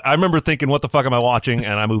is. saw it. I remember thinking, "What the fuck am I watching?"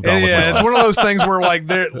 And I moved on. With my Yeah, it's life. one of those things where like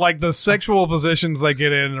they're like the sexual positions they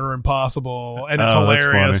get in are impossible, and it's Oh, that's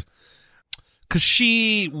hilarious. Because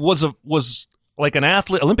she was like an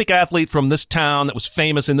athlete, Olympic athlete from this town that was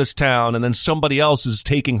famous in this town, and then somebody else is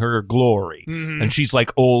taking her glory, and she's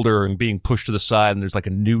like older and being pushed to the side, and there's like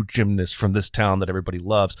a new gymnast from this town that everybody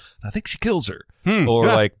loves. And I think she kills her or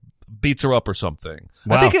like beats her up or something.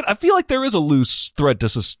 Wow. I feel like there is a loose thread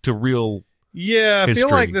to real. Yeah, I feel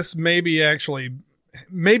history. like this maybe actually,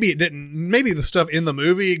 maybe it didn't, maybe the stuff in the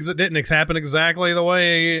movie didn't happen exactly the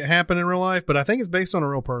way it happened in real life, but I think it's based on a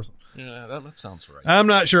real person. Yeah, that sounds right. I'm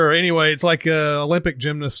not sure. Anyway, it's like a Olympic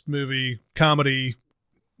gymnast movie, comedy,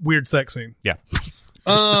 weird sex scene. Yeah,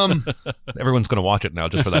 Um, everyone's gonna watch it now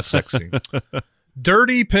just for that sex scene.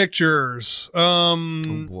 Dirty Pictures. Oh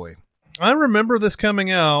boy. I remember this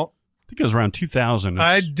coming out. I think it was around 2000.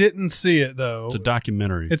 I didn't see it though. It's a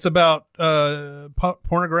documentary. It's about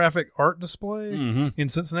pornographic art display Mhm. in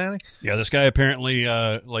Cincinnati. Yeah, this guy apparently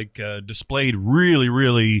displayed really,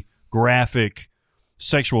 really graphic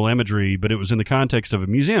sexual imagery, but it was in the context of a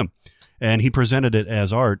museum, and he presented it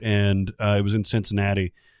as art, and it was in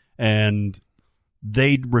Cincinnati, and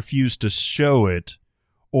they refused to show it,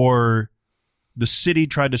 or the city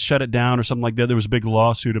tried to shut it down or something like that. There was a big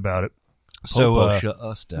lawsuit about it. So Popo shut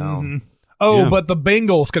us down. Oh, Yeah. but the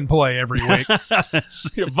Bengals can play every week.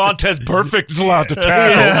 Vontez Perfect is allowed to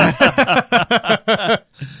tackle.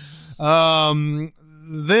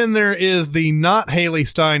 Then there is the not Haley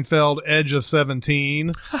Steinfeld Edge of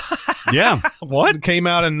 17. yeah, What? It came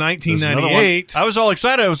out in There's another one. 1998. I was all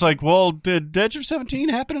excited. I was like, well, did Edge of 17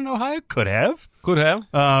 happen in Ohio? Could have. Could have.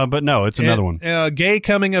 But no, it's another one. Gay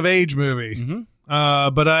coming of age movie. Mhm.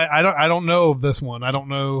 But I don't know of this one. I don't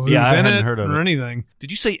know who's Yeah, I in hadn't it heard of or it. anything.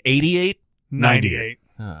 Did you say 88? 98.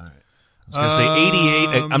 All right. I was going to say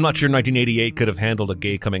 88. I'm not sure 1988 could have handled a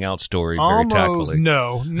gay coming out story very Almost tactfully.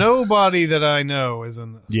 no. Nobody that I know is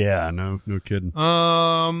in this. Yeah, no kidding.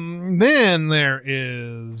 Then there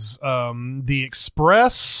is The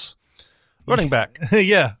Express. Running back.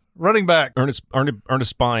 Yeah, running back. Ernest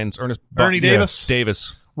Spines. Ernie Davis.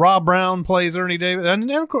 Davis. Rob Brown plays Ernie Davis, and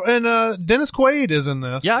Dennis Quaid is in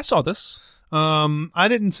this. Yeah, I saw this. I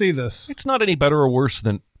didn't see this. It's not any better or worse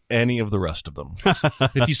than any of the rest of them.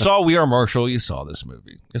 If you saw We Are Marshall, you saw this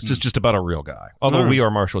movie. It's just about a real guy. Although All right. We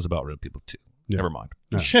Are Marshall is about real people too. Yeah. Never mind.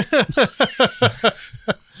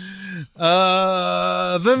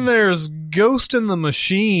 Then there's Ghost in the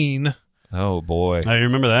Machine. Oh boy. I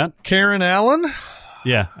remember that. Karen Allen.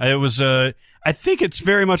 Yeah, it was. I think it's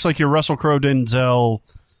very much like your Russell Crowe Denzel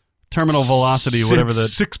Terminal Velocity, whatever the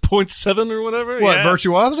 6.7 or whatever. What, Yeah.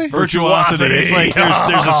 Virtuosity? Virtuosity. It's like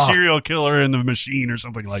there's a serial killer in the machine or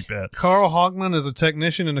something like that. Carl Hogman is a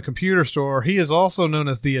technician in a computer store. He is also known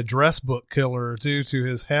as the address book killer due to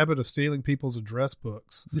his habit of stealing people's address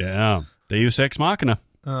books. Yeah, Deus Ex Machina.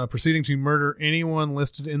 proceeding to murder anyone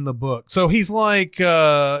listed in the book. So he's like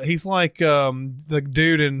the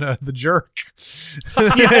dude in The Jerk.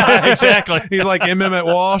 Yeah, exactly. He's like Emmett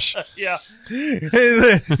Walsh. Yeah.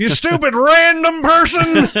 You stupid random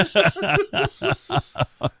person.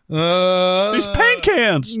 These paint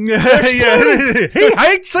cans. Yeah, he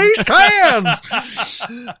hates these cans.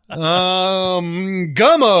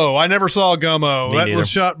 Gummo. I never saw Gummo. Me That neither. was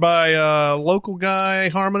shot by local guy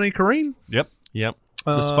Harmony Korine. Yep. Yep.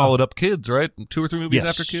 This followed up Kids, right? 2 or 3 movies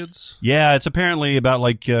Yes. after Kids. Yeah, it's apparently about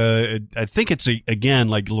like I think it's again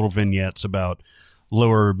like little vignettes about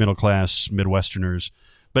lower middle class Midwesterners,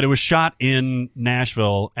 but it was shot in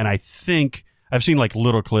Nashville, and I think I've seen like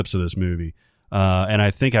little clips of this movie, and I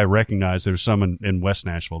think I recognize there's some in West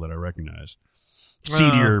Nashville that I recognize,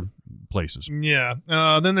 seedier places. Yeah.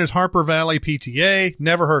 Then there's Harper Valley PTA.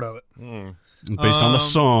 Never heard of it. Based on the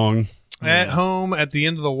song. At Home at the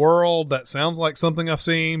End of the World. That sounds like something I've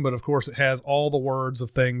seen, but of course it has all the words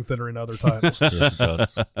of things that are in other titles. Yes, it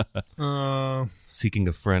does. uh, Seeking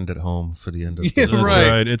a friend at home for the end of Yeah, the That's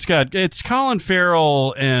right. It's Colin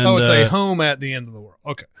Farrell and it's A Home at the End of the World.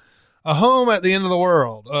 Okay. A Home at the End of the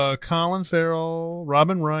World. Colin Farrell,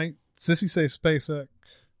 Robin Wright, Sissy Spacek.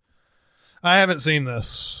 I haven't seen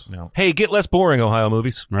this. No. Hey, get less boring, Ohio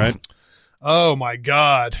movies. right. Oh my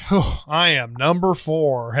God. I am number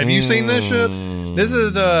 4. Have you seen this shit? This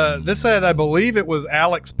is this had, I believe it was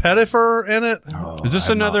Alex Pettyfer in it. Is this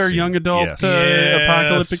I've not another seen young it. adult Yes.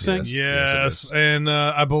 apocalyptic thing? Yes. Yes. Yes, it is. And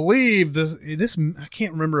I believe this I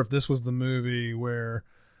can't remember if this was the movie where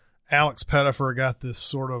Alex Pettyfer got this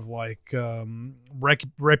sort of like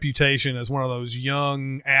reputation as one of those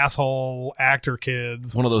young asshole actor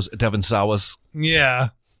kids. One of those Devon Sawas. Yeah.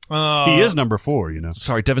 He is number 4, you know.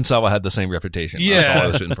 Sorry, Devon Sawa had the same reputation. Yeah. That's all I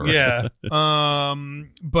was shooting for. Yeah.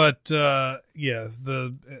 Yes,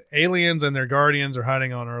 the aliens and their guardians are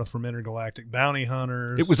hiding on Earth from intergalactic bounty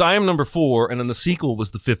hunters. It was I Am Number 4, and then the sequel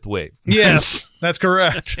was The Fifth Wave. Yes, that's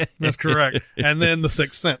correct. That's correct. And then The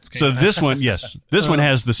Sixth Sense came So out. this one, yes. This one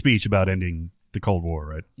has the speech about ending the Cold War,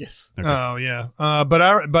 right? Yes. Okay. Oh yeah. But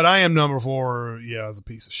I Am Number 4. Yeah, is a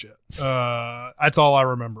piece of shit. That's all I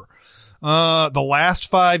remember. The Last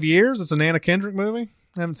 5 Years. It's an Anna Kendrick movie.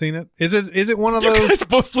 I haven't seen it. Is it one of those?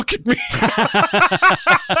 both look at me.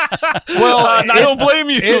 Well, I don't blame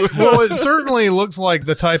you. it certainly looks like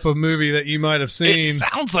the type of movie that you might have seen. It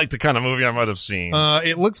sounds like the kind of movie I might have seen.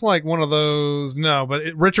 It looks like one of those. No, but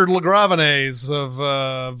Richard LaGravenese of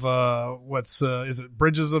is it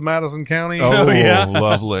Bridges of Madison County? oh, yeah.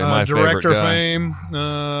 lovely. My director favorite guy. fame.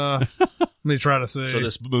 Let me try to see. So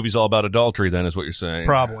this movie's all about adultery, then, is what you're saying?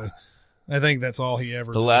 Probably. I think that's all he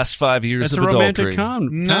ever The did. last 5 years That's of a romantic adultery.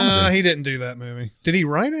 No, comedy. he didn't do that movie. Did he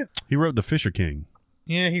write it? He wrote The Fisher King.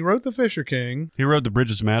 Yeah, he wrote The Fisher King. He wrote The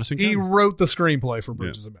Bridges of Madison He County. wrote the screenplay for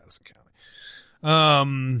Bridges of Madison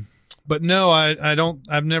County. But no, I don't.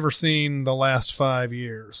 I've never seen The Last 5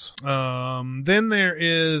 Years. Then there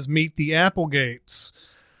is Meet the Applegates.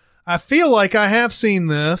 I feel like I have seen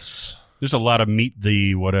this. There's a lot of meet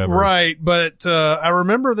the whatever. Right, but I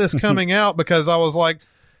remember this coming out because I was like,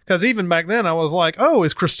 because even back then I was like, oh,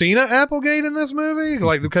 is Christina Applegate in this movie?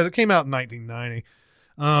 Like, because it came out in 1990.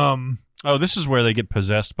 Oh, this is where they get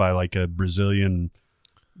possessed by like a Brazilian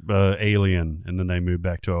alien, and then they move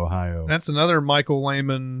back to Ohio. That's another Michael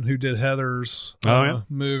Lehman who did Heathers Oh, yeah?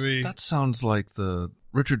 movie. That sounds like the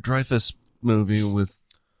Richard Dreyfuss movie with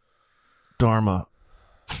Dharma,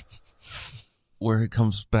 where he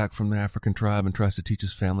comes back from the African tribe and tries to teach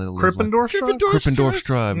his family to live Krippendorf's Tribe? Krippendorf's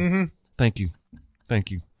tribe. Mm-hmm. Thank you.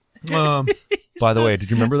 By the way, did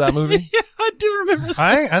you remember that movie? I do remember.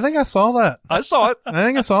 I think I saw that. I saw it. I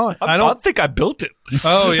think I saw it. I I don't. think I built it.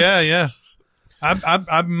 Oh yeah.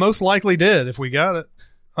 I most likely did if we got it.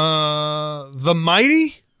 The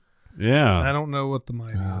Mighty. I Yeah. don't know what The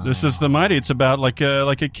Mighty is. This is The Mighty. It's about like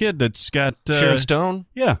a kid that's got Sharon Stone?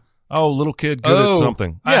 Yeah. Oh, little kid good Oh. at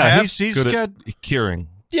something. I Yeah, have- he's Good got at curing.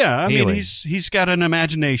 I mean healing. he's got an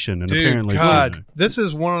imagination and Dude, apparently God, this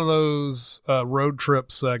is one of those road trip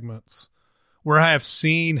segments where I have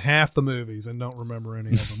seen half the movies and don't remember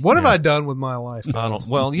any of them. What have I done with my life? I don't. guys?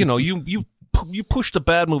 Well, you push the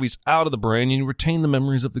bad movies out of the brain and you retain the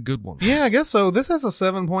memories of the good ones. Yeah, I guess so. This has a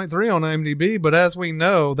 7.3 on IMDb, but as we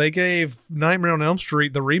know, they gave Nightmare on Elm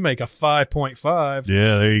Street the remake a 5.5.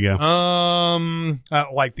 Yeah, there you go.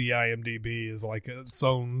 Like the IMDb is like its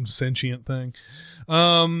own sentient thing.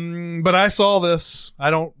 But I saw this.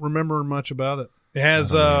 I don't remember much about it. It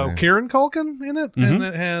has Kieran Culkin in it, and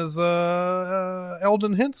it has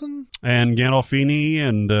Eldon Henson. And Gandolfini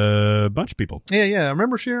and a bunch of people. Yeah. I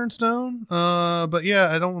remember Sharon Stone. But yeah,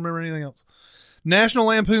 I don't remember anything else. National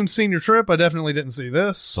Lampoon Senior Trip. I definitely didn't see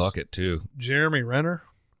this. Fuck it, too. Jeremy Renner.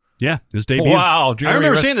 Yeah, his debut. Wow, I Jeremy remember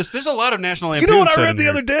Renner. seeing this. There's a lot of National You Lampoon. know what I set read in the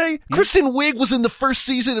here. other day? Kristen Wiig was in the first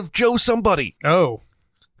season of Joe Somebody. Oh.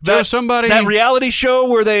 Joe Somebody. That reality show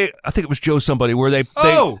where I think it was Joe Somebody, where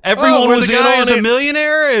everyone everyone was the in guy on is a it.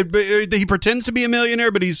 millionaire. He pretends to be a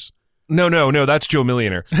millionaire, but he's No, that's Joe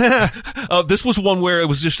Millionaire. This was one where it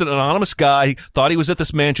was just an anonymous guy. He thought he was at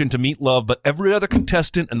this mansion to meet love, but every other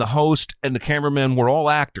contestant and the host and the cameraman were all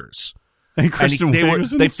actors. and Kristen And Wiig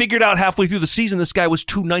was in they it? figured out halfway through the season this guy was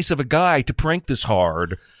too nice of a guy to prank this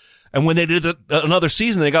hard. And when they did another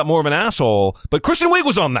season, they got more of an asshole. But Kristen Wiig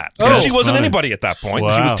was on that. Because Oh, she wasn't funny. anybody at that point.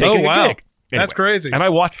 Wow. She was taking Oh, wow. a gig. That's crazy. And I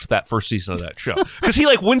watched that first season of that show. Because he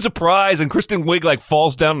wins a prize and Kristen Wiig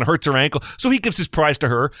falls down and hurts her ankle. So he gives his prize to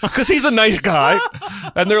her because he's a nice guy.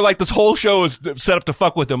 And they're this whole show is set up to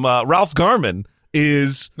fuck with him. Ralph Garman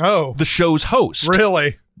is the show's host.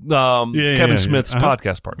 Really? Kevin Smith's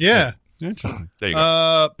podcast partner. Yeah. Interesting. There you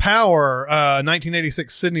go. Power,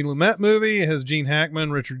 1986 Sidney Lumet movie. It has Gene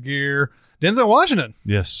Hackman, Richard Gere, Denzel Washington.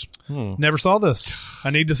 Yes. Never saw this.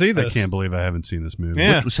 I need to see this. I can't believe I haven't seen this movie.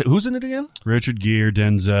 Yeah. Who's in it again? Richard Gere,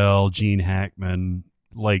 Denzel, Gene Hackman,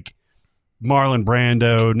 Marlon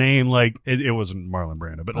Brando. Name it wasn't Marlon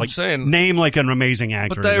Brando, but I'm saying- name an amazing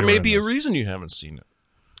actor. But there may in be a this. reason you haven't seen it.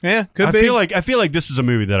 Yeah, could I be. feel like this is a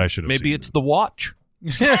movie that I should have seen. Maybe it's The Watch.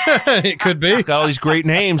 It could be. Got all these great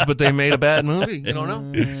names, but they made a bad movie. You don't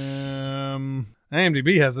know.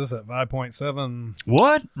 IMDb has this at 5.7.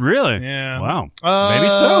 What? Really? Yeah. Wow. Maybe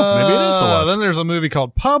so. Maybe it is The Watch. Then there's a movie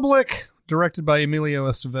called Public, directed by Emilio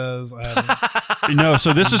Estevez. No,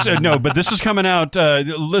 so this is but this is coming out.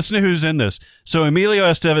 Listen to who's in this. So Emilio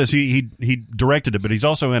Estevez, he directed it, but he's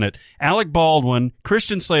also in it. Alec Baldwin,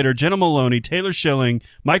 Christian Slater, Jenna Maloney, Taylor Schilling,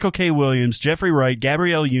 Michael K. Williams, Jeffrey Wright,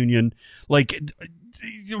 Gabrielle Union.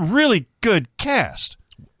 Really good cast.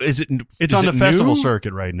 It's on the festival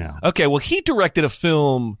circuit right now. Okay, well, he directed a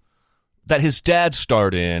film that his dad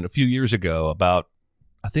starred in a few years ago about.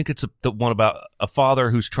 I think it's the one about a father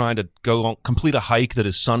who's trying to complete a hike that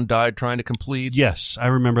his son died trying to complete. Yes, I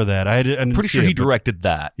remember that. I didn't Pretty see sure it, he but- directed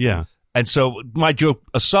that. Yeah. And so, my joke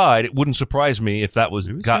aside, it wouldn't surprise me if that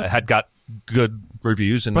had got good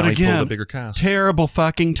reviews and But now he pulled again, a bigger cast. terrible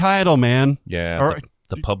fucking title, man. Yeah, Or-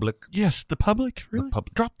 the public. Yes, the public. Really?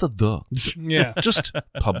 Drop the. Yeah. Just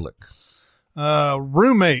public.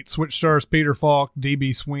 Roommates, which stars Peter Falk,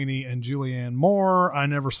 D.B. Sweeney, and Julianne Moore. I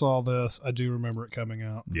never saw this. I do remember it coming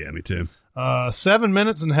out. Yeah, me too. 7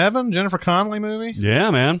 Minutes in Heaven, Jennifer Connelly movie.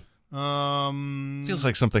 Yeah, man. Feels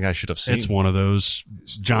like something I should have seen. It's one of those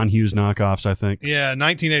John Hughes knockoffs, I think. Yeah,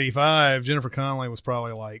 1985. Jennifer Connelly was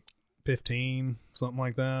probably 15, something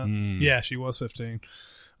like that. Yeah, she was 15.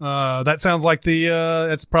 That sounds like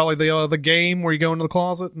it's probably the game where you go into the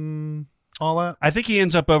closet and all that. I think he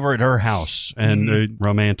ends up over at her house and the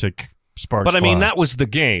romantic sparks But I mean, fly. that was the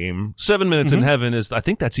game. 7 Minutes in Heaven is, I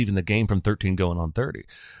think that's even the game from 13 going on 30.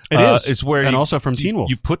 It is. It's where And also from Teen Wolf.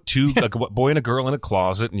 You put two, a boy and a girl in a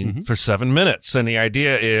closet and for 7 minutes. And the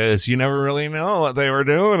idea is you never really know what they were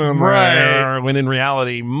doing in there. When in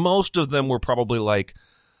reality, most of them were probably I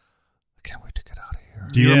can't wait to get out of here.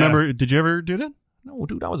 Do you Yeah. remember? Did you ever do that? No,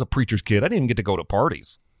 dude, I was a preacher's kid. I didn't even get to go to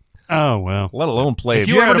parties, Oh, well. let alone play. If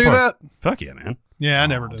You ever at a do party- that? Fuck yeah, man. Yeah, I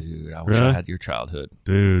never did. Dude, I wish Really? I had your childhood.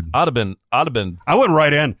 Dude. I'd have been I went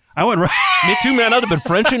right in. me too, man. I'd have been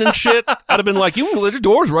Frenching and shit. I'd have been like, you can let your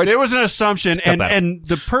doors right There was an assumption, Cut that. and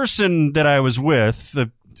the person that I was with,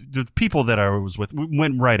 the people that I was with,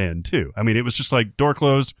 went right in, too. I mean, it was just door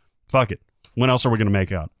closed, fuck it. When else are we going to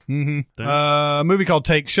make out? A movie called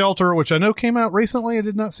Take Shelter, which I know came out recently. I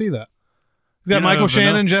did not see that. It's got You know, Michael Vanilla-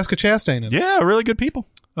 Shannon and Jessica Chastain in it. Yeah, really good people.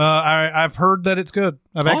 I've heard that it's good.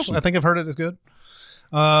 Awesome. I think I've heard it is good.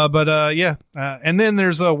 Yeah. And then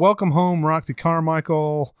there's a Welcome Home, Roxy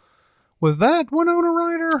Carmichael. Was that Winona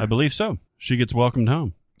Ryder? I believe so. She gets welcomed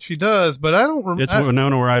home. She does, but I don't remember. It's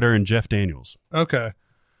Winona Ryder and Jeff Daniels. Okay.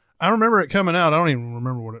 I remember it coming out. I don't even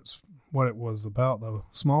remember what it was about, though.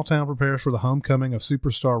 Small town prepares for the homecoming of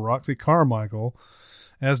superstar Roxy Carmichael,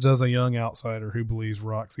 as does a young outsider who believes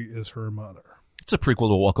Roxy is her mother. It's a prequel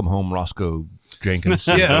to Welcome Home, Roscoe Jenkins,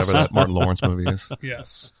 Yes. whatever that Martin Lawrence movie is.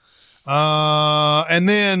 Yes. And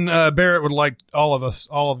then Barrett would like all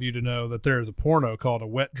of you to know that there is a porno called A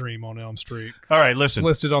Wet Dream on Elm Street. All right, It's listen.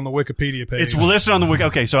 listed on the Wikipedia page. It's listed on the Wiki.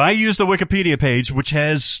 Okay, so I use the Wikipedia page, which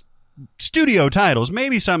has studio titles,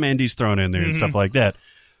 maybe some indies thrown in there and stuff like that.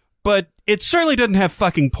 But it certainly doesn't have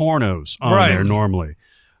fucking pornos on Right. there normally.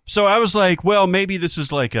 So I was like, well, maybe this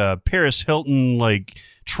is like a Paris Hilton,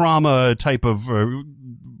 trauma type of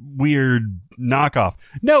weird knockoff.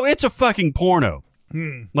 No, it's a fucking porno.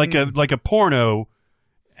 like a porno.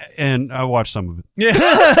 And I watched some of it.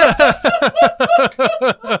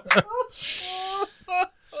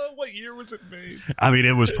 What year was it made? I mean,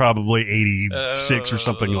 it was probably 86 or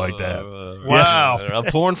something like that. Wow. A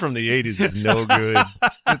porn from the 80s is no good.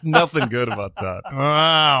 There's nothing good about that.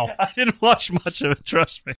 Wow. I didn't watch much of it,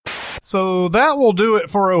 trust me. So that will do it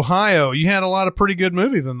for Ohio. You had a lot of pretty good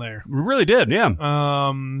movies in there. We really did, yeah.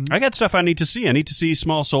 Um, I got stuff I need to see. I need to see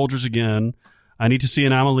Small Soldiers again. I need to see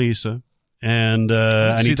Anomalisa. And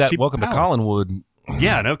I need to see Welcome to Power. Collinwood.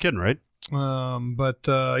 Yeah, no kidding, right? but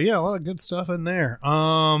yeah, a lot of good stuff in there.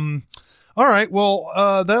 All right,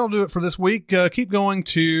 well, that'll do it for this week. Keep going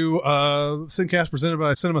to Sincast presented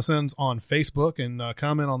by CinemaSins on Facebook and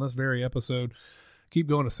comment on this very episode. Keep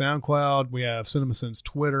going to SoundCloud. We have CinemaSins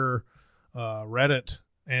Twitter, Reddit,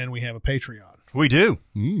 and we have a Patreon. We do.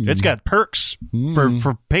 It's got perks for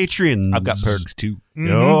Patreons. I've got perks too.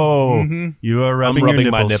 No, you are rubbing, I'm rubbing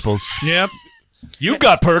your my nipples. nipples. Yep. You've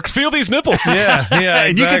got perks. Feel these nipples. Yeah, yeah,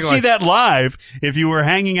 And you can exactly. see that live if you were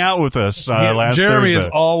hanging out with us last Jeremy Thursday. is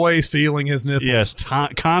always feeling his nipples. Yes,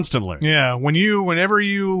 constantly. Yeah, whenever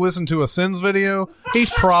you listen to a Sins video, he's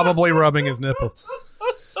probably rubbing his nipple.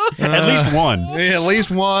 At least one. Yeah, at least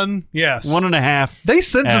one. Yes. 1.5. They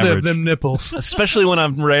sensitive, average. them nipples. Especially when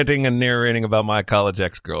I'm ranting and narrating about my college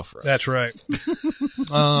ex-girlfriend. That's right.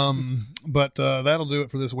 But that'll do it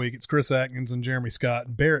for this week. It's Chris Atkins and Jeremy Scott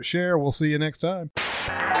and Barrett Share. We'll see you next time.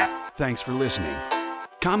 Thanks for listening.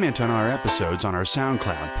 Comment on our episodes on our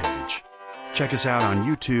SoundCloud page. Check us out on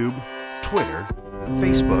YouTube, Twitter,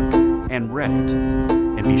 Facebook, and Reddit.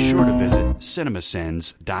 And be sure to visit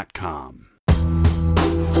cinemasins.com.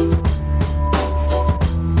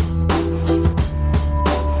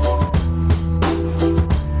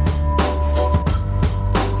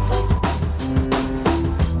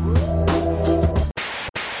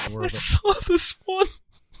 I saw this one.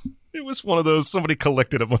 It was one of those, somebody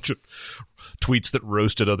collected a bunch of tweets that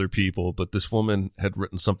roasted other people, but this woman had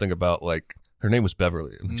written something about, like, her name was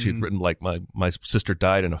Beverly, and she had written, like, my sister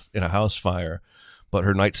died in a house fire, but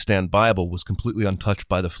her nightstand Bible was completely untouched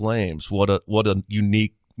by the flames. What a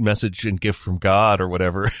unique message and gift from God or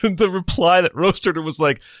whatever. And the reply that roasted her was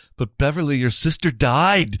like, but Beverly, your sister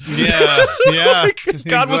died. Yeah, yeah. If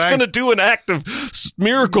God was going to do an act of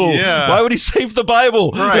miracle. Yeah. Why would he save the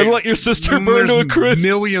Bible and let your sister burn to a crisp?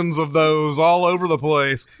 Millions of those all over the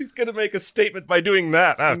place. He's going to make a statement by doing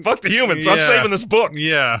that. Fuck the humans. I'm Yeah. saving this book.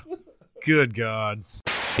 Yeah. Good God.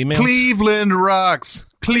 Emails? Cleveland rocks.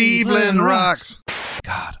 Cleveland rocks.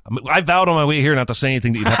 God, I vowed on my way here not to say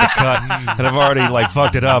anything that you'd have to cut, and I've already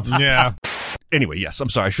fucked it up. Yeah. Anyway, yes, I'm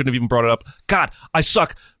sorry. I shouldn't have even brought it up. God, I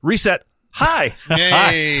suck. Reset. Hi.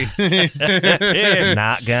 Yay. Yeah,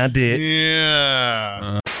 not gonna do it.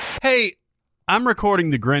 Yeah. Hey, I'm recording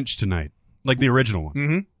The Grinch tonight, like the original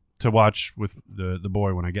one, to watch with the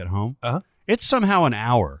boy when I get home. Uh-huh. It's somehow an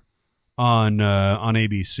hour on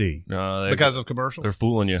ABC, No, Because of commercials. they're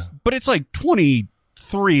fooling you. but it's like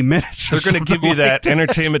 23 minutes. They're going to give you that Like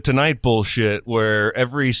Entertainment Tonight bullshit where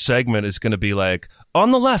every segment is going to be like,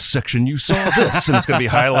 on the last section you saw this, and it's going to be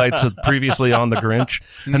highlights of previously on The Grinch,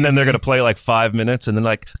 and then they're going to play like 5 minutes, and then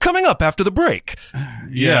like, coming up after the break.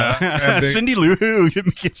 Yeah. And they- Cindy Lou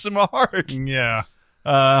gives him a heart. Yeah.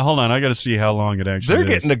 Hold on, I got to see how long it actually They're is.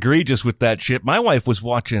 getting egregious with that shit. My wife was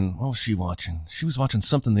watching, what was she watching? She was watching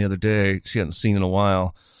something the other day she hadn't seen in a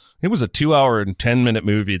while. It was a 2-hour and 10-minute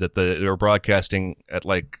movie that they were broadcasting at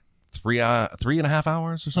like 3.5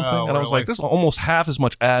 hours or something. Oh, and I was really? like, there's almost half as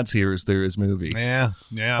much ads here as there is movie. Yeah.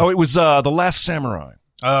 Yeah. Oh, it was The Last Samurai,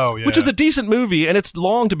 Oh, yeah. which is a decent movie, and it's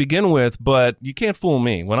long to begin with, but you can't fool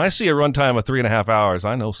me. When I see a runtime of 3.5 hours,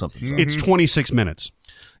 I know something's up. It's 26 minutes.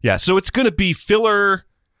 Yeah, so it's going to be filler,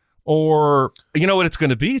 or you know what it's going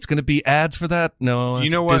to be? It's going to be ads for that. No, You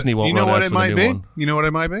know what? Disney won't you know run what ads it for the might new be? one. You know what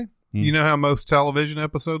it might be? You know how most television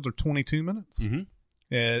episodes are 22 minutes? Mhm.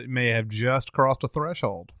 It may have just crossed a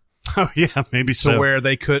threshold Oh, yeah, maybe to so. where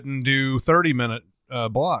they couldn't do 30-minute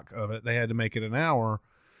block of it. They had to make it an hour.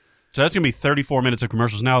 So that's going to be 34 minutes of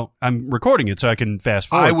commercials. Now, I'm recording it so I can fast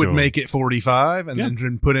forward. I would to 'em. make it 45 and Yeah.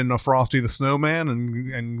 then put in a Frosty the Snowman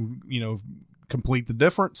and you know, complete the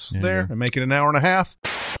difference there and make it an hour and a half.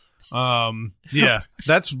 Yeah,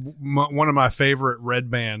 that's one of my favorite Red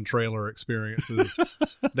Band trailer experiences.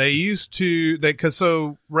 They used to,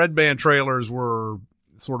 so Red Band trailers were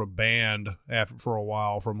sort of banned for a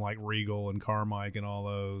while from like Regal and Carmike and all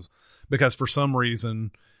those, because for some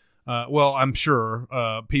reason, well, I'm sure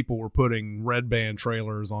people were putting Red Band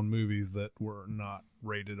trailers on movies that were not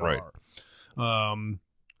rated Right. R.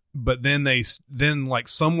 but then like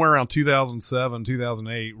somewhere around 2007,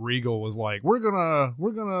 2008, Regal was like, we're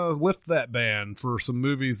gonna lift that ban for some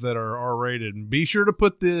movies that are R-rated, and be sure to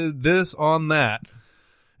put this on that.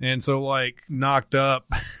 And so, like, Knocked Up,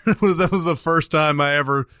 that was the first time I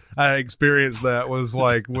experienced that. Was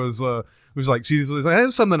like, she's like, I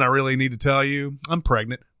have something I really need to tell you. I'm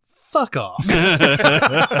pregnant. Fuck off. What?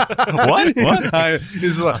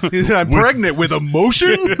 I'm pregnant with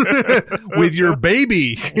emotion with your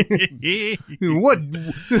baby. What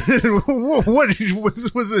was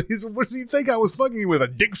it? What do you think I was fucking you with, a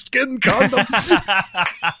dick skin condom?